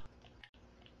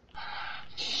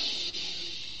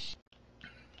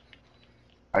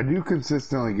 I do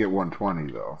consistently get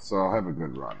 120 though, so I'll have a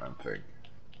good run, I think.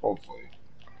 Hopefully.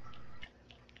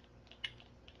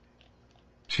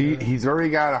 He's already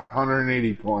got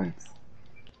 180 points.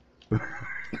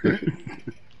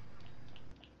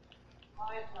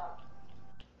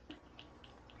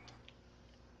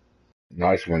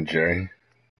 Nice one, Jay.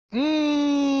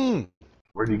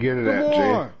 Where'd you get it at,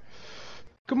 Jay?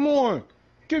 Come on.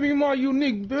 Give me my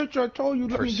unique, bitch. I told you,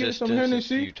 let me get some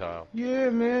Hennessy. Futile. Yeah,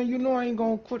 man. You know I ain't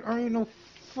gonna quit. I ain't no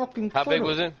fucking How big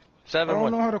was it? 7 I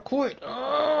don't know how to quit.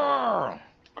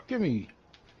 Give me.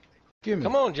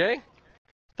 Come on, Jay.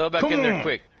 Throw it back in there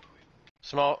quick.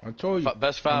 Small. I told you.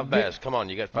 Best 5 bass. Come on,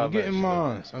 you got 5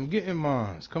 bass. I'm getting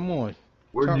mines. Come on.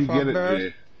 Where'd you get it,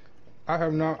 Jay? I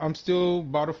have not. I'm still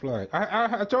by the flag.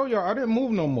 I told y'all I didn't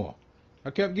move no more.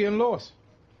 I kept getting lost.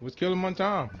 Was killing my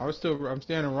time. I'm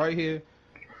standing right here,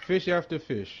 fish after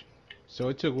fish. So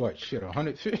it took what? Shit,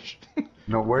 100 fish.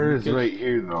 No, where is right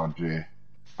here though, Jay?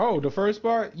 Oh, the first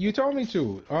spot you told me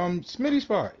to. Smitty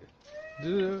spot.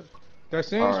 That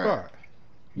same spot.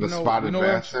 The spotted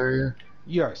bass area?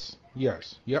 Yes.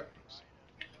 Yep.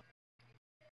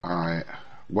 Alright.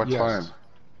 What time?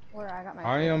 Where I got my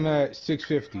I am at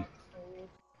 650.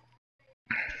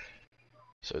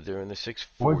 So they're in the 640s.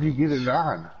 What'd you get it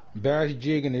on? bass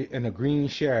jig and a green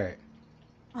shad.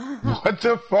 What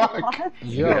the fuck? What?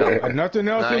 Yo, nothing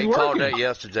else was he working. called that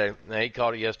yesterday. No, he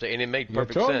called it yesterday, and it made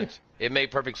perfect sense. It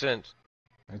made perfect sense.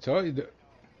 I told you that.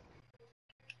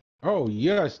 Oh,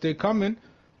 yes, they're coming.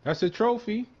 That's a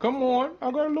trophy. Come on. I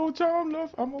got a little time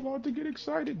left. I'm about to get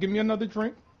excited. Give me another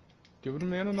drink. Give the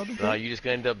man another drink. No, you just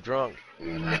gonna end up drunk.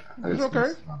 It's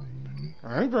okay.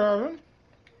 I ain't driving.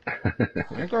 I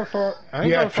ain't got far.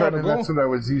 That's what I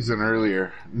was using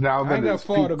earlier. Now that I ain't got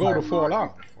far to go to fall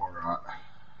out.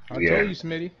 I told you,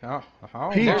 Smitty.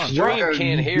 Their stream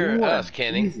can't hear us,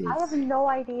 can he? I have no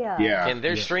idea. Yeah. Can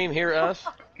their stream hear us?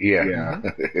 Yeah.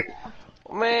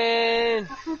 Man.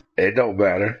 It don't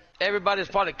matter. Everybody's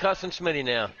probably cussing Smitty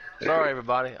now. Sorry,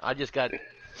 everybody. I just got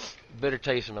bitter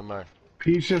taste in my mouth.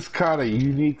 Peach just caught a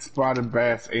unique spotted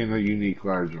bass and a unique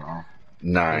largemouth.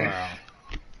 Nice. Wow.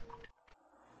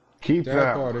 Keep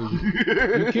that. Part of you.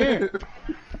 You can't.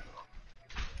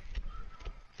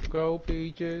 Go,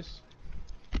 Peaches.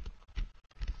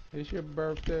 It's your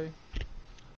birthday.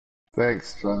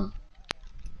 Thanks, son.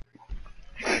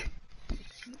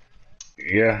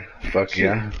 Yeah, fuck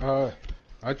yeah.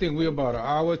 I think we're about an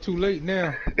hour too late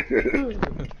now.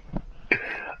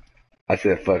 I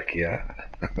said fuck yeah.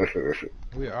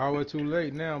 We're an hour too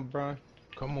late now, Brian.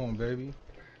 Come on, baby.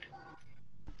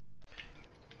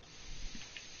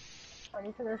 Oh,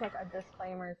 you said there's like a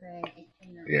disclaimer thing.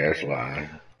 Yeah, that's why.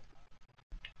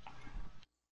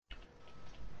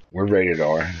 We're rated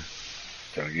R.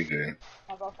 So you good.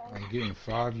 I'm getting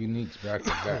 5 uniques back to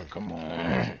back. Come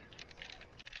on.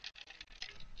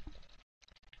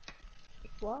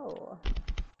 Whoa.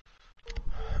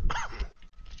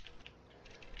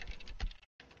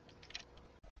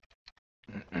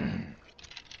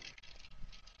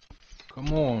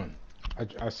 Come on.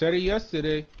 I said it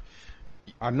yesterday.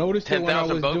 I noticed it when I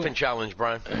was 10,000 Bowfin challenge,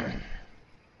 Brian.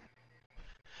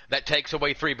 That takes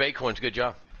away 3 bait coins. Good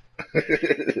job.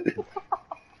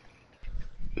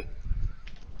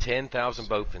 10,000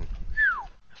 Bowfin.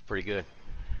 That's pretty good.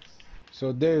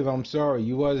 So Dave, I'm sorry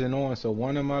you wasn't on. So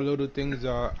one of my little things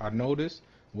I noticed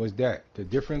was that the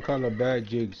different color bag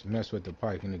jigs mess with the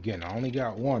pike. And again, I only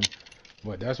got one,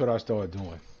 but that's what I started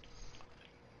doing.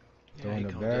 Yeah, Throwing he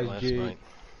the called that bag last jig. night.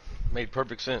 Made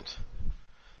perfect sense.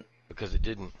 Because it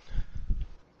didn't.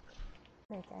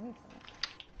 Make any sense.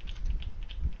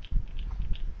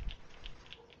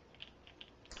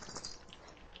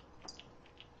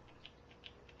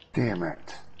 Damn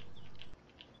it.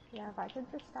 Yeah, if I could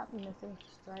just stop missing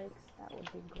strikes, that would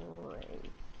be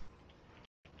great.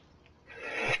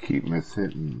 Keep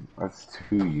mishitting. That's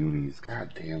 2 unis.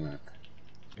 God damn it.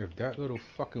 If that little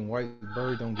fucking white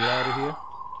bird don't get out of here,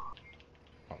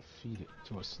 I'll feed it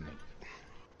to a snake.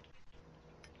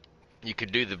 You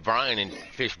could do the brine and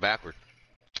fish backward.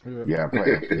 Yeah,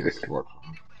 play a PS4.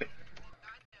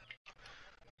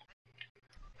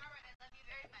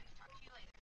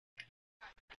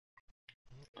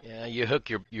 Yeah, you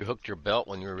hooked your belt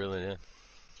when you were reeling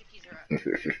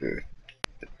in.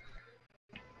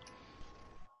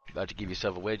 About to give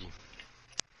yourself a wedgie.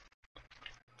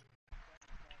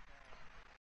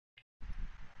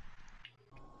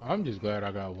 I'm just glad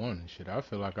I got one. Shit, I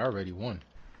feel like I already won.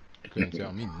 You couldn't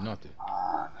tell me nothing.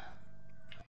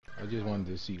 I just wanted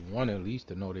to see one at least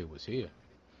to know they was here.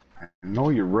 I know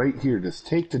you're right here. Just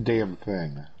take the damn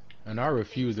thing. And I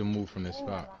refuse to move from this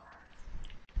spot.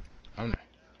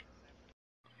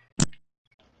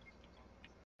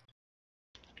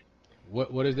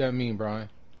 What does that mean, Brian?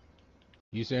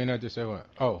 You saying that to say what?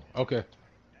 Oh, okay.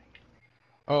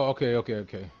 Oh,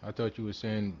 okay. I thought you were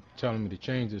telling me to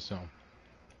change this something.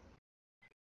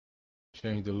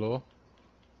 Change the law?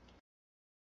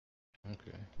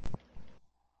 Okay.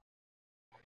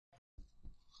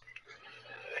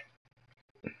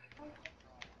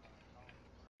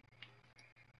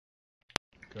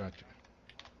 Gotcha.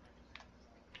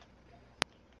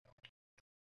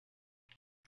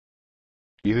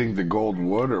 You think the gold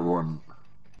would or wouldn't?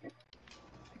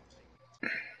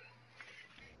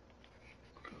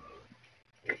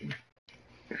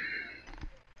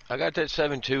 I got that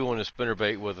 7.2 on a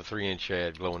spinnerbait with a 3-inch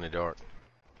shad glow in the dark.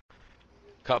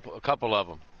 A couple of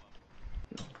them.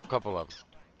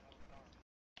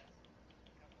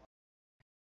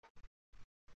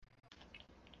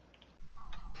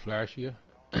 Flashier?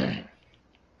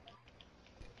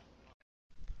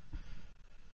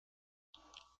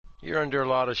 You're under a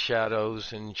lot of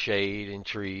shadows and shade and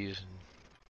trees and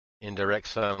indirect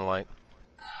sunlight.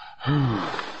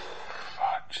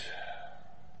 Fudge.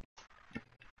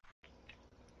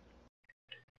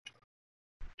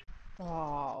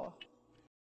 Oh.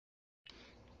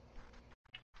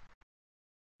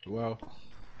 Well,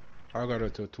 I got her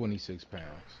to 26 pounds.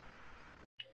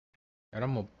 And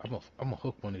I'm gonna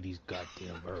hook one of these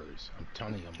goddamn birds. I'm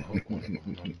telling you, I'm gonna hook one of them.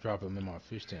 I'm gonna drop them in my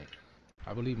fish tank.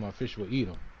 I believe my fish will eat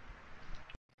them.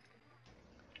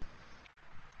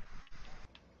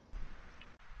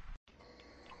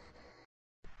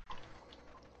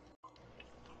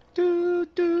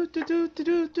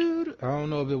 I don't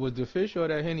know if it was the fish or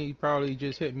that Henny probably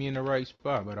just hit me in the right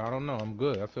spot, but I don't know. I'm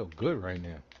good. I feel good right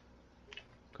now.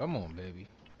 Come on, baby.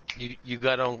 You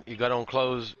got on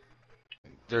clothes.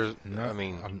 There's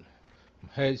I'm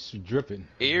head's dripping.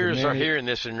 Ears are hearing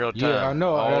this in real time. Yeah, I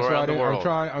know. All That's around why the world.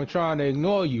 I'm trying to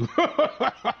ignore you. You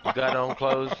got on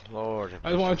clothes, Lord.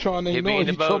 That's why I'm trying to ignore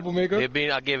you, troublemaker.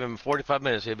 I give him 45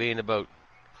 minutes. He'll be in the boat.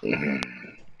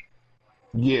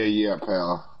 Yeah,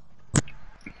 pal.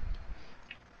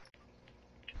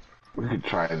 We could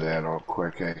try that real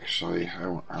quick, actually.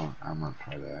 I'm gonna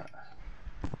try that.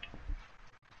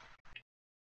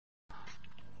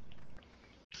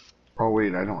 Oh,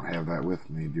 wait, I don't have that with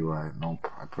me, do I? Nope,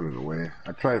 I put it away.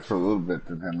 I tried for a little bit,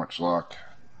 didn't have much luck.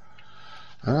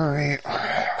 Alright,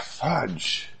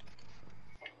 fudge.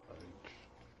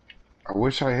 I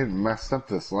wish I hadn't messed up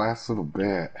this last little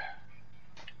bit.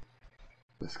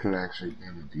 This could actually be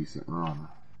a decent run.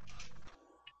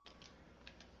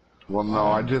 Well, no,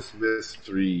 I just missed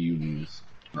 3 unis.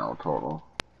 No, total.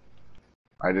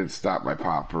 I didn't stop my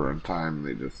popper in time,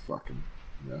 they just fucking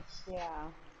missed. Yeah,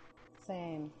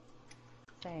 same.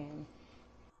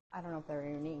 I don't know if they were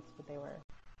uniques, but they were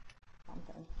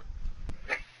something.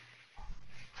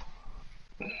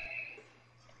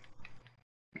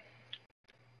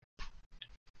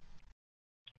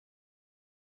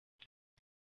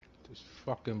 This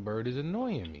fucking bird is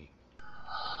annoying me.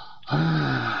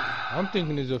 I'm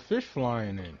thinking there's a fish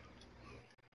flying in.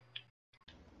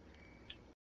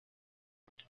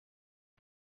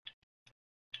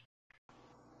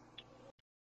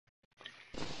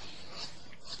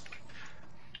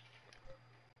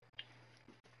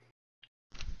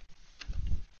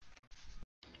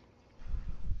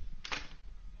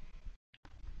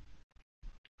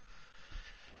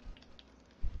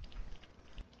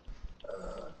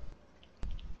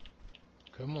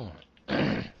 Come on.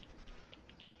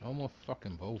 No more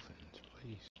fucking bowfins,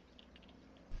 please.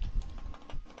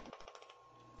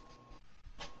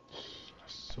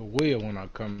 So weird when I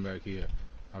come back here.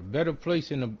 A better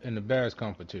place in the bass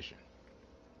competition.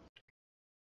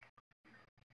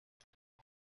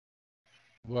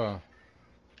 Well,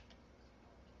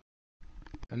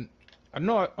 and I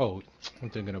know. I'm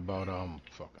thinking about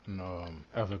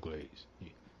Everglades. Yeah.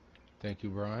 Thank you,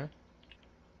 Brian.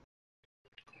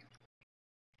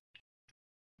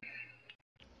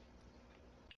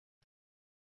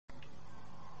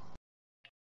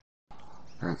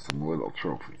 Got some little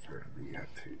trophies there to be at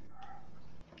too.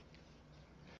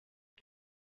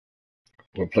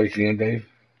 What place you in, Dave?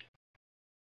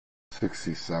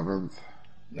 67th.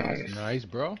 Nice. Nice,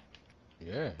 bro.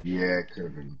 Yeah. Yeah, it could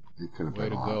have been. Way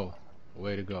to go.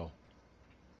 Way to go.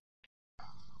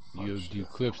 You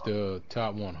clipped the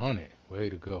top 100.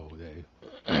 Way to go, Dave.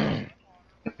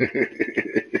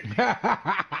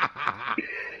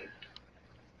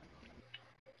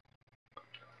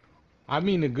 I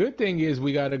mean, the good thing is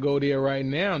we got to go there right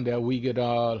now that we could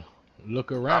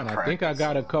look around. I think I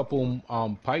got a couple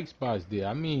pike spots there.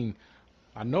 I mean,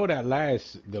 I know that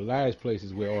the last place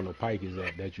is where all the pike is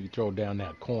at, that you throw down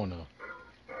that corner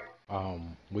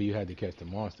where you had to catch the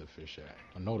monster fish at.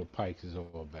 I know the pikes is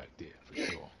all back there for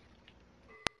sure.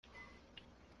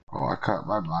 Oh, I caught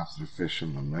my monster fish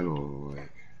in the middle of the lake.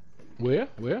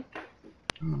 Where?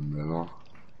 In the middle.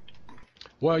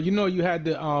 Well, you know, you had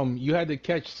to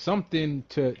catch something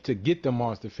to get the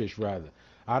monster fish, rather.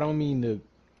 I don't mean to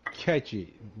catch it.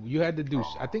 You had to do.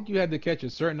 I think you had to catch a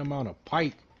certain amount of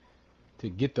pike to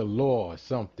get the lure or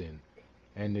something,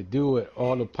 and to do it,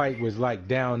 all the pike was like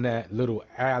down that little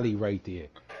alley right there.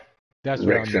 That's what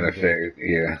Rex in effect.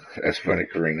 Yeah, that's funny,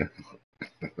 Karina.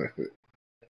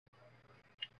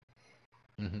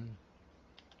 Mm-hmm.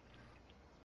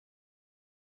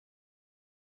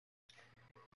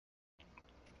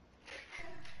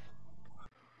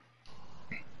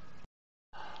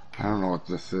 I don't know what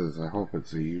this is. I hope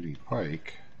it's a uni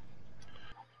pike.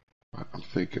 But I'm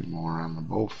thinking more on the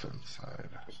bowfin side.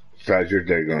 So how's your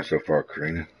day going so far,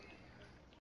 Karina?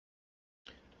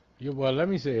 Yeah, well, let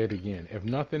me say it again. If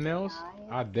nothing else,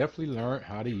 I definitely learned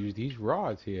how to use these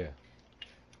rods here.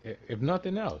 If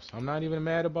nothing else, I'm not even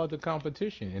mad about the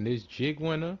competition. And this jig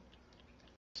winner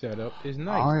setup is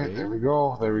nice. All right, there we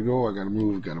go. I gotta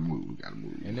move.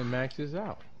 And it maxes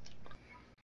out.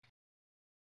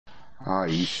 Ah,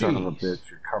 you son of a bitch!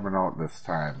 You're coming out this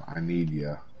time. I need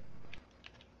you.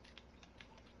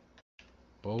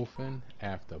 Bofin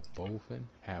after Bofin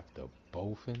after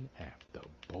Bofin after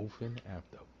Bofin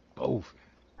after Bofin.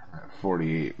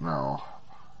 48 now.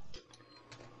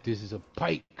 This is a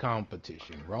pike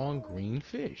competition. Wrong green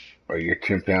fish. Or you're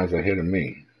 10 pounds ahead of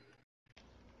me.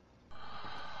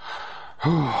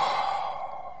 I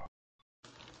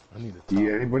need a top.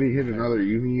 Anybody hit another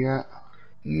uni yet?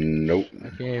 Nope. I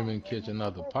can't even catch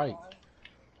another pike.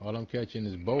 All I'm catching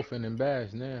is bofin and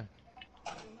bass now.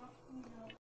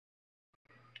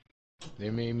 They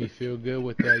made me feel good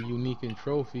with that unique and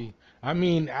trophy. I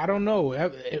mean, I don't know.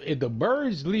 If the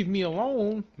birds leave me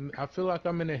alone, I feel like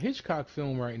I'm in a Hitchcock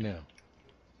film right now.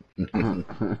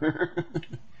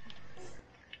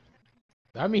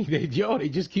 I mean, they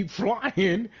just keep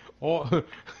flying. Or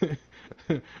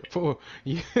for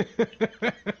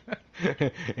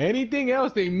anything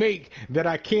else they make that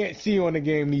I can't see on the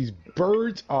game, these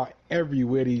birds are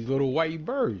everywhere. These little white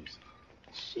birds.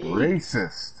 Jeez.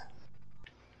 Racist.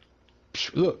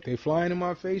 Look, they flying in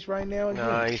my face right now again.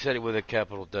 Nah, he said it with a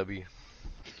capital W.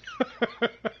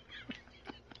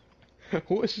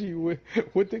 What's she with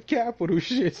the capital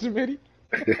shit, Smitty?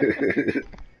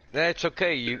 That's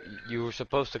okay. You were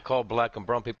supposed to call black and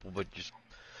brown people, but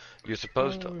you're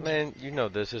supposed to. Man, you know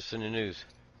this. It's in the news.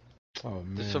 Oh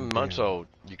man, this is some months old.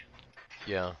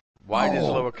 Yeah, white is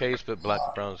lowercase, but black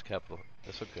and brown is capital.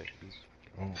 That's okay.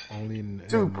 Only in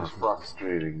super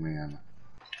frustrating, man.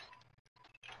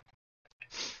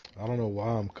 I don't know why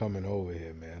I'm coming over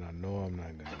here, man. I know I'm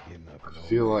not gonna get nothing. I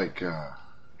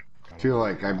feel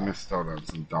like I missed out on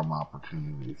some dumb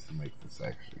opportunities to make this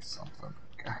actually something.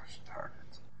 Gosh darn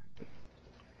it.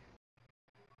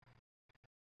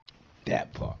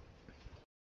 That part.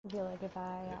 I feel like if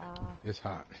I It's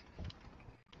hot.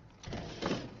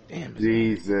 Damn.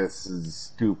 Jesus, is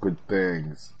stupid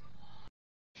things.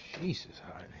 Jesus,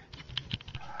 hot.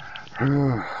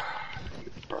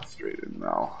 Frustrated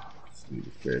now. Let's need a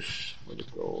fish. Let it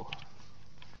go.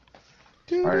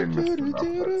 I messed it up.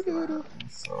 That's gonna happen,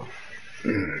 so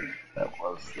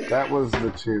that was the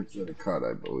chance at a cut,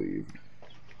 I believe.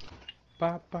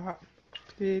 Bop bop,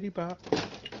 diddy bop.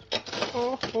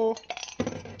 Oh oh,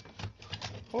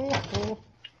 oh oh.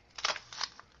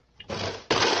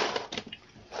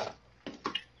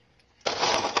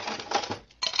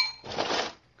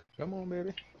 Come on,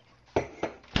 baby.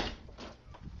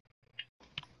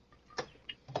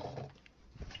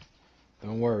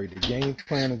 Don't worry, the game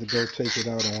plan is to go take it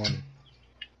out on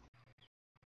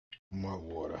my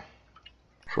water.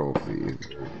 Trophy, there you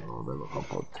go. That'll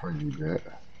help out a tiny bit.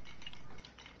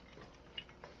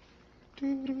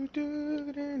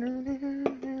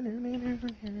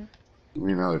 Give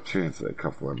me another chance at a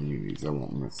couple of unis. I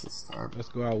won't miss this time. Let's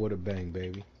go out with a bang,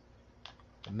 baby.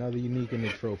 Another unique in the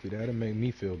trophy. That'll make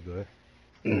me feel good.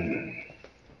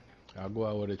 I'll go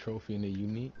out with a trophy in the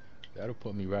unique. That'll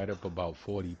put me right up about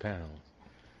 40 pounds.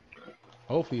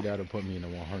 Hopefully that'll put me in the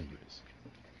 100s.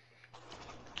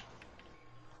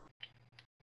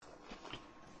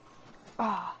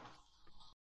 Ah.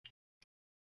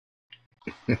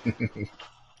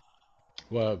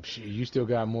 Well, you still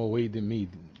got more weight than me,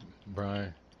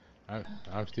 Brian.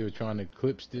 I'm still trying to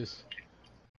eclipse this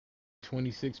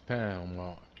 26-pound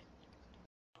mark.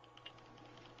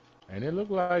 And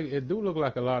it do look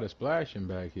like a lot of splashing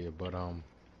back here, but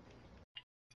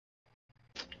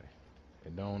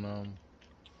it don't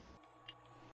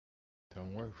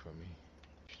work for me.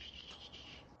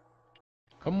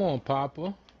 Come on,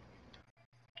 Papa.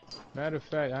 Matter of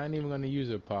fact, I ain't even gonna use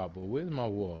a Papa. Where's my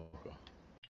walker?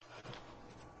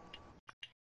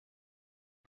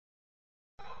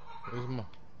 Where's my...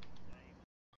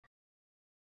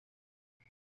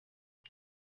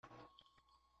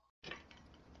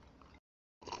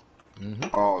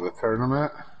 Oh, the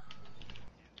tournament?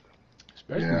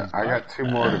 Especially yeah, I got 2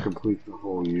 more to complete the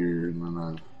whole year, and then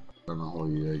I've done the whole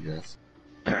year, I guess.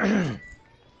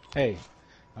 Hey,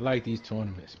 I like these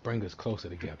tournaments. Bring us closer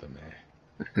together, man.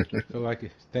 I feel like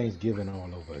it's Thanksgiving all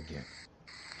over again.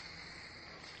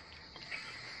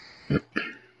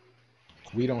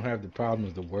 We don't have the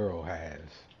problems the world has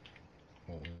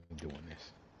when we're doing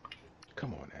this.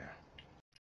 Come on now.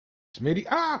 Smitty,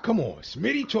 come on.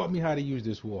 Smitty taught me how to use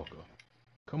this walker.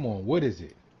 Come on, what is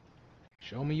it?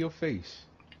 Show me your face.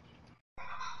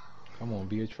 Come on,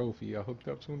 be a trophy. I hooked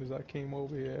up as soon as I came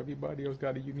over here. Everybody else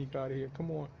got a unique out of here.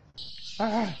 Come on.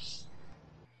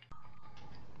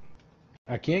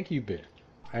 I can't keep it.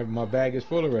 My bag is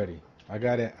full already. I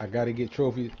gotta get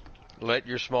trophies. Let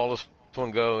your smallest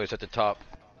one go. It's at the top.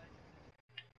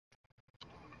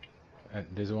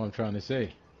 This is what I'm trying to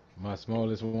say. My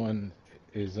smallest one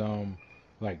is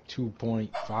like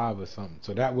 2.5 or something.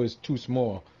 So that was too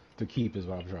small to keep, is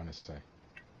what I'm trying to say.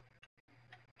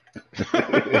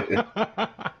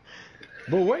 But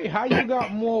wait, how you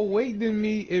got more weight than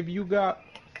me if you got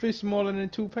fish smaller than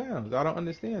 2 pounds? I don't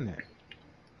understand that.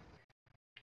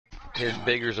 His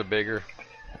biggers are bigger.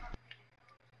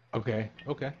 Okay.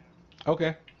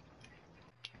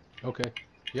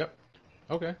 Yep.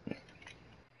 Okay.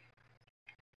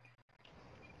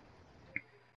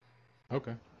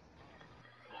 Okay.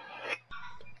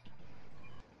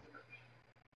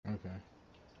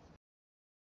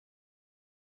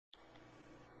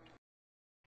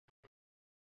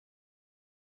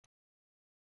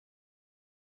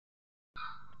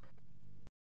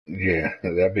 Yeah,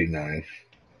 that'd be nice.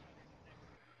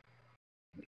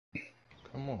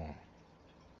 Come on.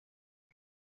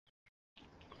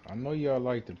 I know y'all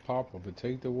like the popper, but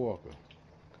take the walker.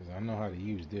 Because I know how to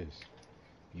use this.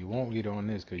 You won't get on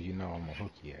this because you know I'm going to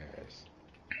hook your ass.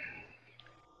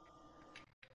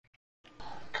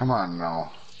 Come on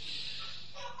now.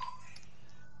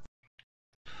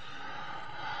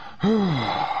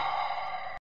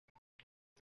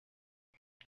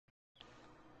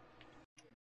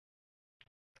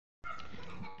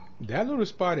 That little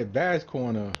spot at Bass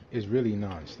Corner is really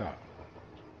non-stop.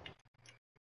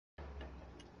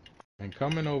 And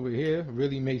coming over here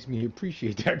really makes me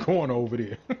appreciate that corner over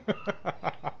there.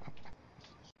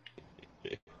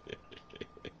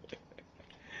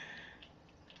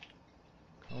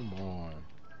 Come on.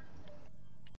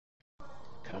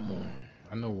 Come on.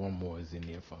 I know one more is in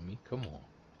there for me. Come on.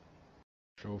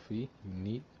 Trophy,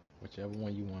 unique, whichever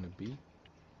one you want to be.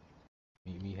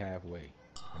 Meet me halfway,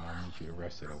 and I'll meet you the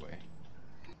rest of the way.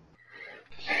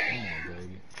 Come on,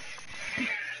 baby.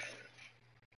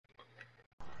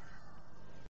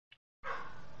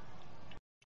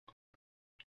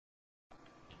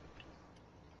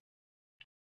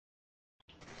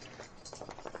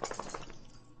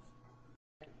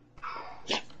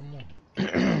 Come on.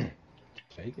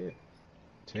 Take it.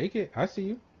 Take it. I see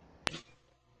you.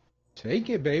 Take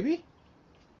it, baby.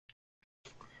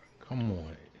 Come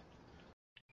on.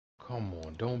 Come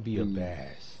on. Don't be a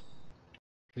bass.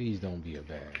 Please don't be a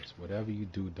bass. Whatever you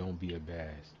do, don't be a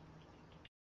bass.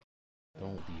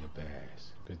 Don't be a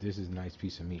bass. Because this is a nice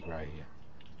piece of meat right here.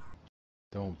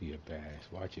 Don't be a bass.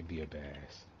 Watch it be a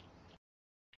bass.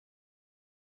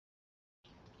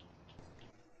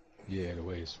 Yeah, the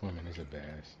way it's swimming is a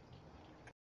bass.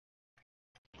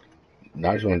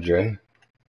 Nice one, Jay.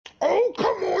 Oh,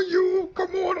 come on, you.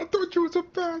 Come on. I thought you was a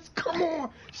bass. Come on.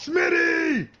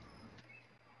 Smitty.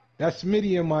 That's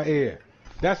Smitty in my ear.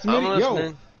 That's Smitty.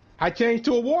 Yo, I changed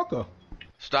to a walker.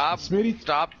 Stop. Smitty.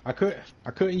 Stop. I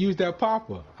couldn't use that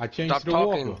popper. I changed to the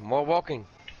talking. walker. More walking.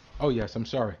 Oh, yes. I'm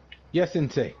sorry. Yes,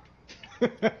 Sensei.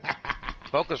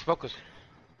 Focus.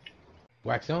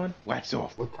 Wax on, wax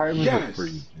off. What time is it for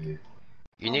you?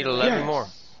 You need 11 more.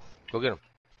 Go get them.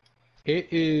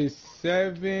 It is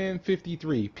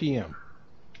 7:53 p.m.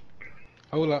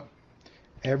 Hold up.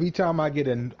 Every time I get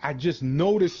I just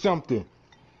noticed something.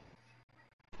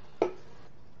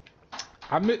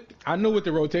 I knew what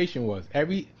the rotation was.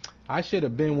 I should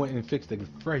have went and fixed a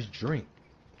fresh drink.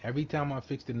 Every time I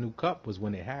fixed a new cup was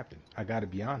when it happened. I gotta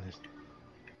be honest.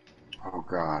 Oh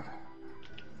God.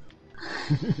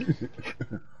 I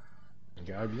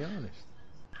gotta be honest.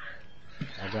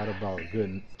 I got about a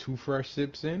good 2 fresh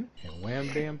sips in, and wham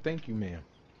bam, thank you, ma'am.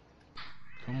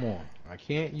 Come on. I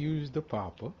can't use the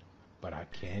popper, but I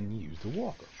can use the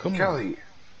walker. Come Kelly.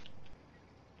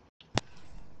 on.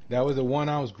 That was a 1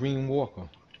 ounce green walker.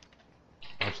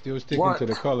 I'm still sticking to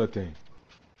the color thing.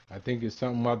 I think it's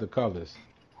something about the colors.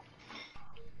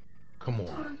 Come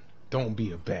on. Don't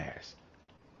be a bass.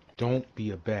 Don't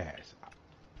be a bass.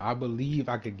 I believe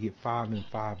I could get 5 in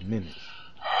 5 minutes.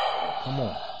 Come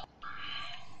on.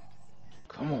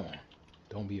 Come on.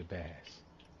 Don't be a bass.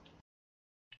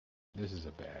 This is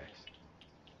a bass.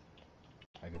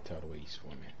 I can tell the way he's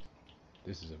swimming.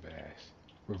 This is a bass.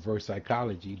 Reverse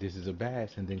psychology. This is a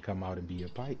bass. And then come out and be a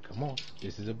pike. Come on.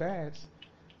 This is a bass.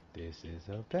 This is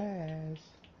a bass.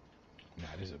 Nah,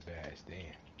 this is a bass. Damn.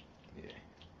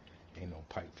 Yeah. Ain't no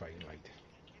pike fighting like that.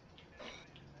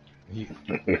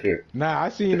 Yeah. Nah, I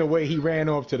seen the way he ran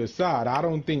off to the side. I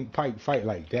don't think pike fight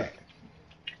like that.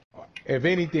 If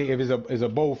anything, if it's a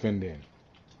bowfin, then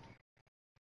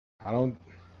I don't.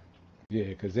 Yeah,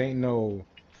 because ain't no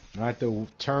not to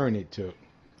turn it to.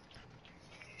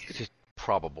 It's just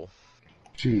probable.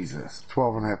 Jesus,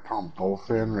 12.5 pound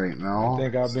bowfin right now. I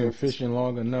think I've been fishing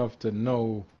long enough to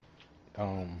know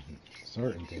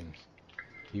certain things.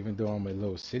 Even though I'm a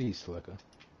little city slicker.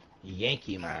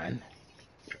 Yankee man.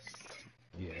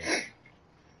 Yeah.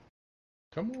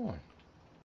 Come on.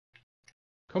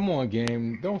 Come on,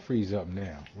 game. Don't freeze up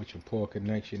now with your poor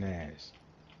connection ass.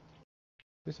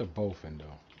 It's a bowfin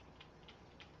though.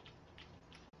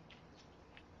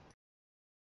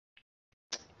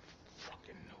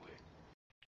 Fucking knew it.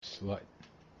 Slut.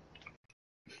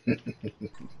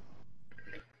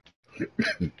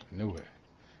 Knew it.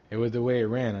 It was the way it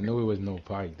ran. I knew it was no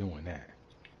Pike doing that.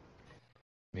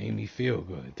 Made me feel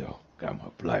good though. Got my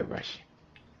blood rushing.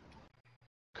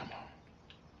 Come on.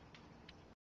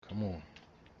 Come on.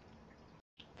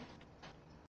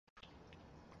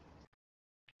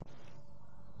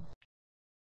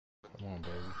 Come on,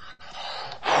 baby.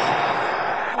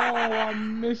 Oh, I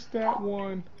missed that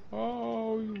one.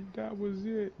 Oh, that was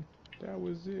it. That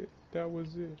was it. That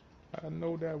was it. I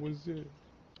know that was it.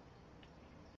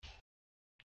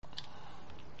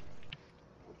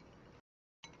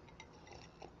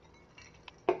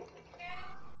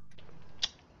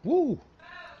 Woo!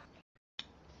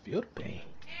 Feel the pain.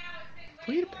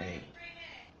 Free the pain.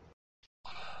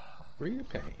 Free the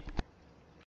pain.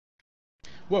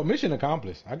 Well, mission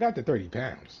accomplished. I got the 30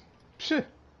 pounds. Shit.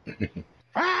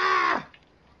 Ah!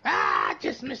 Ah! I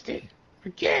just missed it.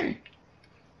 Again.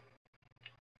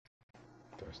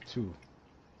 That's 2.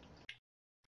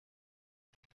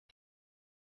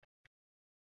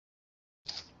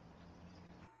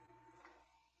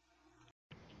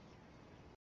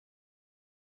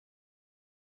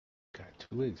 Got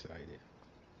too excited.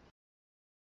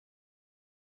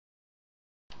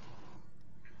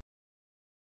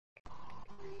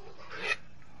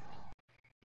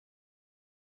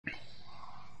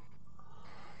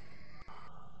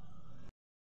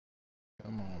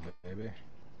 Come on, baby.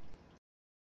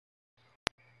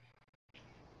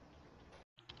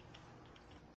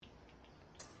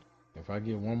 If I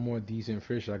get one more decent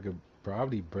fish, I could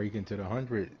probably break into the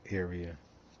 100 area.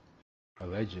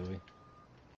 Allegedly.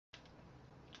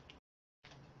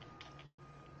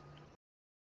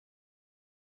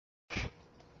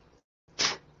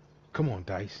 Come on,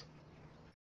 dice.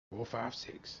 4, 5,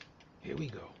 6. Here we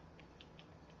go.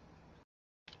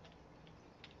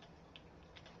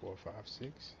 4, 5,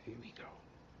 6. Here we go.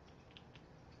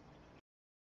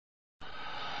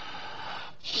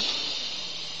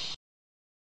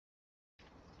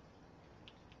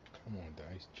 Come on,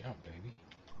 dice. Jump, baby.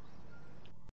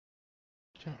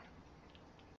 Jump.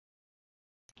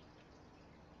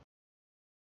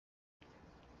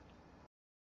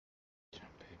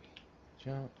 Jump, baby.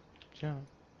 Jump. Jump.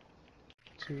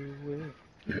 To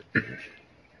it.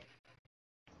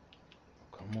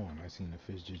 Come on. I seen the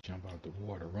fish just jump out the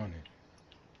water running.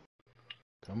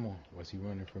 Come on. Was he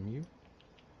running from you?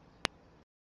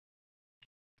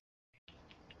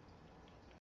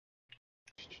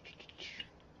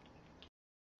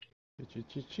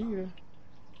 Cheetah.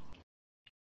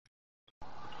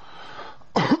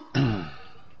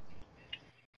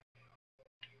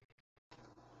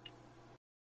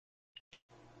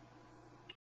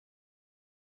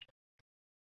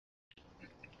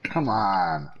 Come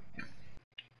on.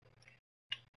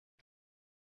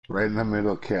 Right in the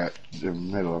middle, cat. In the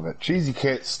middle of it. Cheesy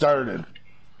Cat started.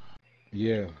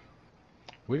 Yeah.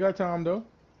 We got time, though.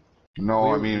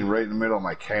 No, I mean right in the middle of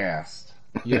my cast.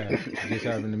 Yeah, just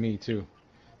happened to me, too.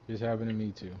 Just happened to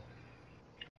me, too.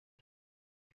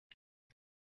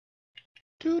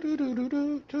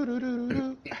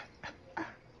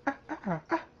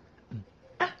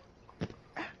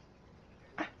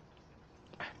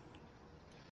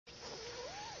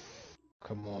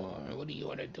 Come on, what do you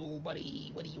want to do,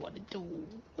 buddy? What do you want to do?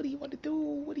 What do you want to do?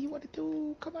 What do you want to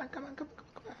do? Come on, come on, come on,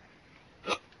 come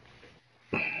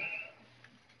on.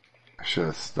 I should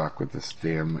have stuck with this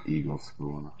damn eagle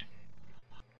spoon.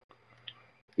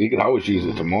 You can always use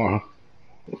it tomorrow.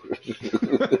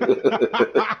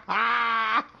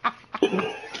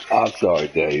 I'm sorry,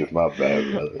 Dave. My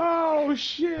bad, brother. Oh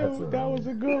shit, that was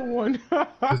a good one.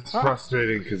 It's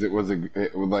frustrating because it was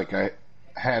like I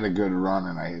had a good run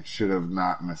and I should have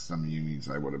not missed some unis.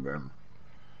 I would have been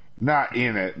not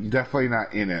in it, definitely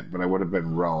not in it, but I would have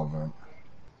been relevant.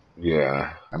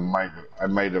 Yeah, I might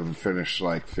have finished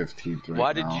like 15th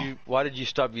right now. Why did you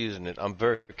stop using it? I'm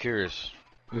very curious.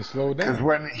 It slowed down. Because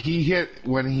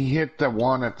when he hit the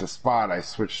one at the spot, I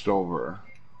switched over.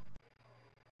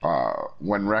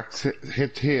 When Rex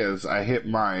hit his, I hit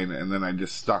mine, and then I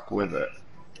just stuck with it.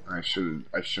 I shouldn't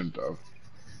have.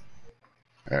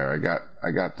 There,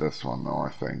 I got this one though. I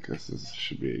think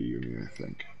should be a uni. I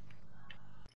think.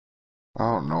 I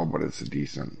don't know, but it's a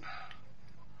decent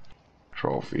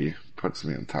trophy. Puts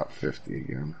me in top 50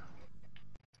 again.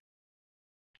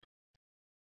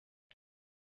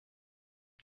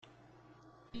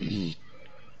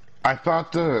 I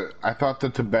thought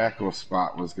the tobacco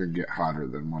spot was gonna get hotter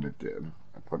than what it did.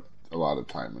 I put a lot of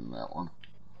time in that one.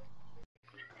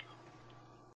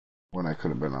 when I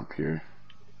could have been up here.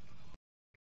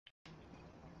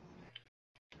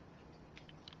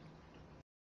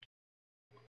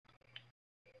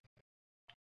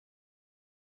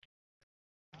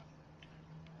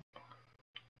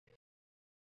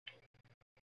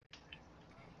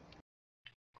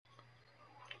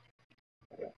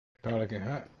 Pelican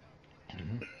hot.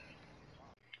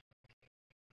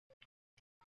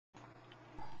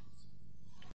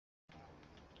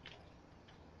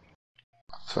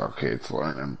 It's okay, it's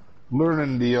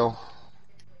learning deal.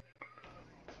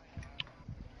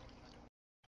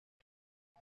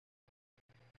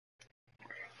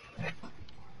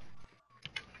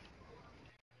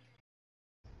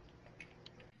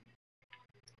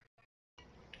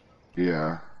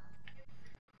 Yeah.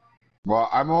 Well,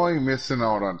 I'm only missing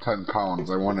out on 10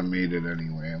 pounds. I wouldn't have made it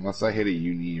anyway. Unless I hit a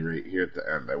uni right here at the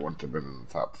end, I wouldn't have been in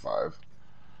the top 5.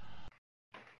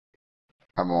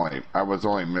 I'm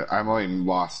only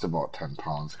lost about 10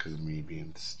 pounds because of me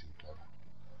being stupid.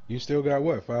 You still got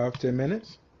what, 5-10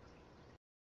 minutes?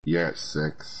 Yeah, it's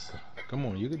 6. Come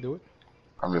on, you can do it.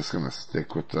 I'm just gonna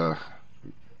stick with the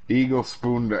Eagle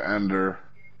Spoon to Ender.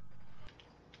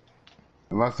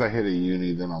 Unless I hit a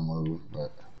uni, then I'll move,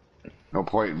 but no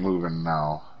point in moving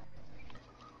now.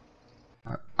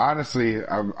 Honestly,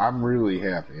 I'm really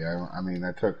happy. I mean,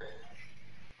 I took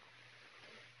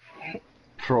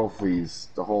trophies,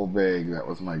 the whole bag. That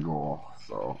was my goal.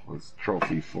 So it was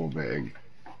trophy full bag.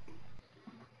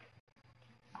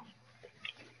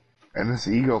 And this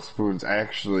Eagle Spoon's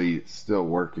actually still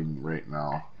working right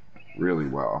now, really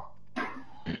well.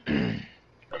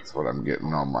 That's what I'm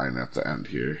getting on mine at the end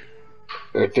here.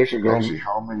 Actually,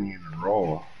 how many in a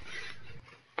row?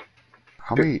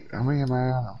 How many am I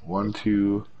on? 1,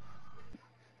 2,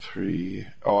 3.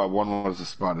 Oh, one was a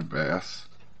spotted bass.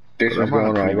 This is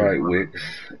going all right, Wicks.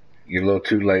 You're a little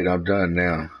too late. I'm done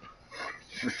now.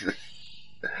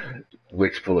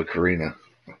 Wicks full of Karina.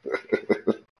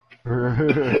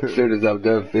 As soon as I'm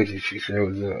done fishing, she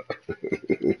shows up.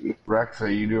 Rex,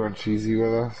 are you doing cheesy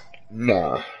with us?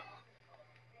 Nah.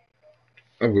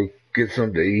 I'm going to get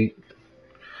something to eat.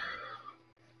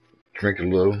 Drink a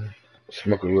little.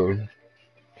 Smoke a little.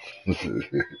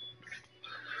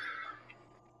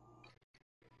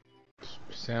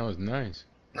 Sounds nice.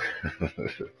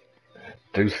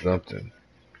 Do something.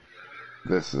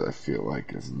 This, I feel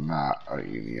like, is not a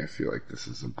uni. I feel like this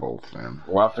is a bullpen.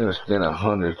 Well, I finished in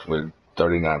 100 with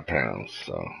 39 pounds,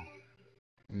 so.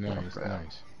 Nice. I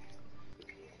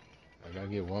gotta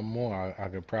get one more. I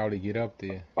could probably get up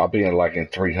there. I'll be in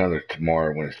 300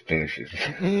 tomorrow when it finishes.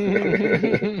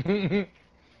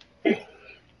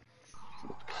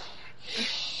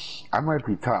 I might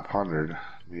be top 100,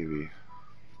 maybe.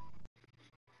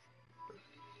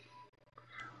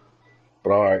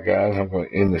 But alright, guys, I'm going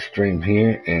to end the stream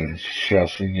here and shall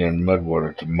see you in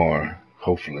Mudwater tomorrow,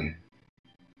 hopefully.